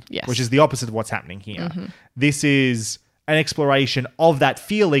action, which is the opposite of what's happening here. Mm-hmm. This is an exploration of that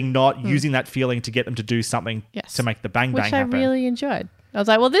feeling, not using that feeling to get them to do something to make the bang bang happen. Which I really enjoyed. I was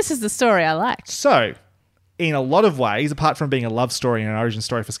like, well, this is the story I liked. So, in a lot of ways, apart from being a love story and an origin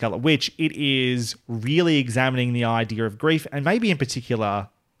story for Scarlet Witch, it is really examining the idea of grief, and maybe in particular,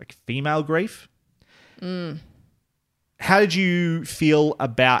 like female grief. How did you feel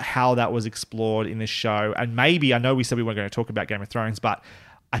about how that was explored in this show? And maybe, I know we said we weren't going to talk about Game of Thrones, but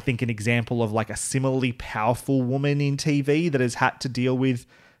I think an example of like a similarly powerful woman in TV that has had to deal with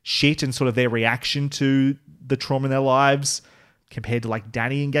shit and sort of their reaction to the trauma in their lives compared to like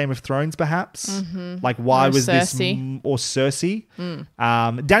Dany in Game of Thrones, perhaps. Mm-hmm. Like why was Cersei. Or Cersei?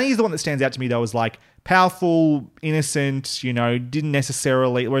 Dany is the one that stands out to me though as like powerful, innocent, didn't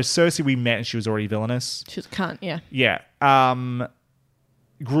necessarily, whereas Cersei we met and she was already villainous. She was a cunt, yeah. Yeah.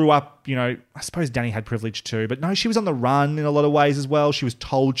 Grew up, I suppose Dany had privilege too, but no, she was on the run in a lot of ways as well. She was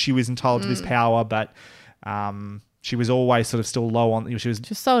told she was entitled to this power, but she was always sort of still low on, she was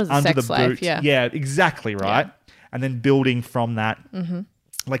sold as a sex slave, yeah. Yeah, exactly, right? Yeah. And then building from that,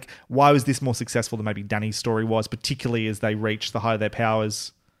 like why was this more successful than maybe Dany's story was, particularly as they reached the height of their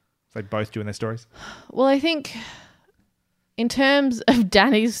powers, they both do in their stories? Well, I think in terms of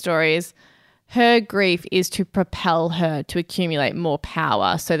Dany's stories, her grief is to propel her to accumulate more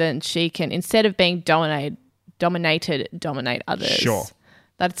power so then she can, instead of being dominate others. Sure.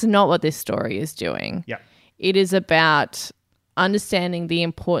 That's not what this story is doing. Yeah. It is about understanding the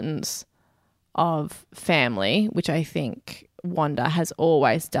importance of family, which I think Wanda has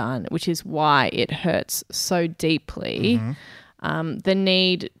always done, which is why it hurts so deeply. Mm-hmm. The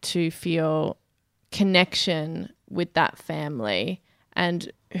need to feel connection with that family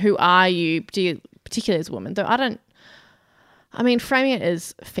and who are you, particularly as a woman. Though framing it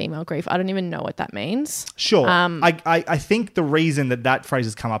as female grief, I don't even know what that means. Sure. I think the reason that phrase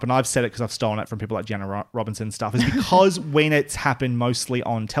has come up, and I've said it because I've stolen it from people like Jenna Robinson and stuff, is because when it's happened mostly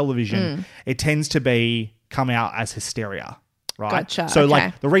on television, it tends to come out as hysteria, right? Gotcha. So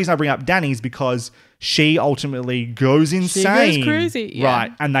like the reason I bring up Dany is because she ultimately goes insane. She goes crazy. Yeah.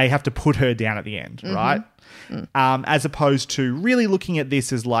 Right. And they have to put her down at the end, right? As opposed to really looking at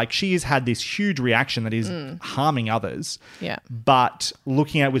this as like she has had this huge reaction that is harming others. Yeah. But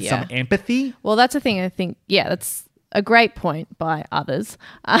looking at it with some empathy. Well, that's the thing I think, that's a great point by others.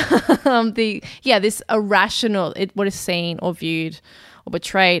 This irrational, what is seen or viewed or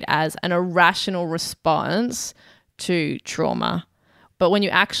portrayed as an irrational response to trauma. But when you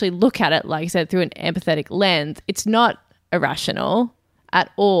actually look at it, like I said, through an empathetic lens, it's not irrational at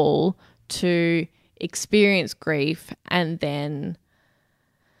all to experience grief and then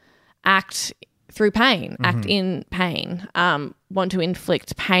act through pain, act in pain, want to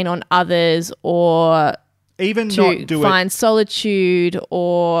inflict pain on others or even to find solitude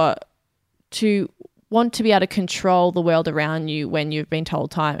or to want to be able to control the world around you when you've been told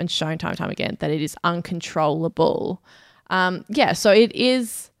time and shown time and time again that it is uncontrollable. So it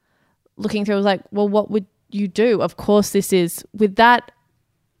is looking through like, well, what would you do? Of course, this is with that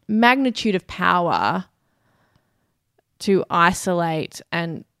magnitude of power to isolate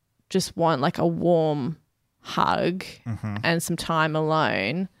and just want like a warm hug and some time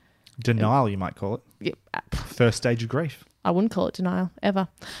alone. Denial, you might call it. Yep. First stage of grief. I wouldn't call it denial ever.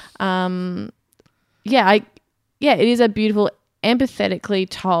 It is a beautiful, empathetically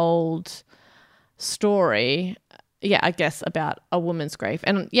told story. I guess about a woman's grief.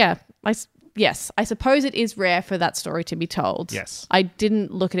 And I suppose it is rare for that story to be told. Yes. I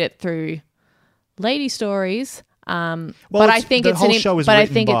didn't look at it through lady stories. But I think it's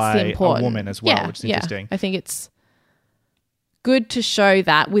important. A woman as well, which is interesting. I think it's good to show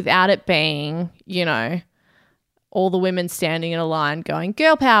that without it being, all the women standing in a line going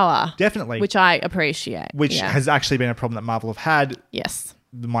girl power. Definitely. Which I appreciate. Which has actually been a problem that Marvel have had. Yes.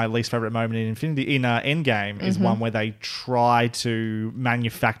 My least favorite moment in Endgame is one where they try to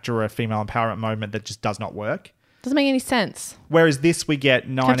manufacture a female empowerment moment that just does not work. Doesn't make any sense. Whereas this, we get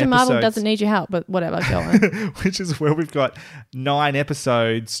 9 Captain episodes. Marvel doesn't need your help, but whatever, go on. Which is where we've got 9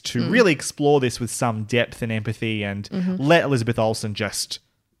 episodes to really explore this with some depth and empathy and let Elizabeth Olsen just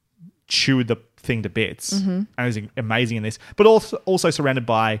chew the thing to bits. And is amazing in this. But also surrounded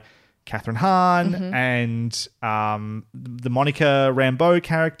by Catherine Hahn and the Monica Rambeau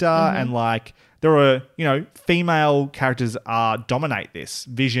character. And like there are, female characters dominate this.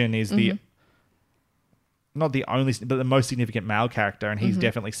 Vision is the... not the only, but the most significant male character, and he's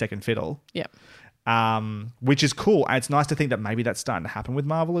definitely second fiddle. Yeah. Which is cool. And it's nice to think that maybe that's starting to happen with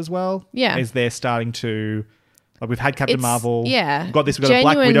Marvel as well. Yeah. As they're starting to Like we've had Captain Marvel. Yeah. We've got this. We've got a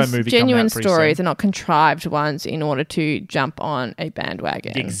Black Widow movie coming out pretty stories soon. are not contrived ones in order to jump on a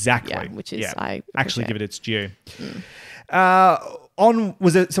bandwagon. Exactly. Yeah, which is I actually give it its due.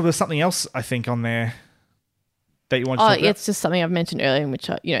 Was there something else I think on there that you wanted to talk about? It's just something I've mentioned earlier, in which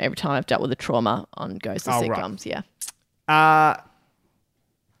every time I've dealt with a trauma on Ghost of sitcoms. Right. Yeah.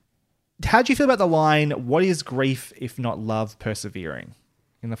 How do you feel about the line, what is grief if not love persevering,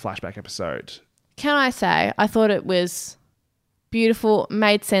 in the flashback episode? Can I say, I thought it was beautiful,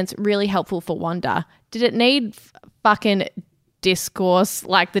 made sense, really helpful for Wanda. Did it need fucking discourse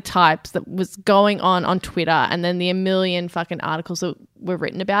like the types that was going on Twitter and then the million fucking articles that were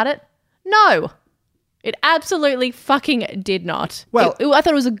written about it? No. It absolutely fucking did not. Well, I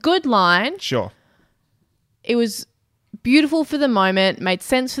thought it was a good line. Sure. It was beautiful for the moment, made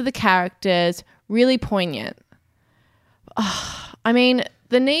sense for the characters, really poignant. I mean,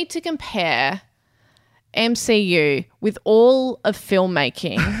 the need to compare MCU with all of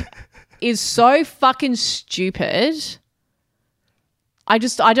filmmaking is so fucking stupid. I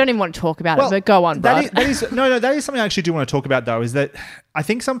don't even want to talk about it, but go on, bro. That is something I actually do want to talk about, though, is that I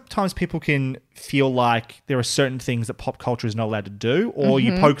think sometimes people can feel like there are certain things that pop culture is not allowed to do, or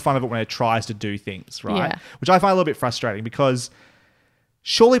you poke fun of it when it tries to do things, right? Yeah. Which I find a little bit frustrating, because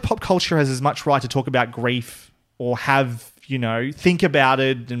surely pop culture has as much right to talk about grief or have, think about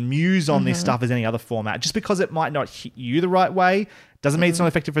it and muse on this stuff as any other format. Just because it might not hit you the right way doesn't mean it's not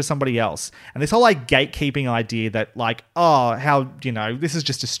effective for somebody else. And this whole gatekeeping idea that this is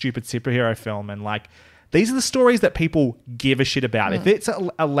just a stupid superhero film, and these are the stories that people give a shit about. If it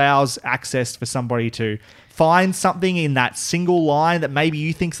allows access for somebody to find something in that single line that maybe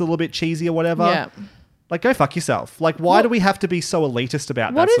you think's a little bit cheesy or whatever, go fuck yourself. Why do we have to be so elitist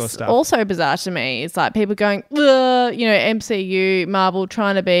about that sort of stuff? What is also bizarre to me is people going, MCU, Marvel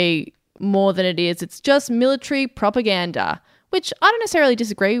trying to be more than it is. It's just military propaganda, which I don't necessarily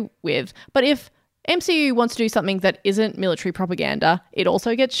disagree with. But if MCU wants to do something that isn't military propaganda, it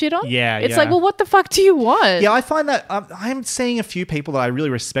also gets shit on. Yeah, it's what the fuck do you want? Yeah, I find that I'm seeing a few people that I really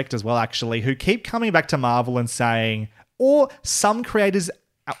respect as well, actually, who keep coming back to Marvel and saying, or some creators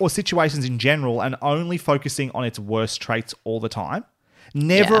or situations in general, and only focusing on its worst traits all the time,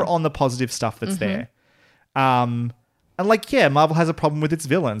 never on the positive stuff that's there. And Marvel has a problem with its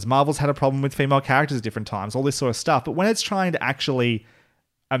villains. Marvel's had a problem with female characters at different times, all this sort of stuff. But when it's trying to actually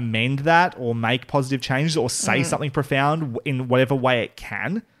amend that or make positive changes or say something profound in whatever way it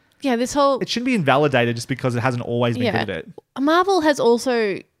can, it shouldn't be invalidated just because it hasn't always been good at it. Marvel has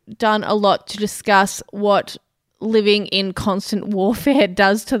also done a lot to discuss what living in constant warfare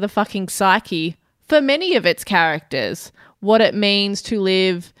does to the fucking psyche for many of its characters. What it means to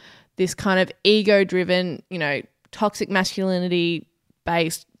live this kind of ego-driven, toxic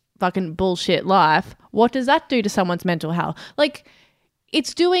masculinity-based fucking bullshit life. What does that do to someone's mental health?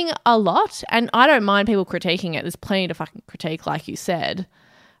 It's doing a lot, and I don't mind people critiquing it. There's plenty to fucking critique, like you said.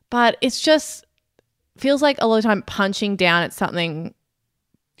 But it's just feels like a lot of time punching down at something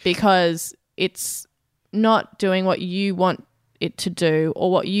because it's not doing what you want it to do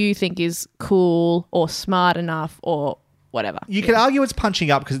or what you think is cool or smart enough or whatever. You could argue it's punching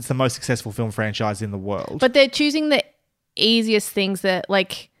up because it's the most successful film franchise in the world. But they're choosing the easiest things that,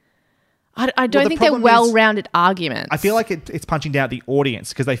 I don't think they're well-rounded arguments. I feel like it's punching down at the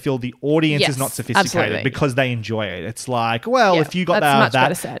audience because they feel the audience is not sophisticated because they enjoy it. It's if you got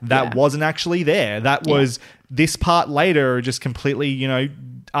that wasn't actually there. That was this part later just completely,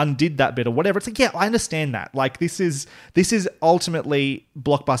 undid that bit or whatever. It's I understand that. This is ultimately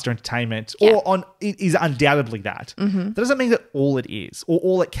blockbuster entertainment it is undoubtedly that. That doesn't mean that all it is or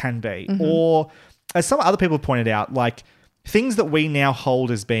all it can be. Or as some other people have pointed out, things that we now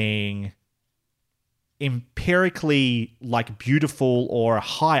hold as being empirically beautiful or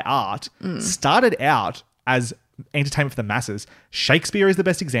high art started out as entertainment for the masses. Shakespeare is the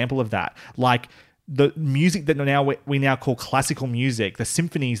best example of that. The music that we now call classical music, the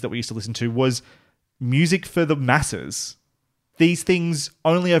symphonies that we used to listen to, was music for the masses. These things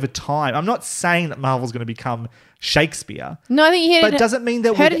only over time. I'm not saying that Marvel's going to become Shakespeare. No, I think you but it doesn't mean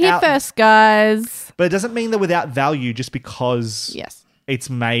that heard it here first, guys. But it doesn't mean that without value just because it's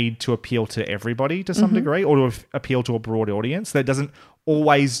made to appeal to everybody to some degree or to appeal to a broad audience. That doesn't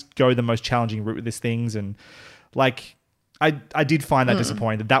always go the most challenging route with these things. And I did find that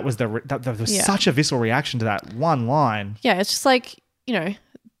disappointing that was such a visceral reaction to that one line. Yeah, it's just the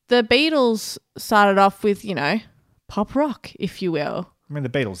Beatles started off with, pop rock, if you will. I mean, the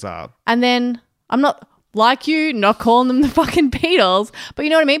Beatles are. And then I'm not not calling them the fucking Beatles, but you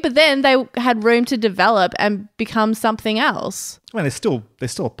know what I mean? But then they had room to develop and become something else. I mean, they're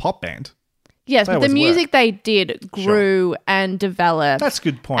still a pop band. Yes, but the music they did grew and developed. That's a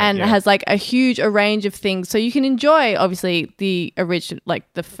good point. And has like a huge range of things. So you can enjoy, obviously, the original,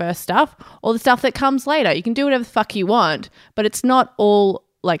 like the first stuff or the stuff that comes later. You can do whatever the fuck you want, but it's not all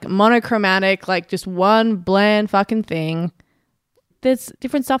like monochromatic, like just one bland fucking thing. There's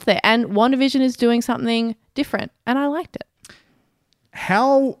different stuff there. And WandaVision is doing something different, and I liked it.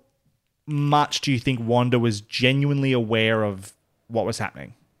 How much do you think Wanda was genuinely aware of what was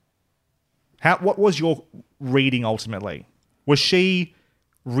happening? What was your reading ultimately? Was she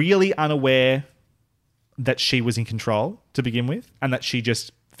really unaware that she was in control to begin with and that she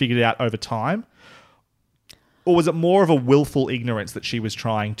just figured it out over time? Or was it more of a willful ignorance that she was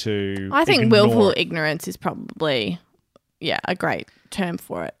trying to I think willful ignorance is probably, a great term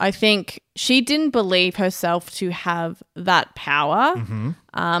for it. I think she didn't believe herself to have that power.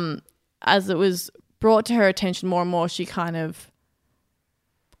 Mm-hmm. As it was brought to her attention more and more, she kind of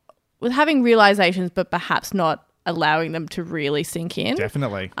was having realizations, but perhaps not allowing them to really sink in.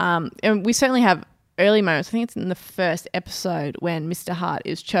 Definitely. And we certainly have early moments. I think it's in the first episode when Mr. Hart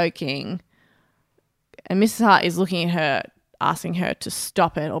is choking and Mrs. Hart is looking at her, asking her to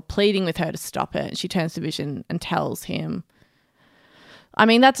stop it or pleading with her to stop it. And she turns to Vision and tells him. I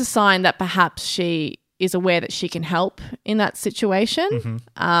mean, that's a sign that perhaps she is aware that she can help in that situation.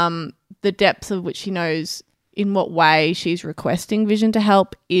 Mm-hmm. The depth of which she knows in what way she's requesting Vision to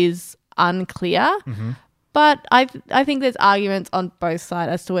help is unclear. Mm-hmm. But I think there's arguments on both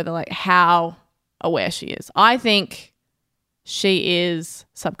sides as to whether, like, how aware she is. I think she is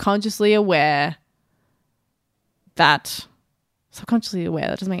subconsciously aware that that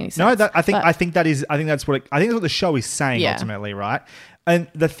doesn't make any sense. No, I think that's what the show is saying ultimately, right? And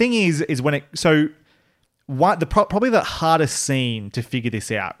the thing is when probably the hardest scene to figure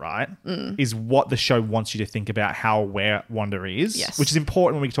this out, right, is what the show wants you to think about how aware Wanda is, which is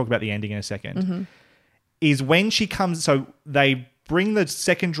important when we talk about the ending in a second, mm-hmm. is when she comes, so they bring the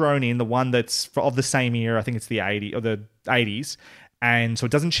second drone in, the one that's of the same era, I think it's the 80s, and so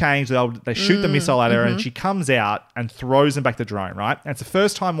it doesn't change. They shoot the missile at her, mm-hmm. and she comes out and throws them back the drone, right? And it's the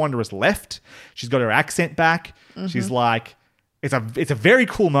first time Wanda has left. She's got her accent back. Mm-hmm. She's like... It's a very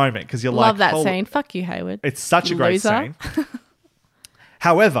cool moment because you're Love that scene. Fuck you, Hayward. It's such a great scene.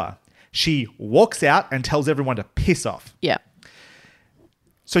 However, she walks out and tells everyone to piss off. Yeah.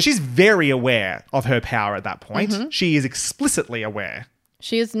 So she's very aware of her power at that point. Mm-hmm. She is explicitly aware.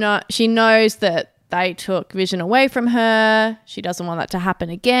 She is not. She knows that they took Vision away from her. She doesn't want that to happen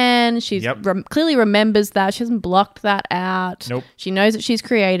again. She clearly remembers that. She hasn't blocked that out. Nope. She knows that she's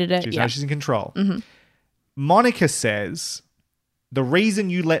created it. She knows she's in control. Mm-hmm. Monica says, the reason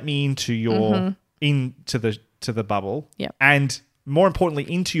you let me into your mm-hmm. into the bubble, yep. and more importantly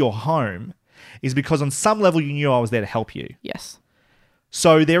into your home, is because on some level you knew I was there to help you. Yes.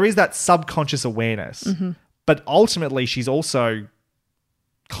 So there is that subconscious awareness, mm-hmm. but ultimately she's also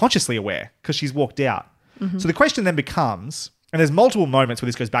consciously aware because she's walked out. Mm-hmm. So the question then becomes, and there's multiple moments where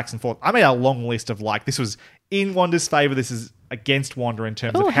this goes back and forth. I made a long list of like, this was in Wanda's favor, this is against Wanda in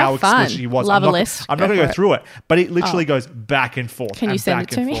terms of how explicit she was. Love a list. I'm not going to go through it, but it literally goes back and forth. Can you send it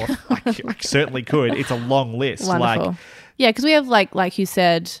to me? I certainly could. It's a long list. Wonderful. Because we have like you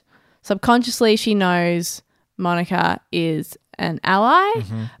said, subconsciously she knows Monica is an ally,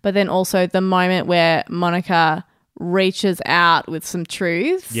 mm-hmm. but then also the moment where Monica reaches out with some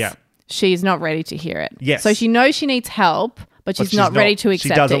truths, she's not ready to hear it. Yes. So she knows she needs help, but she's not ready to accept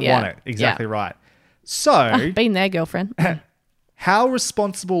it. She doesn't want it. Exactly right. So been there, girlfriend. How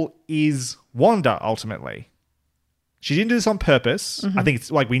responsible is Wanda ultimately? She didn't do this on purpose. Mm-hmm. I think it's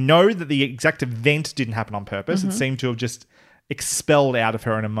like we know that the exact event didn't happen on purpose. Mm-hmm. It seemed to have just expelled out of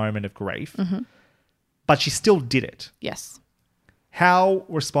her in a moment of grief. Mm-hmm. But she still did it. Yes. How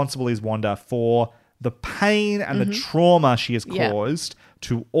responsible is Wanda for the pain and mm-hmm. the trauma she has caused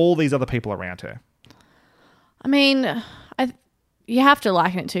to all these other people around her? I mean, you have to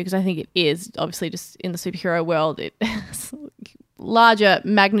liken it to, because I think it is obviously just in the superhero world, it has larger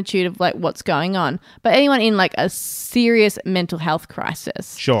magnitude of like what's going on. But anyone in like a serious mental health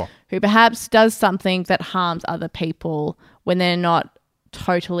crisis, sure, who perhaps does something that harms other people when they're not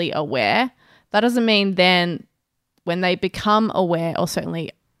totally aware, that doesn't mean then when they become aware, or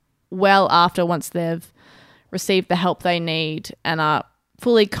certainly well after, once they've received the help they need and are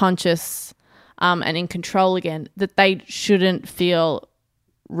fully conscious and in control again, that they shouldn't feel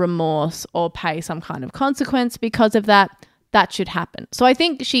remorse or pay some kind of consequence because of that. That should happen. So I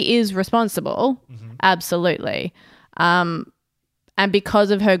think she is responsible, mm-hmm. absolutely. And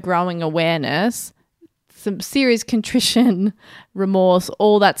because of her growing awareness, some serious contrition, remorse,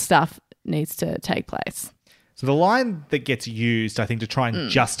 all that stuff needs to take place. So the line that gets used, I think, to try and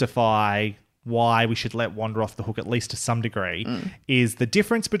justify why we should let Wanda off the hook, at least to some degree, is the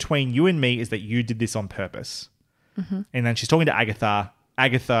difference between you and me is that you did this on purpose. Mm-hmm. And then she's talking to Agatha.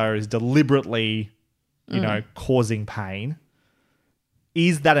 Agatha is deliberately, causing pain.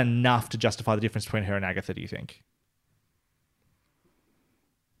 Is that enough to justify the difference between her and Agatha, do you think?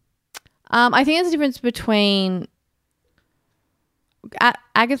 I think there's a difference between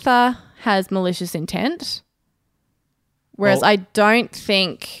Agatha has malicious intent, whereas I don't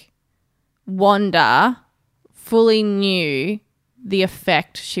think Wanda fully knew the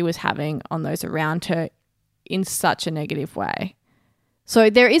effect she was having on those around her in such a negative way. So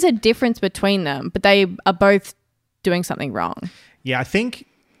there is a difference between them, but they are both doing something wrong. Yeah,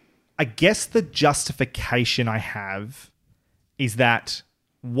 I guess the justification I have is that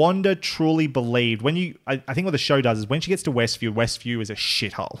Wanda truly believed I think what the show does is when she gets to Westview is a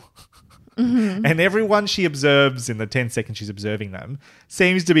shithole. Mm-hmm. And everyone she observes in the 10 seconds she's observing them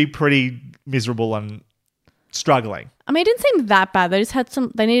seems to be pretty miserable and struggling. I mean, it didn't seem that bad.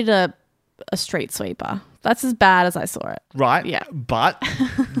 They needed a street sweeper. That's as bad as I saw it. Right. Yeah. But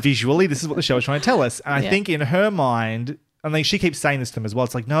visually, this is what the show is trying to tell us. And I think in her mind, and then she keeps saying this to them as well.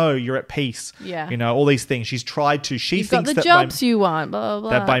 It's like, no, you're at peace. Yeah. All these things. She's tried to. You've got the jobs you want. Blah, blah,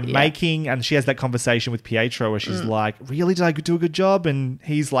 blah. That by making, and she has that conversation with Pietro where she's like, really, did I do a good job? And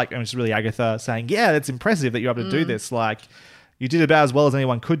he's like, and it's really Agatha saying, yeah, that's impressive that you're able to do this. Like, you did about as well as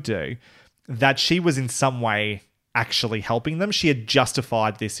anyone could do. That she was in some way actually helping them. She had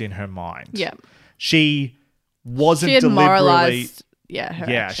justified this in her mind. Yeah. She wasn't she had deliberately. Moralized, her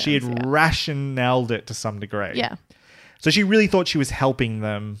actions, she had rationaled it to some degree. Yeah. So she really thought she was helping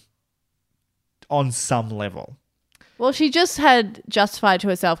them on some level. Well, she just had justified to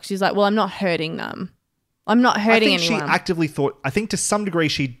herself because she's like, well, I'm not hurting them. I'm not hurting anyone. I think she actively thought, I think to some degree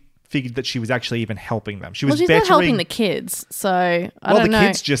she figured that she was actually even helping them. She's not helping the kids, so I don't know. The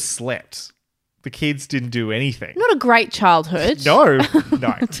kids just slept. The kids didn't do anything. Not a great childhood. No.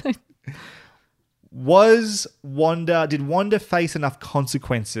 Did Wanda face enough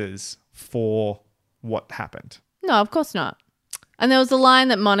consequences for what happened? No, of course not. And there was a line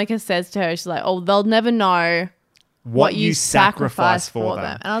that Monica says to her. She's like, oh, they'll never know what you sacrifice for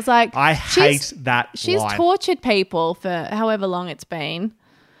them. And I was like, I hate that She's line. tortured people for however long it's been.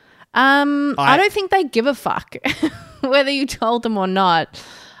 I don't think they give a fuck whether you told them or not.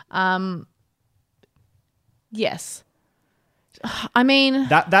 Yes. I mean...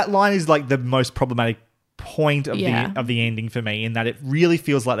 That line is like the most problematic point of the ending for me, in that it really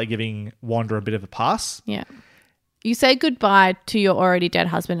feels like they're giving Wanda a bit of a pass. Yeah. You say goodbye to your already dead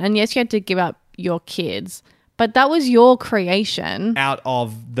husband, and yes, you had to give up your kids, but that was your creation. Out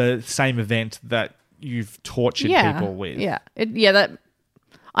of the same event that you've tortured people with. Yeah. That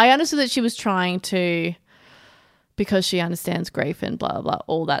I understood that she was trying to, because she understands grief and blah, blah, blah,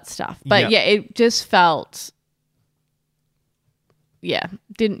 all that stuff. But it just felt...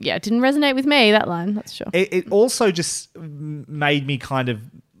 didn't resonate with me, that line, that's sure. It also just made me kind of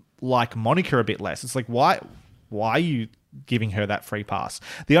like Monica a bit less. It's like, why are you giving her that free pass?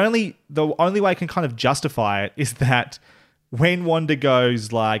 The only way I can kind of justify it is that when Wanda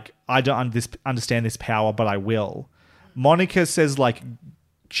goes like, I don't understand this power, but I will. Monica says like,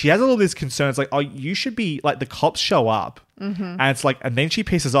 she has all this concern. It's like, oh, you should be like, the cops show up, and it's like, and then she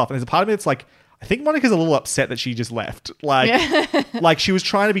pisses off, and there's a part of me that's like, I think Monica's a little upset that she just left. Like she was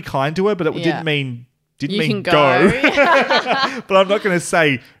trying to be kind to her, but it didn't mean go. But I'm not going to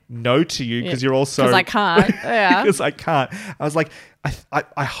say no to you because you're also... Because I can't. Yeah. Because I can't. I was like,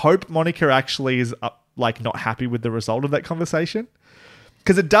 I hope Monica actually is like not happy with the result of that conversation.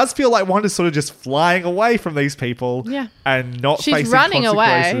 Because it does feel like Wanda's sort of just flying away from these people and not facing consequences. She's running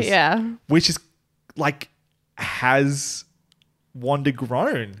away, Which is like, has Wanda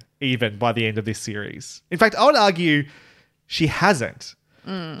grown even by the end of this series? In fact, I would argue she hasn't.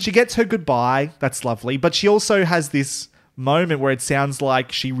 She gets her goodbye. That's lovely. But she also has this moment where it sounds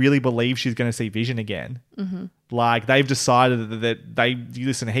like she really believes she's going to see Vision again. Mm-hmm. Like they've decided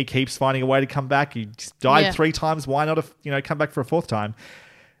that he keeps finding a way to come back. He just died 3 times. Why not, come back for a 4th time?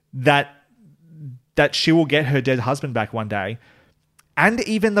 That she will get her dead husband back one day. And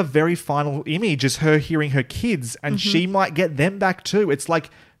even the very final image is her hearing her kids, and she might get them back too. It's like,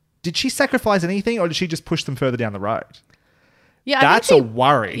 did she sacrifice anything, or did she just push them further down the road? Yeah, that's a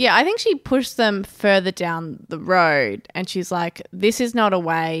worry. Yeah, I think she pushed them further down the road, and she's like, this is not a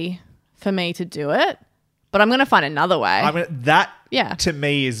way for me to do it, but I'm going to find another way. I mean, that to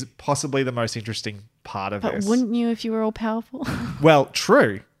me is possibly the most interesting part of this. But wouldn't you if you were all powerful? Well,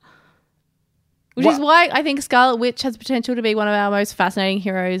 true. Which is why I think Scarlet Witch has potential to be one of our most fascinating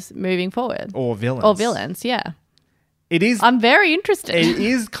heroes moving forward. Or villains. Or villains, yeah. It is. I'm very interested. It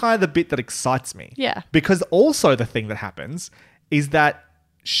is kind of the bit that excites me. Yeah. Because also the thing that happens is that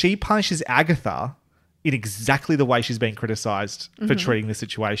she punishes Agatha in exactly the way she's being criticised for treating the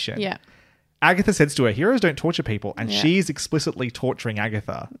situation. Yeah. Agatha says to her, heroes don't torture people, and she's explicitly torturing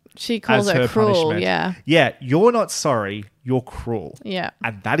Agatha. She calls her cruel, punishment. Yeah. Yeah, you're not sorry, you're cruel. Yeah.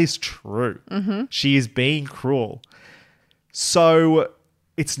 And that is true. She is being cruel. So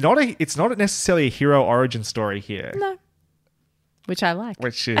it's not necessarily a hero origin story here. No. Which I like.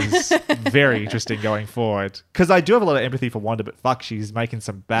 Which is very interesting going forward. Because I do have a lot of empathy for Wanda, but fuck, she's making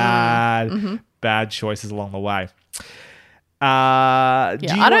some bad choices along the way. I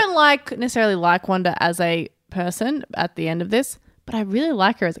don't necessarily like Wanda as a person at the end of this, but I really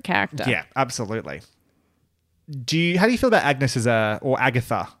like her as a character. Yeah, absolutely. How do you feel about Agnes or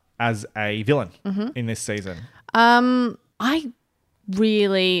Agatha as a villain in this season? I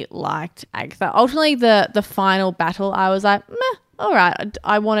really liked Agatha. Ultimately, the final battle, I was like, meh, all right.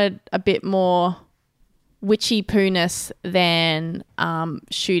 I wanted a bit more witchy poo-ness than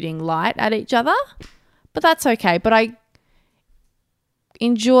shooting light at each other, but that's okay. But I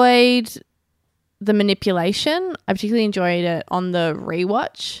enjoyed the manipulation. I particularly enjoyed it on the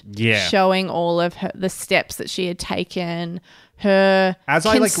rewatch. Yeah. Showing all of the steps that she had taken, her as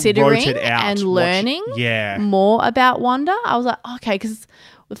considering I wrote it out, and learning more about Wanda. I was like, okay, because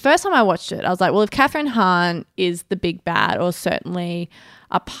the first time I watched it, I was like, well, if Catherine Hahn is the big bad or certainly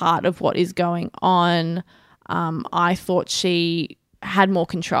a part of what is going on, I thought she had more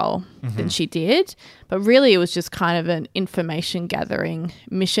control than she did. But really it was just kind of an information gathering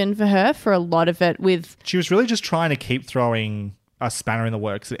mission for her for a lot of it. She was really just trying to keep throwing a spanner in the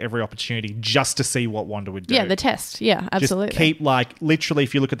works at every opportunity just to see what Wanda would do. Yeah, the test. Yeah, absolutely. Just keep literally,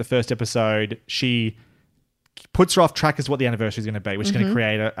 if you look at the first episode, she puts her off track as what the anniversary is going to be, which is going to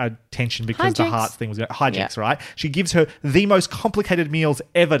create a tension because the heart thing was hijinks, right? She gives her the most complicated meals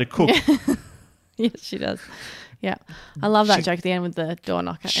ever to cook. Yes, she does. Yeah. I love that joke at the end with the door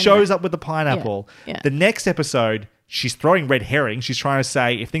knocker. Shows up with the pineapple. Yeah. The next episode, she's throwing red herring. She's trying to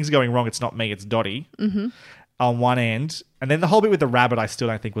say, if things are going wrong, it's not me, it's Dottie on one end. And then the whole bit with the rabbit, I still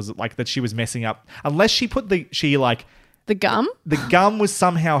don't think was like that she was messing up. Unless she put the gum? The gum was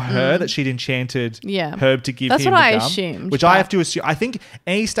somehow her that she'd enchanted Herb to give That's him what the I gum. assumed. Which I have to assume. I think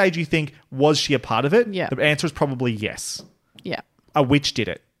any stage you think, was she a part of it? Yeah. The answer is probably yes. Yeah. A witch did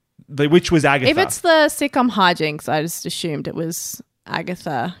it. The witch was Agatha. If it's the sitcom hijinks, I just assumed it was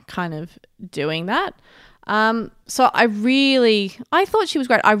Agatha kind of doing that. So I thought she was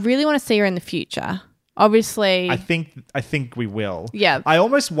great. I really want to see her in the future. Obviously, I think we will. Yeah. I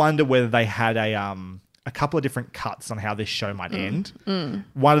almost wonder whether they had a couple of different cuts on how this show might end.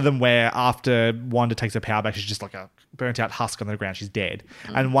 One of them where after Wanda takes her power back, she's just like a burnt out husk on the ground. She's dead.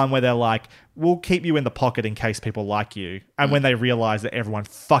 And one where they're like, we'll keep you in the pocket in case people like you. And when they realize that everyone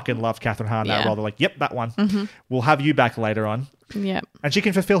fucking loved Catherine Hahn that role, they're like, yep, that one. We'll have you back later on. Yep. And she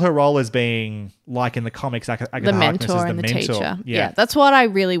can fulfill her role as being, like in the comics, Agatha the mentor and the teacher. Yeah, that's what I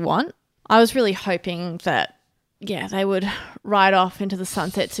really want. I was really hoping that, they would ride off into the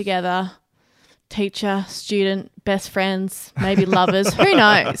sunset together. Teacher, student, best friends, maybe lovers. Who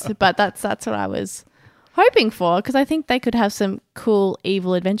knows? But that's what I was hoping for, because I think they could have some cool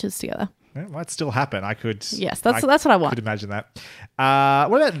evil adventures together. It might still happen. Yes, that's what I want. I could imagine that.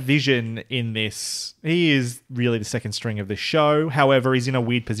 What about Vision in this? He is really the second string of the show. However, he's in a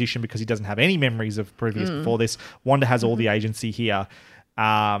weird position because he doesn't have any memories of previous before this. Wanda has all the agency here.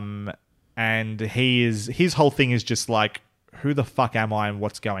 And his whole thing is just like, who the fuck am I and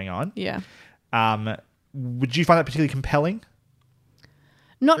what's going on? Yeah. Would you find that particularly compelling?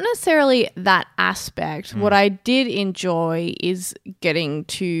 Not necessarily that aspect. What I did enjoy is getting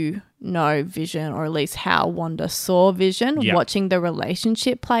to know Vision, or at least how Wanda saw Vision, watching the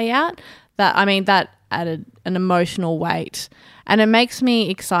relationship play out. That added an emotional weight. And it makes me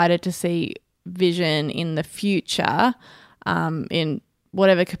excited to see Vision in the future, in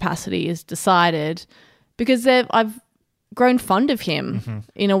whatever capacity is decided, because I've grown fond of him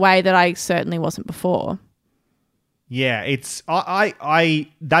in a way that I certainly wasn't before. Yeah, it's I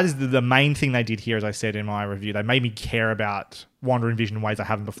that is the main thing they did here, as I said in my review. They made me care about Wanda and Vision in ways I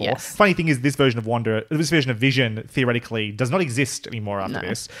haven't before. Yes. Funny thing is, this version of Vision theoretically does not exist anymore after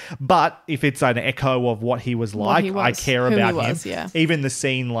this. But if it's an echo of what he was like, I care about him. Yeah. Even the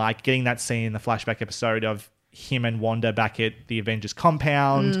scene, like getting that scene in the flashback episode of him and Wanda back at the Avengers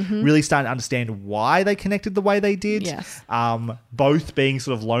compound, really starting to understand why they connected the way they did. Yes. Both being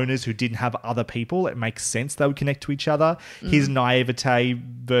sort of loners who didn't have other people, it makes sense they would connect to each other. His naivete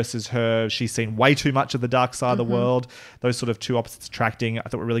versus her, she's seen way too much of the dark side of the world. Those sort of two opposites attracting, I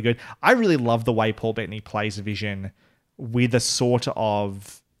thought were really good. I really love the way Paul Bettany plays Vision with a sort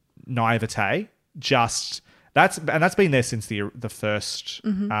of naivete. Just that's been there since the first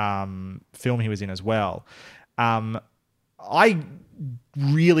film he was in as well. I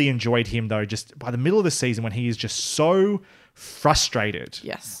really enjoyed him though. Just by the middle of the season, when he is just so frustrated,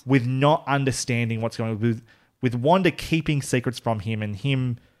 with not understanding what's going on, with Wanda keeping secrets from him, and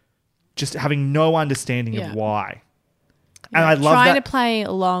him just having no understanding of why. And I love trying to play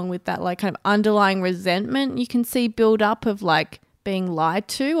along with that, like, kind of underlying resentment you can see build up of like being lied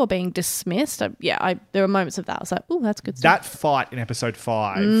to or being dismissed. There were moments of that. I was like, oh, that's good stuff. That fight in episode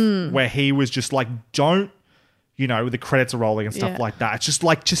 5 where he was just like, don't, the credits are rolling and stuff like that. It's just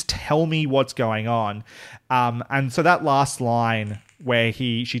like, just tell me what's going on. And so that last line where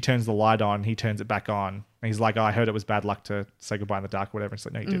she turns the light on, he turns it back on. And he's like, I heard it was bad luck to say goodbye in the dark or whatever. It's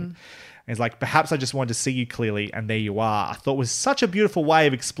like, no, you didn't. And he's like, perhaps I just wanted to see you clearly, and there you are. I thought it was such a beautiful way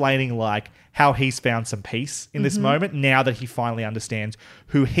of explaining like how he's found some peace in this moment now that he finally understands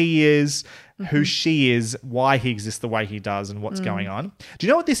who he is, who she is, why he exists the way he does, and what's going on. Do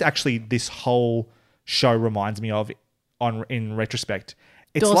you know what this whole show reminds me of in retrospect?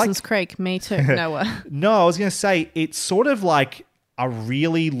 It's Dawson's Creek, me too, Noah. No, I was going to say it's sort of like a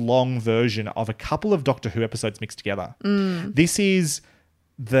really long version of a couple of Doctor Who episodes mixed together. This is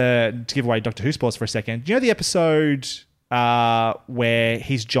to give away Doctor Who spoilers for a second. Do you know the episode where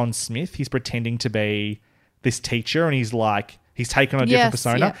he's John Smith? He's pretending to be this teacher, and he's taken on a different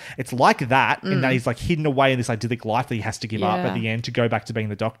persona. Yeah. It's like that in that he's like hidden away in this idyllic life that he has to give up at the end to go back to being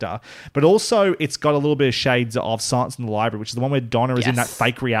the Doctor. But also it's got a little bit of shades of Silence in the Library, which is the one where Donna is in that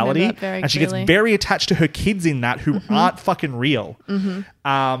fake reality, and she gets very attached to her kids in that who aren't fucking real.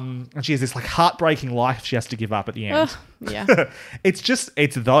 And she has this like heartbreaking life she has to give up at the end.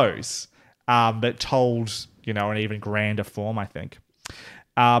 It's those but told, in an even grander form, I think.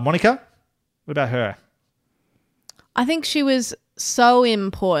 Monica, what about her? I think she was so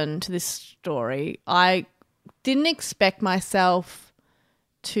important to this story. I didn't expect myself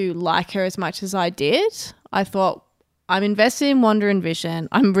to like her as much as I did. I thought, I'm invested in Wanda and Vision.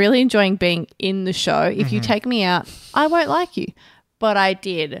 I'm really enjoying being in the show. If you take me out, I won't like you. But I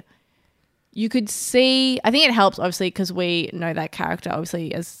did. You could see, I think it helps obviously because we know that character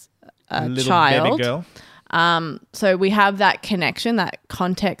obviously as a little child. Baby girl. So we have that connection, that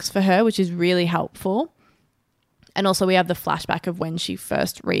context for her, which is really helpful. And also we have the flashback of when she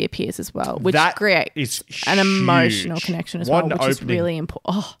first reappears as well, which creates an emotional connection as well, which is really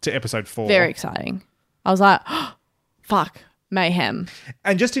important. To episode 4. Very exciting. I was like, oh, fuck, mayhem.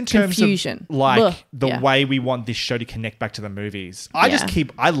 And just in terms confusion. Of like the way we want this show to connect back to the movies,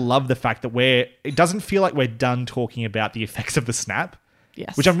 I love the fact that it doesn't feel like we're done talking about the effects of the snap.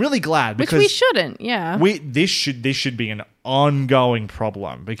 Yes. Which I'm really glad because we shouldn't, this should be an ongoing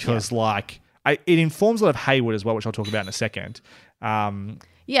problem because it informs a lot of Hayward as well, which I'll talk about in a second.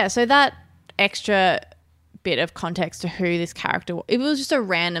 So that extra bit of context to who this character was, if it was just a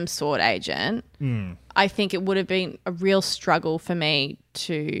random sword agent, I think it would have been a real struggle for me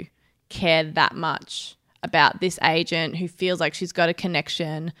to care that much about this agent who feels like she's got a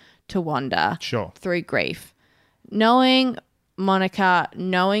connection to Wanda through grief. Knowing Monica,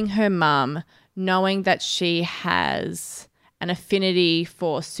 knowing her mum, knowing that she has an affinity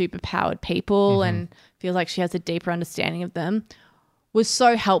for superpowered people and feels like she has a deeper understanding of them was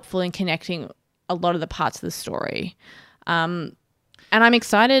so helpful in connecting a lot of the parts of the story. And I'm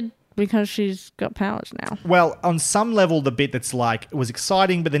excited because she's got powers now. Well, on some level, the bit that's like, it was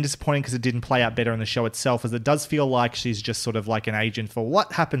exciting but then disappointing because it didn't play out better in the show itself, is it does feel like she's just sort of like an agent for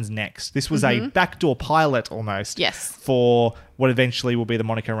what happens next. This was a backdoor pilot almost for what eventually will be the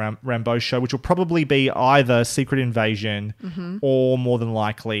Monica Rambeau show, which will probably be either Secret Invasion or more than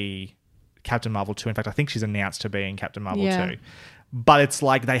likely Captain Marvel 2. In fact, I think she's announced to be in Captain Marvel 2. But it's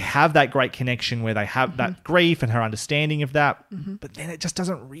like they have that great connection where they have that grief and her understanding of that, but then it just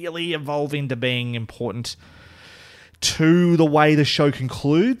doesn't really evolve into being important to the way the show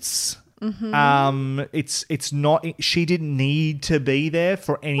concludes. It's not. She didn't need to be there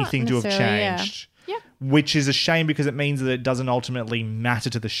for anything to have changed. Which is a shame because it means that it doesn't ultimately matter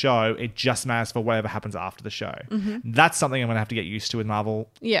to the show. It just matters for whatever happens after the show. That's something I'm going to have to get used to with Marvel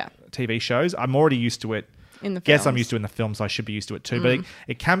TV shows. I'm already used to it. In the Guess I'm used to it in the film, so I should be used to it too. But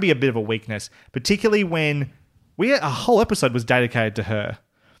it can be a bit of a weakness, particularly when a whole episode was dedicated to her.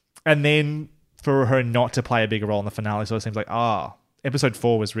 And then for her not to play a bigger role in the finale, so it seems like, episode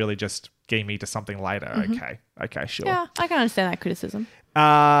 4 was really just getting me to something later. Okay, sure. Yeah, I can understand that criticism.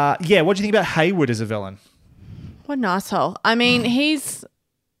 What do you think about Hayward as a villain? What an asshole. I mean, he's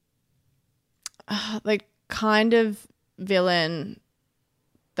the kind of villain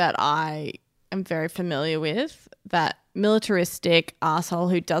that I am very familiar with, that militaristic asshole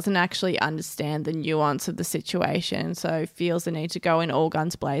who doesn't actually understand the nuance of the situation, so feels the need to go in all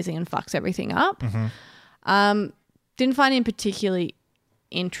guns blazing and fucks everything up. Didn't find him particularly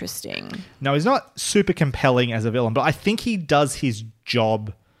interesting. No, he's not super compelling as a villain, but I think he does his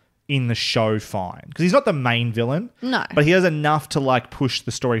job in the show fine. Because he's not the main villain. No. But he does enough to like push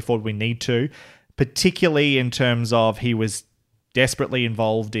the story forward we need to, particularly in terms of he was desperately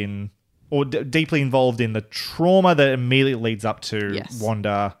involved in or deeply involved in the trauma that immediately leads up to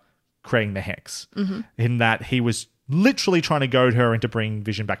Wanda creating the Hex. In that he was literally trying to goad her into bringing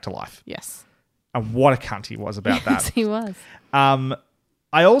Vision back to life. Yes. And what a cunt he was about that. Yes, he was.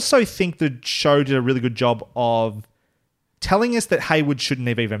 I also think the show did a really good job of telling us that Hayward shouldn't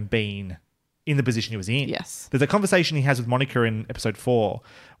have even been in the position he was in. Yes. There's a conversation he has with Monica in episode 4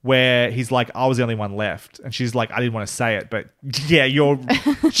 where he's like, I was the only one left. And she's like, I didn't want to say it, but yeah,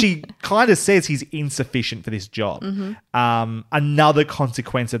 she kind of says he's insufficient for this job. Another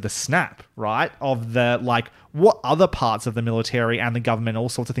consequence of the snap, right? Of the, like, what other parts of the military and the government, all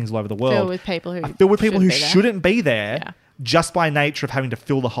sorts of things all over the world, filled with people who shouldn't be there just by nature of having to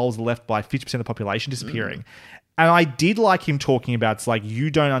fill the holes left by 50% of the population disappearing. And I did like him talking about, it's like,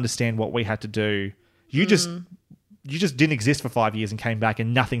 you don't understand what we had to do. You just didn't exist for 5 years and came back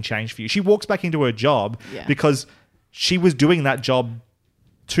and nothing changed for you. She walks back into her job because she was doing that job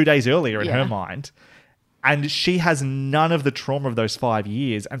 2 days earlier in her mind. And she has none of the trauma of those 5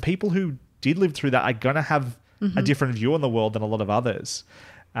 years. And people who did live through that are going to have a different view on the world than a lot of others.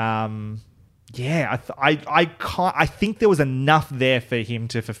 I think there was enough there for him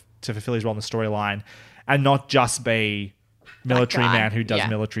to fulfill his role in the storyline and not just be military man who does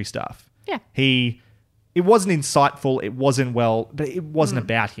military stuff. Yeah. It wasn't insightful. It wasn't but it wasn't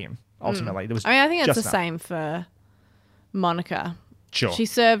about him, ultimately. There was I think it's the same for Monica. Sure. She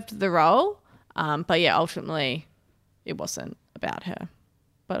served the role, but yeah, ultimately it wasn't about her.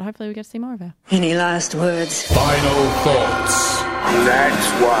 But hopefully we get to see more of her. Any last words? Final thoughts.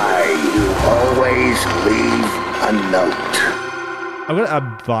 That's why you always leave a note. I've got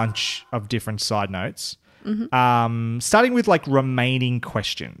a bunch of different side notes. Starting with like remaining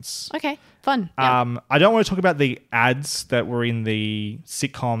questions. Okay, fun. I don't want to talk about the ads that were in the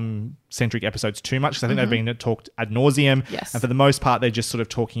sitcom-centric episodes too much because I think they've been talked ad nauseum. Yes. And for the most part, they're just sort of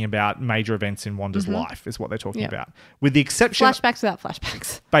talking about major events in Wanda's life is what they're talking about. With the exception... Flashbacks without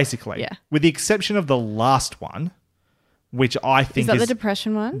flashbacks. Basically. Yeah. With the exception of the last one, which I think is the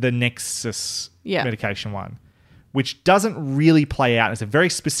depression one? The Nexus medication one. Which doesn't really play out. It's a very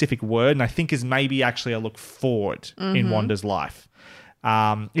specific word and I think is maybe actually a look forward in Wanda's life.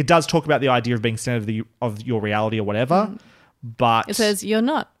 It does talk about the idea of being center of your reality or whatever, but... It says, you're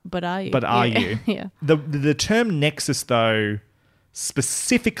not, but are you? But are you? Yeah. The term nexus, though,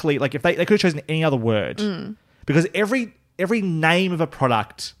 specifically, like if they could have chosen any other word, because every name of a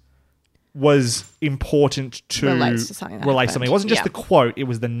product was important to relate to something. It wasn't just the quote, it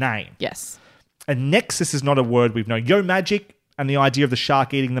was the name. Yes. A nexus is not a word we've known. Yo Magic and the idea of the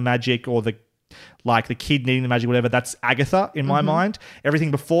shark eating the magic or the kid needing the magic, whatever, that's Agatha in my mind. Everything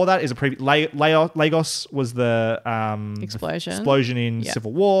before that is a Lagos was the explosion in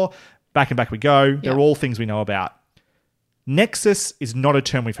Civil War. Back and back we go. They're all things we know about. Nexus is not a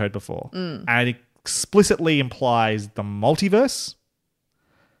term we've heard before. And it explicitly implies the multiverse,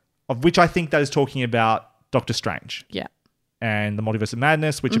 of which I think that is talking about Doctor Strange. Yeah. And the Multiverse of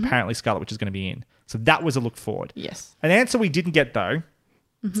Madness, which apparently Scarlet Witch is going to be in. So that was a look forward. Yes. An answer we didn't get, though.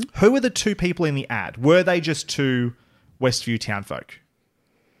 Who were the two people in the ad? Were they just two Westview townfolk?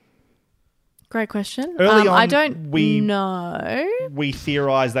 Great question. Early on, I don't know. We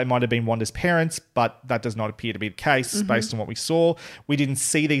theorised they might have been Wanda's parents, but that does not appear to be the case based on what we saw. We didn't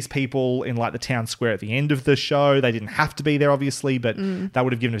see these people in like the town square at the end of the show. They didn't have to be there, obviously, but that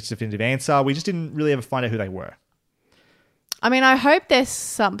would have given us a definitive answer. We just didn't really ever find out who they were. I mean, I hope there's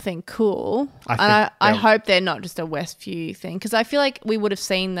something cool. I hope they're not just a Westview thing because I feel like we would have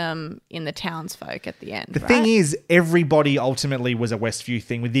seen them in the townsfolk at the end. The thing is, everybody ultimately was a Westview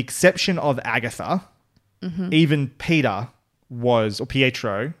thing with the exception of Agatha. Even Pietro was a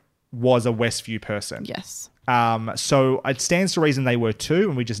Westview person. Yes. So it stands to reason they were too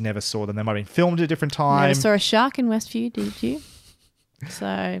and we just never saw them. They might have been filmed at a different time. Never saw a shark in Westview, did you?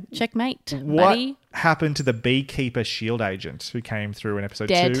 So, checkmate, what buddy. Happened to the beekeeper shield agent who came through in episode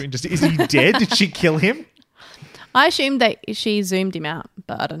 2? Is he dead? Did she kill him? I assumed that she zoomed him out,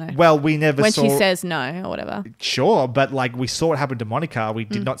 but I don't know. Well, we never when saw... she says no or whatever. Sure, but like we saw what happened to Monica. We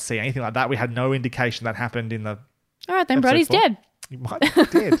did not see anything like that. We had no indication that happened in the... All right, then Brody's dead. He might be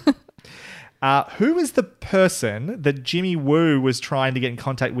dead. Who is the person that Jimmy Woo was trying to get in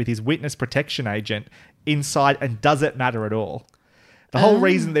contact with his witness protection agent inside, and does it matter at all? The whole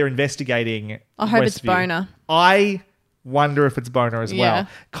reason they're investigating I hope Westview, it's Boner. I wonder if it's Boner as well.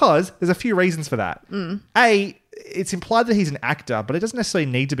 Because there's a few reasons for that. A, it's implied that he's an actor, but it doesn't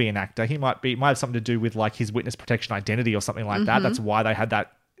necessarily need to be an actor. He might have something to do with like his witness protection identity or something like that. That's why they had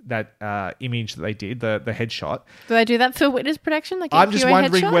that image that they did, the headshot. Do they do that for witness protection? Like I'm just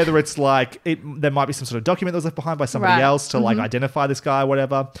wondering whether it's like there might be some sort of document that was left behind by somebody else to like identify this guy or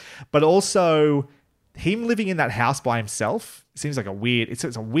whatever. But also him living in that house by himself seems like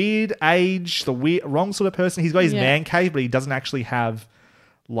it's a weird age, wrong sort of person. He's got his man cave, but he doesn't actually have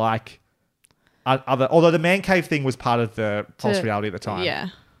like other. Although the man cave thing was part of the false reality at the time.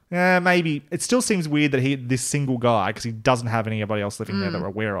 Yeah, maybe it still seems weird that this single guy, because he doesn't have anybody else living there that we're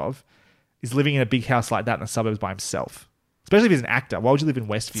aware of, is living in a big house like that in the suburbs by himself. Especially if he's an actor. Why would you live in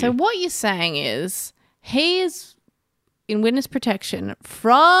Westview? So what you're saying is he is in witness protection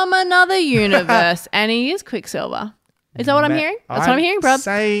from another universe, and he is Quicksilver. Is that what I'm hearing? That's what I'm hearing, bro.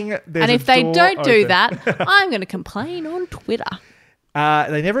 And if they don't do that, I'm going to complain on Twitter.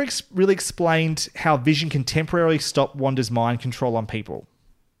 They never really explained how Vision can temporarily stop Wanda's mind control on people.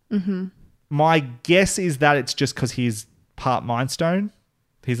 My guess is that it's just because he's part Mind Stone.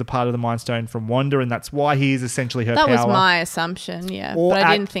 He's a part of the Mind Stone from Wanda, and that's why he is essentially her power. That was my assumption, yeah. But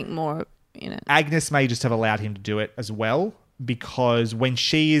I didn't think more in it. Agnes may just have allowed him to do it as well, because when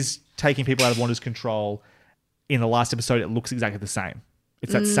she is taking people out of Wanda's control in the last episode, it looks exactly the same.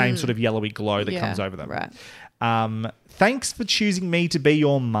 It's that same sort of yellowy glow that comes over them. Right. Thanks for choosing me to be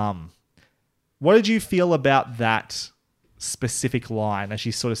your mum. What did you feel about that specific line as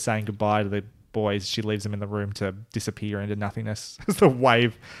she's sort of saying goodbye to the boys? She leaves them in the room to disappear into nothingness as the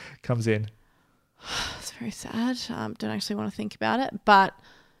wave comes in. It's very sad. Don't actually want to think about it, but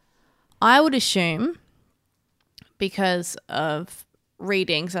I would assume, because of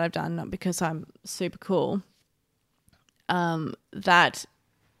readings that I've done, not because I'm super cool, that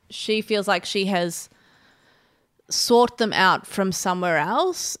she feels like she has sought them out from somewhere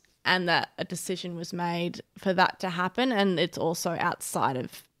else, and that a decision was made for that to happen, and it's also outside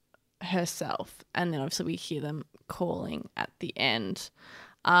of herself. And then obviously we hear them calling at the end.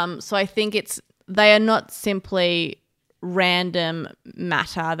 So I think they are not simply random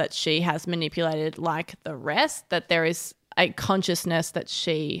matter that she has manipulated like the rest, that there is a consciousness that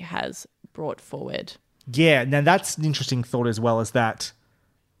she has brought forward. Yeah, now that's an interesting thought as well, is that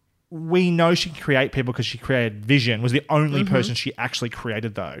we know she can create people because she created Vision, was the only person she actually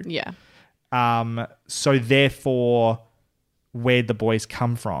created though. Yeah. So therefore, where'd the boys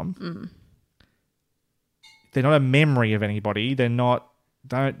come from? They're not a memory of anybody. We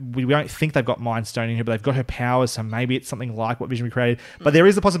don't think they've got Mind Stone in here, but they've got her powers, so maybe it's something like what Vision created. But there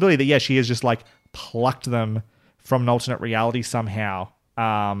is the possibility that, she has just like plucked them from an alternate reality somehow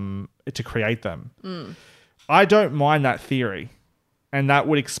to create them. I don't mind that theory. And that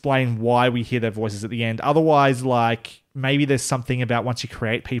would explain why we hear their voices at the end. Otherwise, like, maybe there's something about once you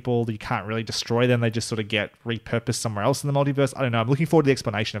create people that you can't really destroy them. They just sort of get repurposed somewhere else in the multiverse. I don't know. I'm looking forward to the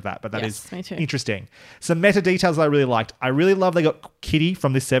explanation of that, but that is interesting. Some meta details I really liked. I really love they got Kitty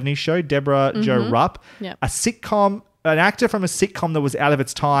from this 70s show, Deborah Jo Rupp. Yep. A sitcom, an actor from a sitcom that was out of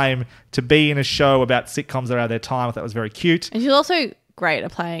its time to be in a show about sitcoms that are out of their time. I thought that was very cute. And she's also great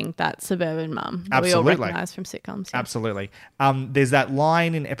at playing that suburban mum that we all recognise from sitcoms. Yeah. Absolutely. There's that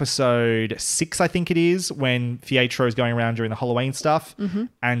line in episode 6, I think it is, when Pietro is going around during the Halloween stuff,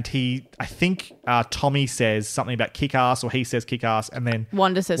 and I think Tommy says something about kick-ass, or he says kick-ass, and then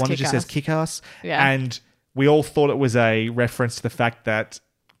Wanda just says kick-ass. Yeah. And we all thought it was a reference to the fact that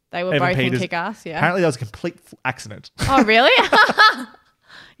they were both in kick-ass, yeah. Apparently that was a complete accident. Oh, really?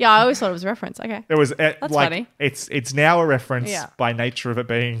 Yeah, I always thought it was a reference. Okay. It was That's funny. It's now a reference by nature of it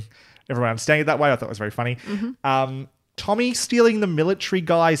being everyone understanding it that way. I thought it was very funny. Tommy stealing the military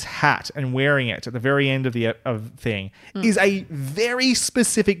guy's hat and wearing it at the very end of the thing is a very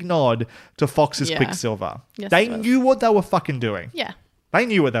specific nod to Fox's Quicksilver. Yes, they knew what they were fucking doing. Yeah. They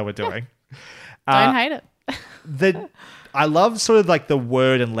knew what they were doing. Don't hate it. I love sort of like the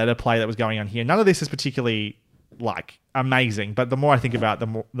word and letter play that was going on here. None of this is particularly like amazing, but the more I think about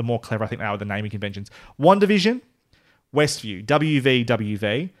it, the more clever I think they are with the naming conventions. WandaVision, Westview,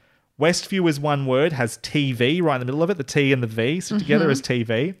 WV. Westview is one word, has TV right in the middle of it. The T and the V sit together as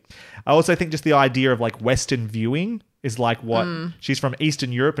TV. I also think just the idea of like Western viewing is like what she's from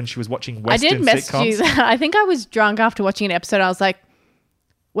Eastern Europe and she was watching Western sitcoms. I did message you. I think I was drunk after watching an episode. I was like,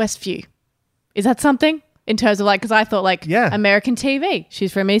 Westview, is that something? In terms of like, because I thought like American TV,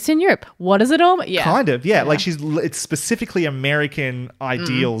 she's from Eastern Europe. What is it all? Yeah. Kind of, yeah. Like it's specifically American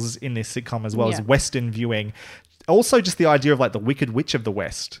ideals in this sitcom as well as Western viewing. Also, just the idea of like the Wicked Witch of the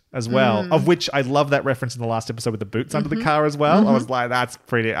West as well, of which I love that reference in the last episode with the boots under the car as well. I was like, that's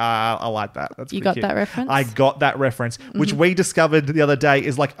pretty, I like that. That's You got cute. that reference? I got that reference, which we discovered the other day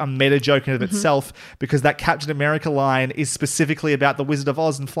is like a meta joke in of itself because that Captain America line is specifically about the Wizard of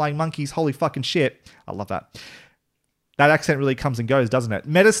Oz and flying monkeys. Holy fucking shit. I love that. That accent really comes and goes, doesn't it?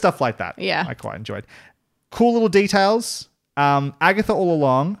 Meta stuff like that. Yeah. I quite enjoyed. Cool little details. Agatha All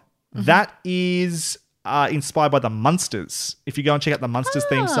Along. That is... inspired by the Munsters. If you go and check out the Munsters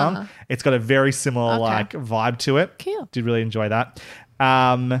theme song, it's got a very similar like vibe to it. Cool. Did really enjoy that.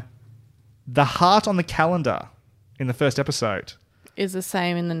 The heart on the calendar in the first episode is the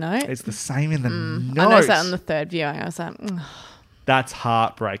same in the note. It's the same in the note. I noticed that on the third viewing. I was like, that's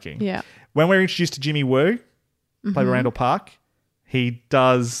heartbreaking. Yeah. When we're introduced to Jimmy Woo, played by Randall Park, he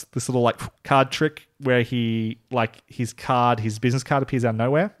does this little like card trick where he like his business card appears out of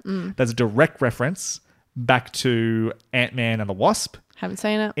nowhere. There's a direct reference back to Ant-Man and the Wasp. Haven't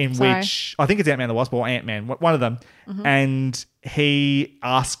seen it. Which I think it's Ant-Man and the Wasp or Ant-Man, one of them. And he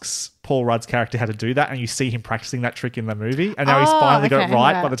asks Paul Rudd's character how to do that, and you see him practicing that trick in the movie. And now he's finally got it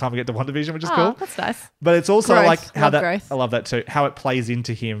right by the time we get to WandaVision, which is cool. That's nice. But it's also growth. like how growth. I love that too. How it plays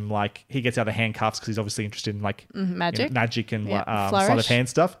into him, like he gets out of the handcuffs because he's obviously interested in like magic and sleight of hand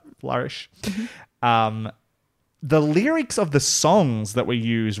stuff. Flourish. The lyrics of the songs that were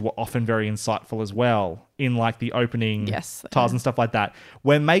used were often very insightful as well in like the opening titles and stuff like that.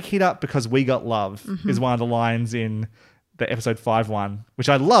 When Make It Up Because We Got Love is one of the lines in the episode 5 one, which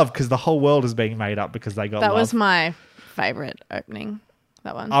I love because the whole world is being made up because they got love. That was my favourite opening.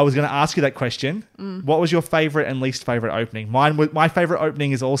 That one. I was going to ask you that question. What was your favourite and least favourite opening? My favourite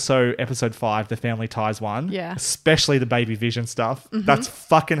opening is also episode 5, the Family Ties one. Yeah. Especially the Baby Vision stuff. That's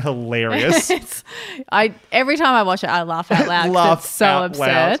fucking hilarious. Every time I watch it, I laugh out loud. It's so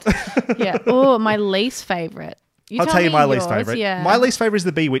absurd. Yeah. Oh, my least favourite. I'll tell you my least favourite. Yeah. My least favourite is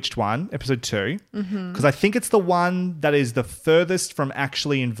the Bewitched one, episode 2. Because I think it's the one that is the furthest from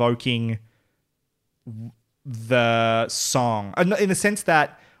actually invoking the song, in the sense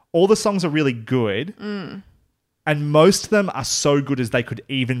that all the songs are really good and most of them are so good as they could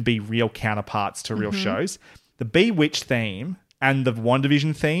even be real counterparts to real shows. The Bewitched theme and the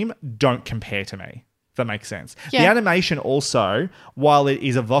WandaVision theme don't compare to me, if that makes sense. The animation also, while it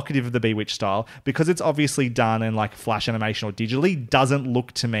is evocative of the Bewitched style, because it's obviously done in like flash animation or digitally, doesn't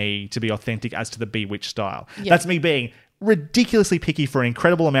look to me to be authentic as to the Bewitched style. That's me being ridiculously picky for an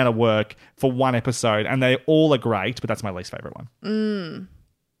incredible amount of work for one episode, and they all are great, but that's my least favorite one.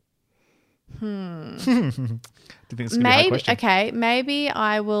 Do you think it's gonna be a hard question? Okay, maybe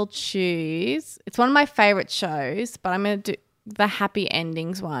I will choose. It's one of my favorite shows, but I'm going to do the happy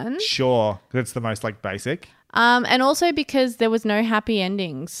endings one. Sure, that's the most like basic. And also because there was no happy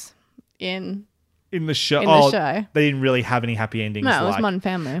endings in the show. They didn't really have any happy endings. No, it was Modern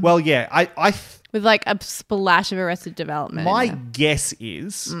Family. Well, yeah, with like a splash of Arrested Development. My guess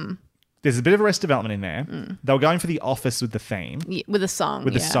is there's a bit of Arrested Development in there. They were going for The Office with the theme. Yeah, with a song.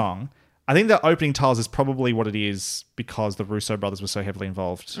 The song. I think the opening titles is probably what it is because the Russo brothers were so heavily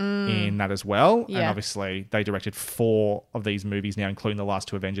involved in that as well. Yeah. And obviously they directed 4 of these movies now, including the last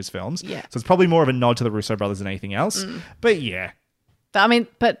 2 Avengers films. Yeah. So it's probably more of a nod to the Russo brothers than anything else. But yeah. I mean,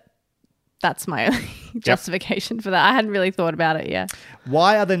 but that's my only justification for that. I hadn't really thought about it, yeah.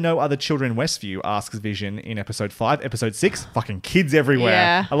 Why are there no other children in Westview, asks Vision in episode 5. Episode 6, fucking kids everywhere.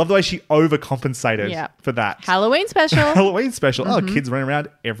 Yeah. I love the way she overcompensated for that. Halloween special. Halloween special. Oh, kids running around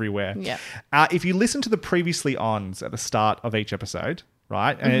everywhere. Yeah. If you listen to the previously ons at the start of each episode,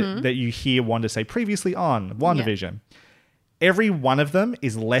 right, and that you hear Wanda say previously on WandaVision, every one of them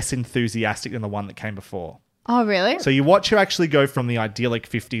is less enthusiastic than the one that came before. Oh, really? So you watch her actually go from the idyllic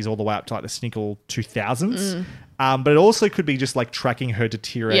 50s all the way up to like the cynical 2000s. But it also could be just like tracking her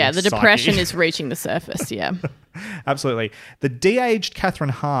deteriorating Yeah, the psyche. depression is reaching the surface, yeah. Absolutely. The de-aged Catherine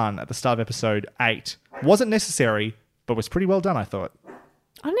Hahn at the start of episode 8 wasn't necessary, but was pretty well done, I thought.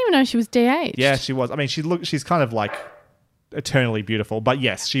 I didn't even know she was de-aged. Yeah, she was. I mean, she's kind of like eternally beautiful. But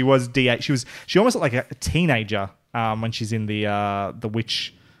yes, she was de-aged. She almost looked like a teenager when she's in the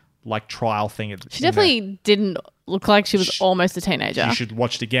witch like trial thing. She definitely didn't look like she was almost a teenager. You should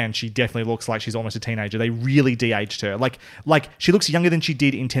watch it again. She definitely looks like she's almost a teenager. They really de-aged her. Like she looks younger than she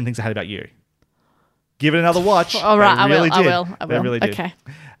did in 10 Things I Hate About You. Give it another watch. All right, I will. They really did. Okay.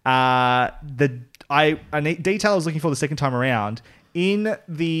 A detail I was looking for the second time around, in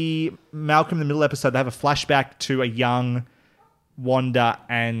the Malcolm in the Middle episode, they have a flashback to a young Wanda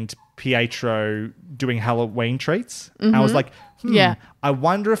and Pietro doing Halloween treats. Mm-hmm. I was like, I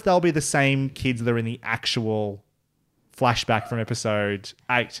wonder if they'll be the same kids that are in the actual flashback from episode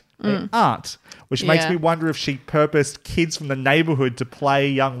 8. They aren't, which makes me wonder if she purposed kids from the neighborhood to play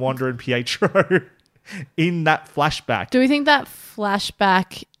young Wanda and Pietro in that flashback. Do we think that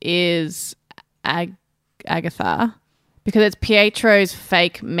flashback is Agatha? Because it's Pietro's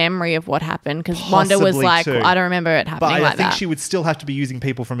fake memory of what happened. Because Wanda was like, well, I don't remember it happening like that. But I think she would still have to be using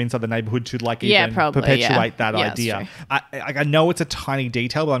people from inside the neighborhood to perpetuate that idea. I know it's a tiny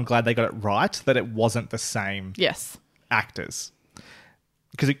detail, but I'm glad they got it right, that it wasn't the same actors.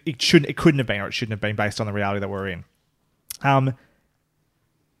 Because it couldn't have been, or it shouldn't have been based on the reality that we're in.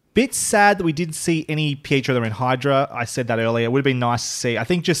 Bit sad that we didn't see any Pietro that were in Hydra. I said that earlier. It would have been nice to see. I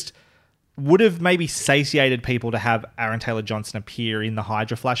think just would have maybe satiated people to have Aaron Taylor-Johnson appear in the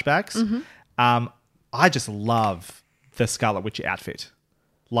Hydra flashbacks. Mm-hmm. I just love the Scarlet Witch outfit.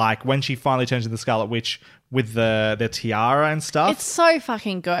 Like when she finally turns into the Scarlet Witch with the tiara and stuff. It's so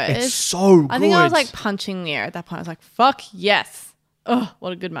fucking good. It's so good. I think I was like punching the air at that point. I was like, fuck yes. Oh,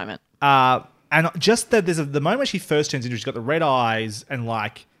 what a good moment. And just that there's the moment she first turns into, she's got the red eyes and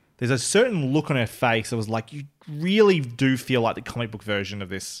like there's a certain look on her face that was like, you really do feel like the comic book version of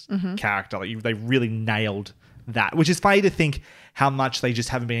this character. Like they really nailed that, which is funny to think how much they just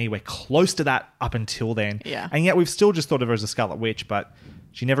haven't been anywhere close to that up until then. Yeah. And yet we've still just thought of her as a Scarlet Witch, but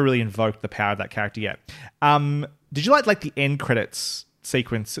she never really invoked the power of that character yet. Did you like the end credits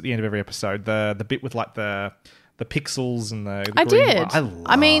sequence at the end of every episode? The bit with like the pixels and the I green did. I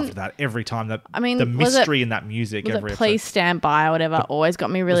loved that every time. The mystery in that music every episode. Please Stand By or whatever always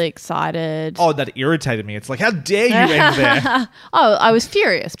got me really excited. Oh, that irritated me. It's like, how dare you end there? Oh, I was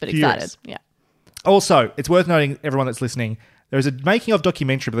furious but excited. Yeah. Also, it's worth noting, everyone that's listening, there is a making of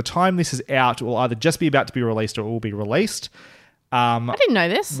documentary. By the time this is out, it will either just be about to be released or it will be released. I didn't know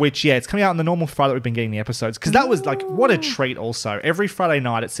this. Which, it's coming out on the normal Friday that we've been getting the episodes. Because that was like, what a treat also. Every Friday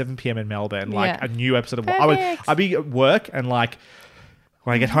night at 7 p.m. in Melbourne, a new episode of... I'd be at work and like,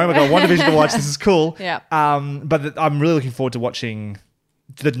 when I get home, I got WandaVision to watch. This is cool. Yeah. But I'm really looking forward to watching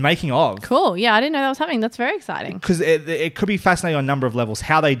the making of. Cool. Yeah, I didn't know that was happening. That's very exciting. Because it could be fascinating on a number of levels.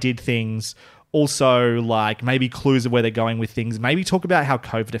 How they did things... Also, like maybe clues of where they're going with things. Maybe talk about how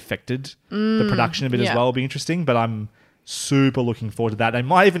COVID affected the production a bit as well. Will be interesting, but I'm super looking forward to that. They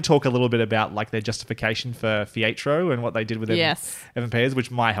might even talk a little bit about like their justification for Pietro and what they did with Evan Peters,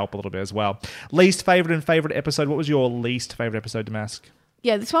 which might help a little bit as well. Least favorite and favorite episode. What was your least favorite episode, Damask?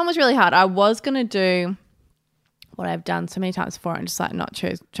 Yeah, this one was really hard. I was gonna do what I've done so many times before and just like not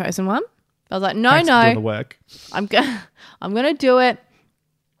chosen one. I was like, Thanks for doing the work. I'm gonna do it.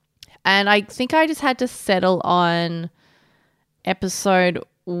 And I think I just had to settle on episode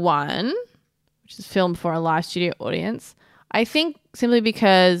 1, which is filmed for a live studio audience. I think simply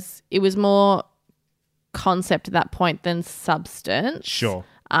because it was more concept at that point than substance. Sure.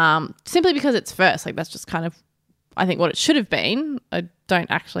 Simply because it's first. Like that's just kind of, I think, what it should have been. I don't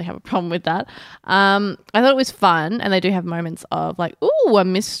actually have a problem with that. I thought it was fun, and they do have moments of like, ooh, a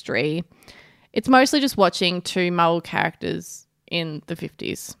mystery. It's mostly just watching two Marvel characters in the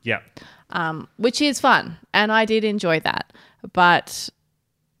 50s. Yeah. Which is fun. And I did enjoy that. But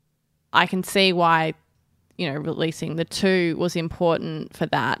I can see why, releasing the 2 was important for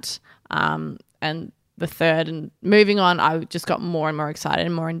that. And the 3rd and moving on, I just got more and more excited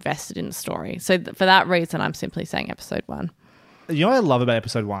and more invested in the story. So for that reason, I'm simply saying episode 1. You know what I love about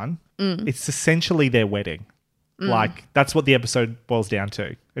episode 1? It's essentially their wedding. Like, that's what the episode boils down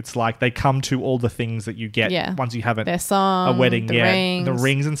to. It's like they come to all the things that you get once you have their song, a wedding. The rings. The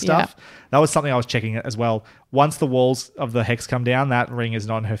rings and stuff. Yeah. That was something I was checking as well. Once the walls of the hex come down, that ring is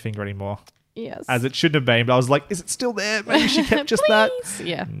not on her finger anymore. Yes. As it shouldn't have been. But I was like, is it still there? Maybe she kept just that.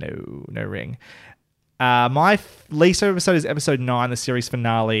 Yeah. No ring. My least favorite episode is episode 9, the series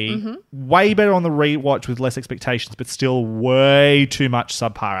finale. Mm-hmm. Way better on the rewatch with less expectations, but still way too much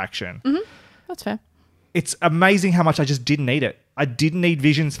subpar action. Mm-hmm. That's fair. It's amazing how much I just didn't need it. I didn't need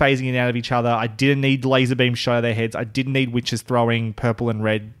visions phasing in and out of each other. I didn't need laser beams shot at their heads. I didn't need witches throwing purple and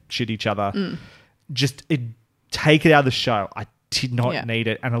red shit at each other. Just take it out of the show. I did not need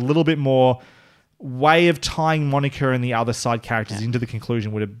it. And a little bit more way of tying Monica and the other side characters into the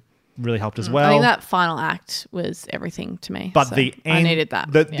conclusion would have really helped as well. I think that final act was everything to me. But the end, I needed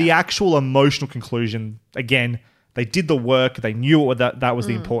that. The actual emotional conclusion, again, they did the work. They knew that was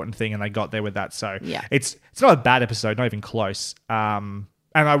the important thing, and they got there with that. So it's not a bad episode, not even close. And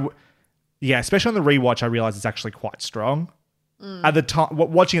especially on the rewatch, I realized it's actually quite strong. At the time,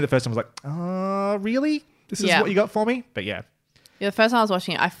 watching it the first time, I was like, "Oh, really? This is what you got for me?" But yeah, Yeah, the first time I was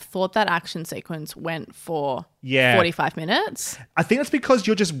watching it, I thought that action sequence went for 45 minutes. I think that's because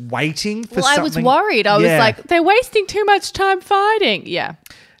you're just waiting for something. I was worried. I was like, they're wasting too much time fighting. Yeah.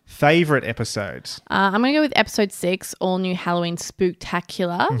 Favorite episodes? I'm going to go with episode 6, All New Halloween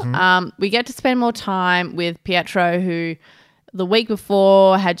Spooktacular. Mm-hmm. We get to spend more time with Pietro, who the week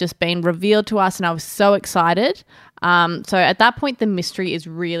before had just been revealed to us, and I was so excited. So at that point, the mystery is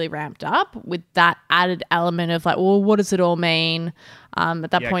really ramped up with that added element of like, well, what does it all mean?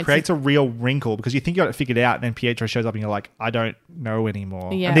 At that point, it creates a real wrinkle because you think you got it figured out, and then Pietro shows up and you're like, I don't know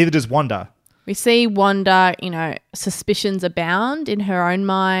anymore. Yeah. And neither does Wanda. We see Wanda, suspicions abound in her own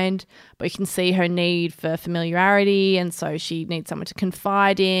mind, but you can see her need for familiarity, and so she needs someone to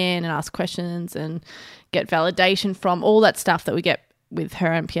confide in and ask questions and get validation from, all that stuff that we get with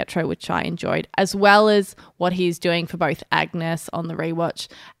her and Pietro, which I enjoyed, as well as what he's doing for both Agnes on the rewatch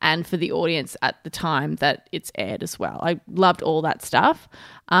and for the audience at the time that it's aired as well. I loved all that stuff.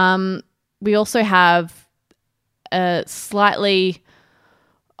 We also have a slightly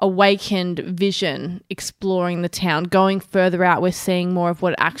awakened Vision exploring the town, going further out. We're seeing more of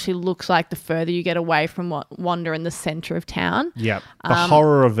what it actually looks like the further you get away from what Wanda in the center of town. Yeah, the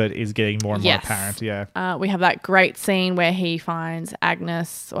horror of it is getting more and more apparent. Yeah, we have that great scene where he finds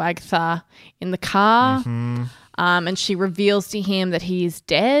Agnes or Agatha in the car, and she reveals to him that he is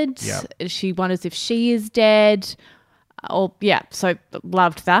dead. Yep. She wonders if she is dead. So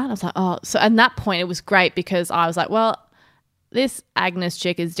loved that. I was like, so at that point it was great because I was like, well, this Agnes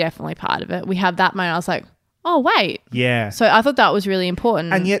chick is definitely part of it. We have that moment. I was like, oh, wait. Yeah. So I thought that was really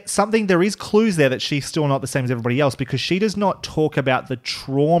important. And yet there is clues there that she's still not the same as everybody else because she does not talk about the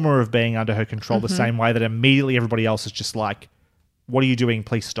trauma of being under her control the same way that immediately everybody else is just like, what are you doing?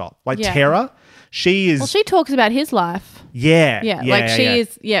 Please stop. Like Tara, she is... Well, she talks about his life. Yeah. She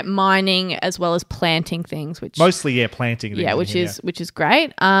is mining as well as planting things, which... Mostly, planting things. Yeah, which is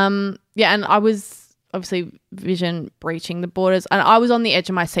great. And I was... obviously Vision breaching the borders, and I was on the edge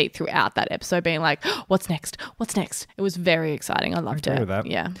of my seat throughout that episode being like, what's next? It was very exciting. I loved it. With that.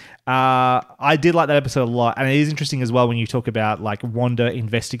 Yeah. I did like that episode a lot, and it is interesting as well when you talk about like Wanda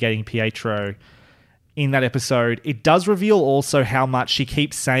investigating Pietro in that episode. It does reveal also how much she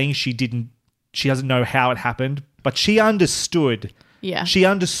keeps saying she doesn't know how it happened, but she understood. Yeah. She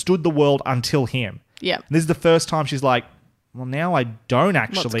understood the world until him. Yeah. And this is the first time she's like, well, now I don't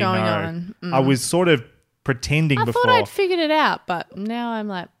actually know. What's going on? I was sort of pretending before. I thought I'd figured it out, but now I'm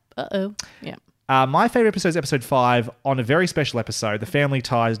like, uh-oh. Yeah. My favorite episode is episode 5 on a very special episode, the Family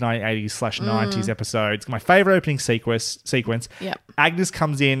Ties 1980s/90s episode. It's my favorite opening sequence. Yep. Agnes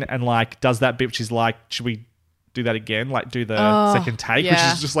comes in and like does that bit, which is like, should we do that again? Like do the second take, which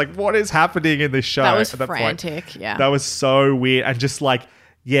is just like, what is happening in this show? That was frantic. Yeah. That was so weird. And just like,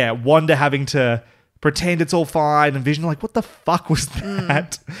 Wanda having to pretend it's all fine, and Vision like, what the fuck was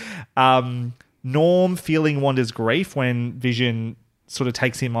that? Norm feeling Wanda's grief when Vision sort of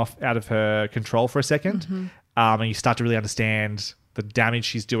takes him out of her control for a second, and you start to really understand the damage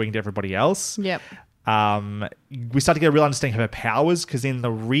she's doing to everybody else. Yep. We start to get a real understanding of her powers because in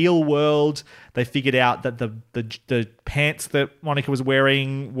the real world, they figured out that the pants that Monica was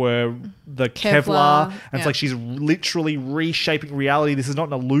wearing were the Kevlar. And it's like she's literally reshaping reality. This is not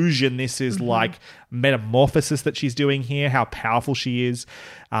an illusion. This is like metamorphosis that she's doing here, how powerful she is.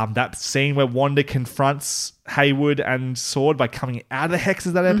 That scene where Wanda confronts Hayward and Sword by coming out of the hexes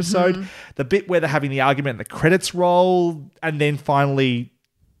of that episode. The bit where they're having the argument and the credits roll, and then finally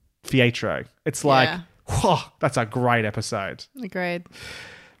Pietro. It's like, whoa, that's a great episode. Agreed.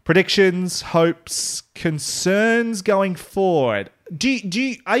 Predictions, hopes, concerns going forward.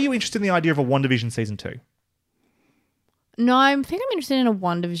 Are you interested in the idea of a WandaVision season 2? No, I think I'm interested in a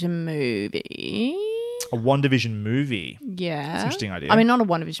WandaVision movie. A WandaVision movie? Yeah. That's an interesting idea. I mean, not a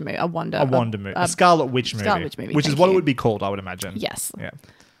WandaVision movie, a Wanda movie. A Scarlet Witch movie. Scarlet Witch movie. Which is what it would be called, I would imagine. Yes. Yeah.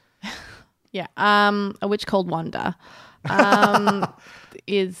 Yeah. A witch called Wanda. So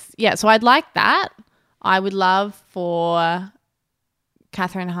I'd like that. I would love for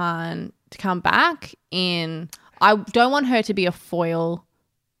Catherine Hahn to come back in. I don't want her to be a foil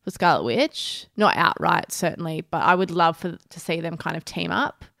for Scarlet Witch, not outright certainly, but I would love to see them kind of team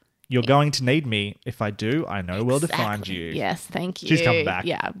up. You're going to need me. If I do, I know where to find you. Yes, thank you. She's coming back.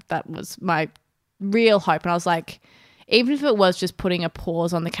 Yeah, that was my real hope, and I was like, even if it was just putting a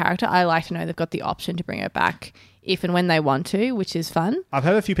pause on the character, I like to know they've got the option to bring her back if and when they want to, which is fun. I've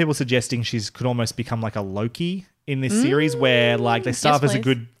heard a few people suggesting she could almost become like a Loki in this series where like they start off as a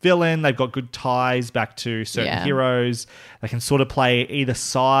good villain, they've got good ties back to certain heroes, they can sort of play either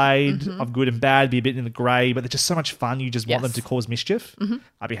side of good and bad, be a bit in the grey, but they're just so much fun, you just want them to cause mischief.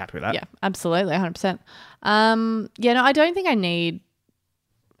 I'd be happy with that. Yeah, absolutely, 100%. I don't think I need...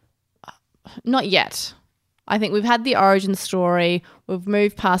 Not yet. I think we've had the origin story, we've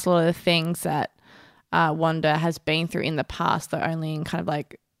moved past a lot of the things that Wanda has been through in the past, though only in kind of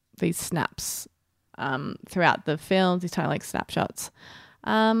like these snaps throughout the films, these kind of like snapshots.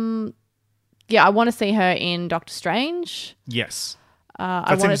 I want to see her in Doctor Strange. Yes.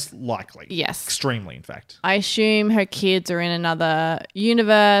 That seems likely. Yes. Extremely, in fact. I assume her kids are in another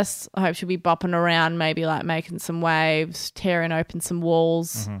universe. I hope she'll be bopping around, maybe like making some waves, tearing open some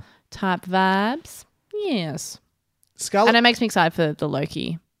walls type vibes. Yes. And it makes me excited for the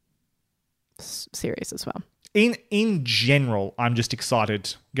Loki series as well. In general, I'm just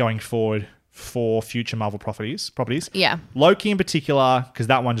excited going forward for future Marvel properties. Yeah. Loki in particular, because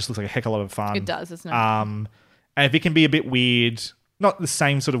that one just looks like a heck of a lot of fun. It does, doesn't it? And if it can be a bit weird, not the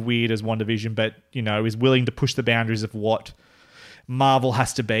same sort of weird as WandaVision, but, is willing to push the boundaries of what Marvel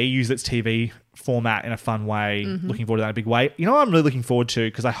has to be, use its TV format in a fun way, looking forward to that in a big way. You know what I'm really looking forward to,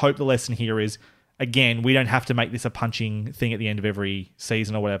 because I hope the lesson here is, again, we don't have to make this a punching thing at the end of every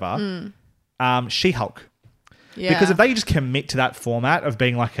season or whatever. She-Hulk. Yeah. Because if they just commit to that format of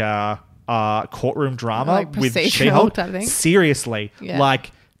being like a courtroom drama like with She-Hulk, type seriously,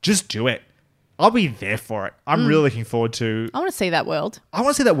 just do it. I'll be there for it. I'm really looking forward to... I want to see that world. I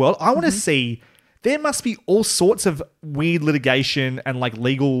want to see... There must be all sorts of weird litigation and like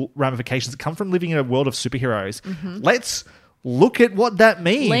legal ramifications that come from living in a world of superheroes. Let's look at what that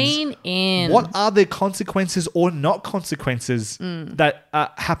means. Lean in. What are the consequences or not consequences that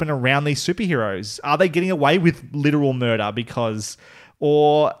happen around these superheroes? Are they getting away with literal murder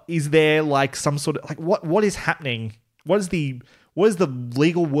or is there like some sort of like what is happening? What does the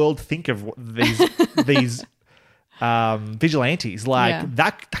legal world think of these vigilantes? Like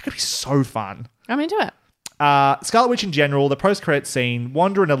that could be so fun. I'm into it. Scarlet Witch in general, the post-credits scene,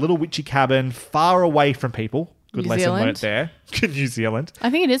 wander in a little witchy cabin far away from people. Good lesson learnt there. New Zealand. I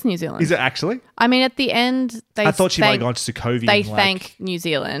think it is New Zealand. Is it actually? I mean, at the end, I thought she might have gone to Sokovia. They thank New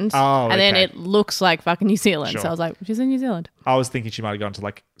Zealand. Oh, okay. And then it looks like fucking New Zealand. Sure. So I was like, she's in New Zealand. I was thinking she might have gone to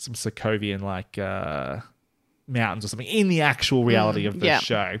like some Sokovian like mountains or something in the actual reality of the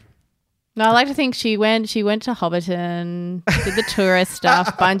show. No, I like to think she went to Hobbiton, did the tourist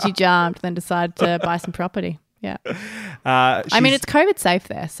stuff, bungee jumped, then decided to buy some property. Yeah. I mean, it's COVID safe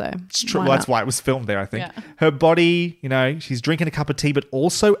there, so. It's true. Well, that's why it was filmed there, I think. Yeah. Her body, she's drinking a cup of tea, but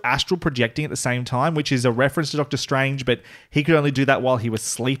also astral projecting at the same time, which is a reference to Doctor Strange, but he could only do that while he was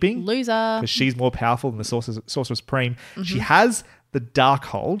sleeping. Loser. Because she's more powerful than the Sorcerer Supreme. She has the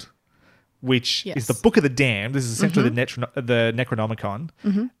Darkhold, which is the Book of the Damned. This is essentially the Necronomicon.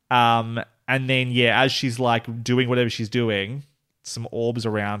 And then, as she's like doing whatever she's doing, some orbs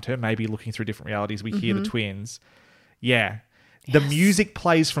around her, maybe looking through different realities. We hear the twins. Yeah. The music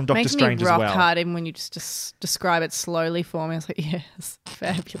plays from Doctor Strange as well. Makes me rock hard even when you just describe it slowly for me. I was like, yes,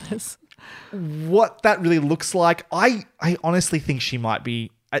 fabulous. What that really looks like, I honestly think she might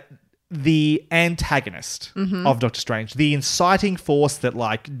be the antagonist of Doctor Strange, the inciting force that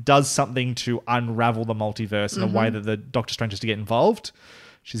like does something to unravel the multiverse in a way that the Doctor Strange has to get involved.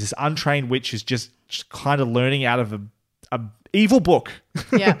 She's this untrained witch who's just kind of learning out of a evil book.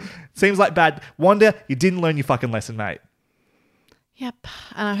 Yeah. Seems like bad. Wanda, you didn't learn your fucking lesson, mate. Yep.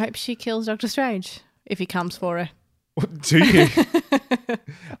 And I hope she kills Doctor Strange if he comes for her. Do you?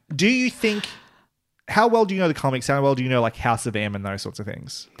 Do you think... How well do you know the comics? How well do you know like House of M and those sorts of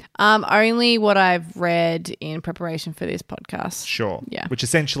things? Only what I've read in preparation for this podcast. Sure. Yeah. Which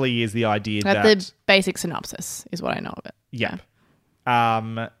essentially is the idea that... The basic synopsis is what I know of it. Yeah.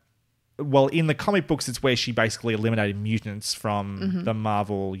 Well, in the comic books, it's where she basically eliminated mutants from the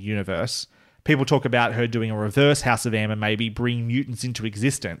Marvel universe. People talk about her doing a reverse House of M and maybe bring mutants into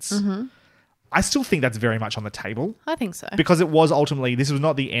existence. I still think that's very much on the table. I think so. Because it was ultimately, this was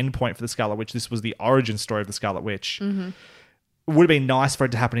not the end point for the Scarlet Witch. This was the origin story of the Scarlet Witch. It would have been nice for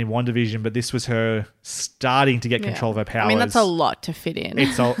it to happen in WandaVision, but this was her starting to get control of her powers. I mean, that's a lot to fit in.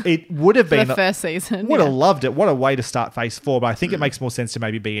 It would have been the first season. Would have loved it. What a way to start Phase 4. But I think it makes more sense to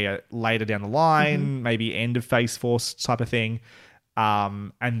maybe be later down the line, maybe end of Phase 4 type of thing.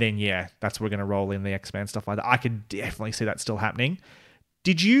 And then, that's where we're going to roll in the X-Men, stuff like that. I could definitely see that still happening.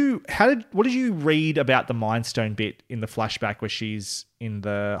 What did you read about the Mind Stone bit in the flashback where she's in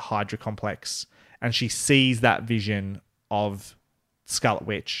the Hydra complex and she sees that vision of Scarlet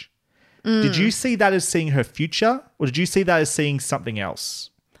Witch? Did you see that as seeing her future, or did you see that as seeing something else?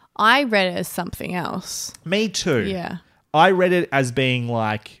 I read it as something else. Me too. Yeah. I read it as being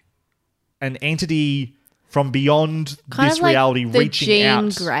like an entity from beyond kind this reality reaching out.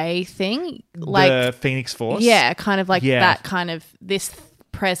 The Jean Grey thing. Like the Phoenix Force. Yeah, kind of like that kind of this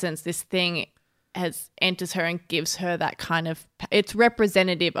presence, this thing enters her and gives her that kind of, it's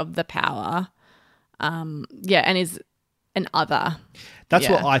representative of the power. And is an other. That's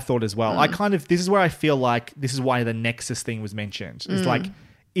what I thought as well. This is where I feel like this is why the Nexus thing was mentioned. It's like,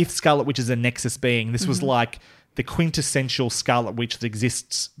 if Scarlet Witch is a Nexus being, this was like the quintessential Scarlet Witch that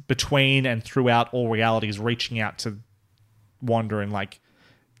exists between and throughout all realities, reaching out to Wanda and like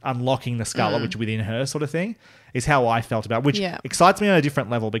unlocking the Scarlet Witch within her sort of thing, is how I felt about it, which excites me on a different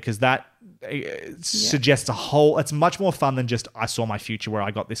level because that suggests a whole, it's much more fun than just I saw my future where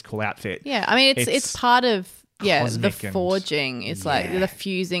I got this cool outfit. Yeah, I mean, it's part of the forging. It's like the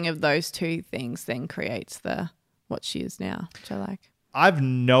fusing of those two things then creates what she is now, which I like. I've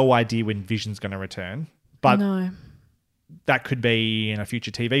no idea when Vision's going to return, but that could be in a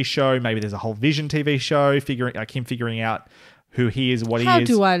future TV show. Maybe there's a whole Vision TV show him figuring out who he is, what he is. How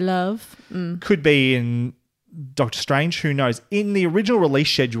do I love? Could be in Doctor Strange. Who knows? In the original release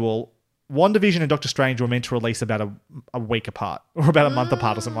schedule, WandaVision and Doctor Strange were meant to release about a week apart or about a month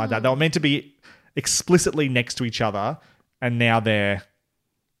apart or something like that. They were meant to be explicitly next to each other, and now they're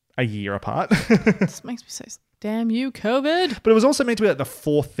a year apart. This makes me so damn you, COVID. But it was also meant to be like the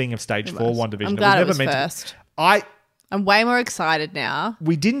fourth thing of Stage 4 WandaVision. I'm glad it was first. I'm way more excited now.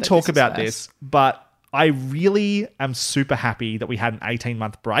 We didn't talk about this, but I really am super happy that we had an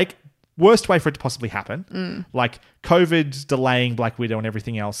 18-month break. Worst way for it to possibly happen. Like COVID delaying Black Widow and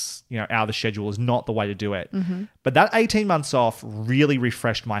everything else, out of the schedule is not the way to do it. But that 18 months off really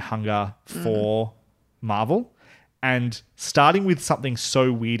refreshed my hunger for Marvel. And starting with something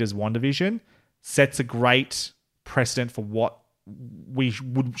so weird as WandaVision sets a great precedent for what we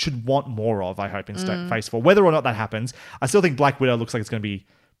should want more of, I hope, in Phase 4. Whether or not that happens, I still think Black Widow looks like it's going to be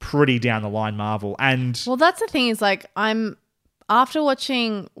pretty down the line Marvel. And well, that's the thing is like after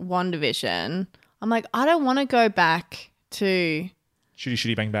watching WandaVision, I'm like, I don't want to go back to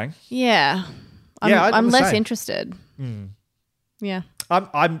Shitty Bang Bang. Yeah. I'm less interested. Yeah.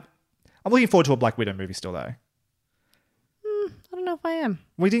 I'm looking forward to a Black Widow movie still though. I don't know if I am.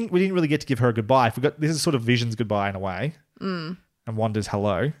 We didn't really get to give her a goodbye. This is sort of Vision's goodbye in a way. And Wanda's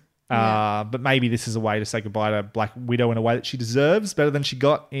hello. But maybe this is a way to say goodbye to Black Widow in a way that she deserves, better than she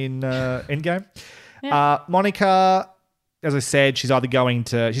got in Endgame. Yeah. Monica, as I said, she's going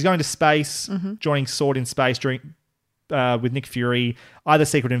to space, joining Sword in space with Nick Fury, either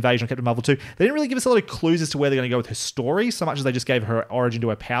Secret Invasion or Captain Marvel 2. They didn't really give us a lot of clues as to where they're going to go with her story, so much as they just gave her origin to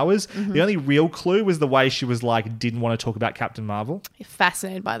her powers. The only real clue was the way she was like, didn't want to talk about Captain Marvel. You're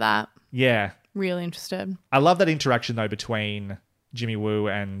fascinated by that. Yeah. Really interested. I love that interaction though between Jimmy Woo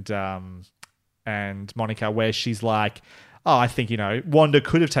and Monica, where she's like, oh, I think, Wanda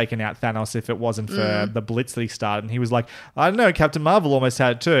could have taken out Thanos if it wasn't for the blitz that he started. And he was like, I don't know, Captain Marvel almost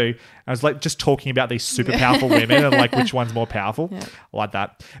had it too. I was like just talking about these super powerful women and like which one's more powerful. Yeah. I like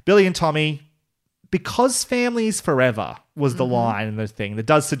that. Billy and Tommy, because family is forever was the line in the thing that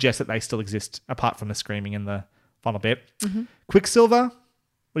does suggest that they still exist apart from the screaming in the final bit. Quicksilver,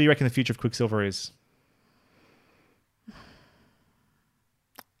 what do you reckon the future of Quicksilver is?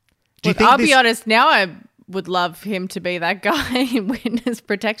 I'll be honest, now I would love him to be that guy in Witness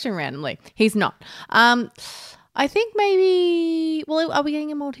Protection randomly. He's not. I think maybe... Well, are we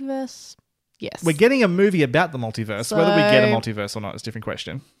getting a multiverse? Yes. We're getting a movie about the multiverse. So, whether we get a multiverse or not is a different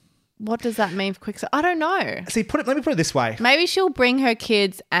question. What does that mean for Quicksilver? I don't know. See, let me put it this way. Maybe she'll bring her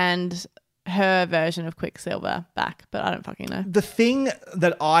kids and her version of Quicksilver back, but I don't fucking know. The thing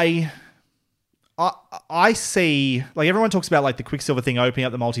that I see, like everyone talks about like the Quicksilver thing opening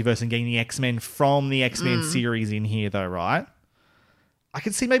up the multiverse and getting the X-Men from the X-Men series in here though, right? I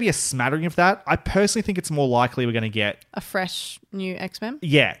can see maybe a smattering of that. I personally think it's more likely we're going to get a fresh new X-Men.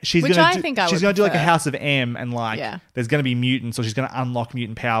 Yeah. She's going to do like a House of M and like there's going to be mutants, or she's going to unlock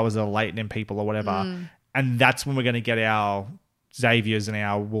mutant powers that are latent in people or whatever. And that's when we're going to get our Xaviers and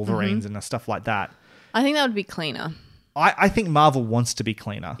our Wolverines and stuff like that. I think that would be cleaner. I think Marvel wants to be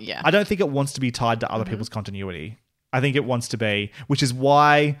cleaner. Yeah. I don't think it wants to be tied to other people's continuity. I think it wants to be, which is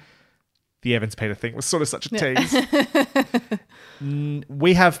why the Evans Peter thing was sort of such a tease.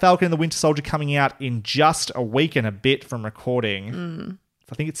 We have Falcon and the Winter Soldier coming out in just a week and a bit from recording.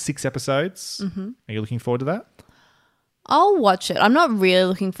 I think it's 6 episodes. Are you looking forward to that? I'll watch it. I'm not really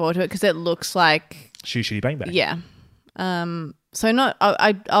looking forward to it because it looks like... Shitty Bang Bang. Yeah. So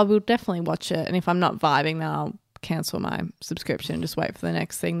I will definitely watch it, and if I'm not vibing, then I'll cancel my subscription and just wait for the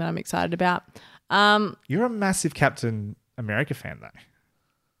next thing that I'm excited about. You're a massive Captain America fan, though.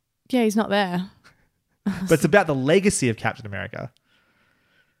 Yeah, he's not there. But it's about the legacy of Captain America.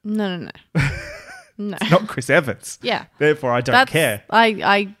 No. No. It's not Chris Evans. Yeah. Therefore, I don't care.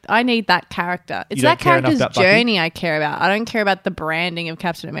 I need that character. It's that character's journey I care about. I don't care about the branding of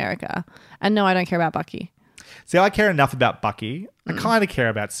Captain America. And no, I don't care about Bucky. See, I care enough about Bucky. I kind of care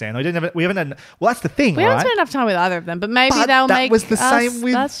about Sam. We haven't had. Well, that's the thing, We haven't spent enough time with either of them, but maybe they'll make. That was the same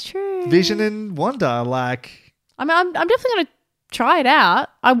with that's true. Vision and Wanda. Like, I mean, I'm definitely going to try it out.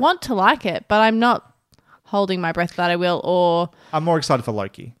 I want to like it, but I'm not holding my breath that I will. Or I'm more excited for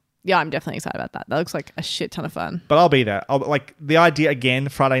Loki. Yeah, I'm definitely excited about that. That looks like a shit ton of fun. But I'll be there. Like the idea again,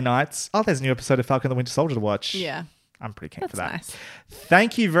 Friday nights. Oh, there's a new episode of Falcon and the Winter Soldier to watch. Yeah. I'm pretty keen for that. Nice.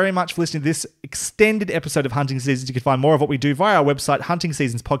 Thank you very much for listening to this extended episode of Hunting Seasons. You can find more of what we do via our website,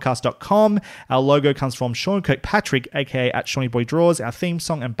 huntingseasonspodcast.com. Our logo comes from Sean Kirkpatrick, aka at Shawnee Boy Draws. Our theme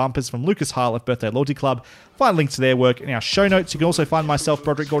song and bumpers from Lucas Hile of Birthday Loyalty Club. Find links to their work in our show notes. You can also find myself,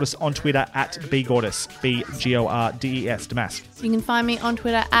 Broderick Gordis, on Twitter at bgordis, BGORDES, Damask. You can find me on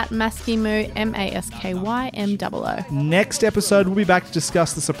Twitter at Maskymoo, MASKYMOO. Next episode, we'll be back to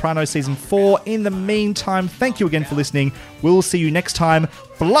discuss The Sopranos Season 4. In the meantime, thank you again for listening. We'll see you next time.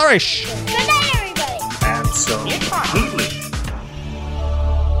 Flourish! Good night, everybody. Absolutely.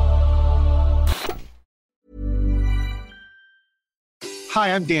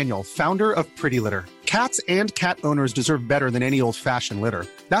 Hi, I'm Daniel, founder of Pretty Litter. Cats and cat owners deserve better than any old-fashioned litter.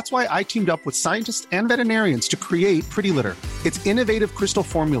 That's why I teamed up with scientists and veterinarians to create Pretty Litter. Its innovative crystal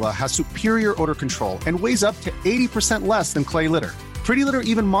formula has superior odor control and weighs up to 80% less than clay litter. Pretty Litter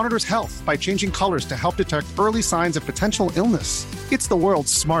even monitors health by changing colors to help detect early signs of potential illness. It's the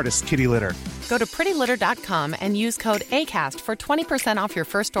world's smartest kitty litter. Go to prettylitter.com and use code ACAST for 20% off your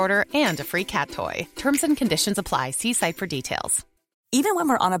first order and a free cat toy. Terms and conditions apply. See site for details. Even when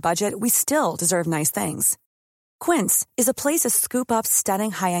we're on a budget, we still deserve nice things. Quince is a place to scoop up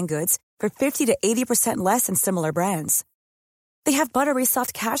stunning high-end goods for 50 to 80% less than similar brands. They have buttery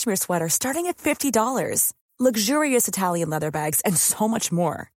soft cashmere sweaters starting at $50, luxurious Italian leather bags, and so much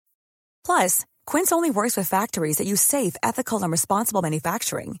more. Plus, Quince only works with factories that use safe, ethical, and responsible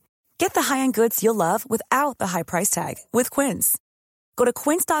manufacturing. Get the high-end goods you'll love without the high price tag with Quince. Go to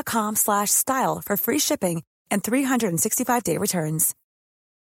quince.com/style for free shipping and 365-day returns.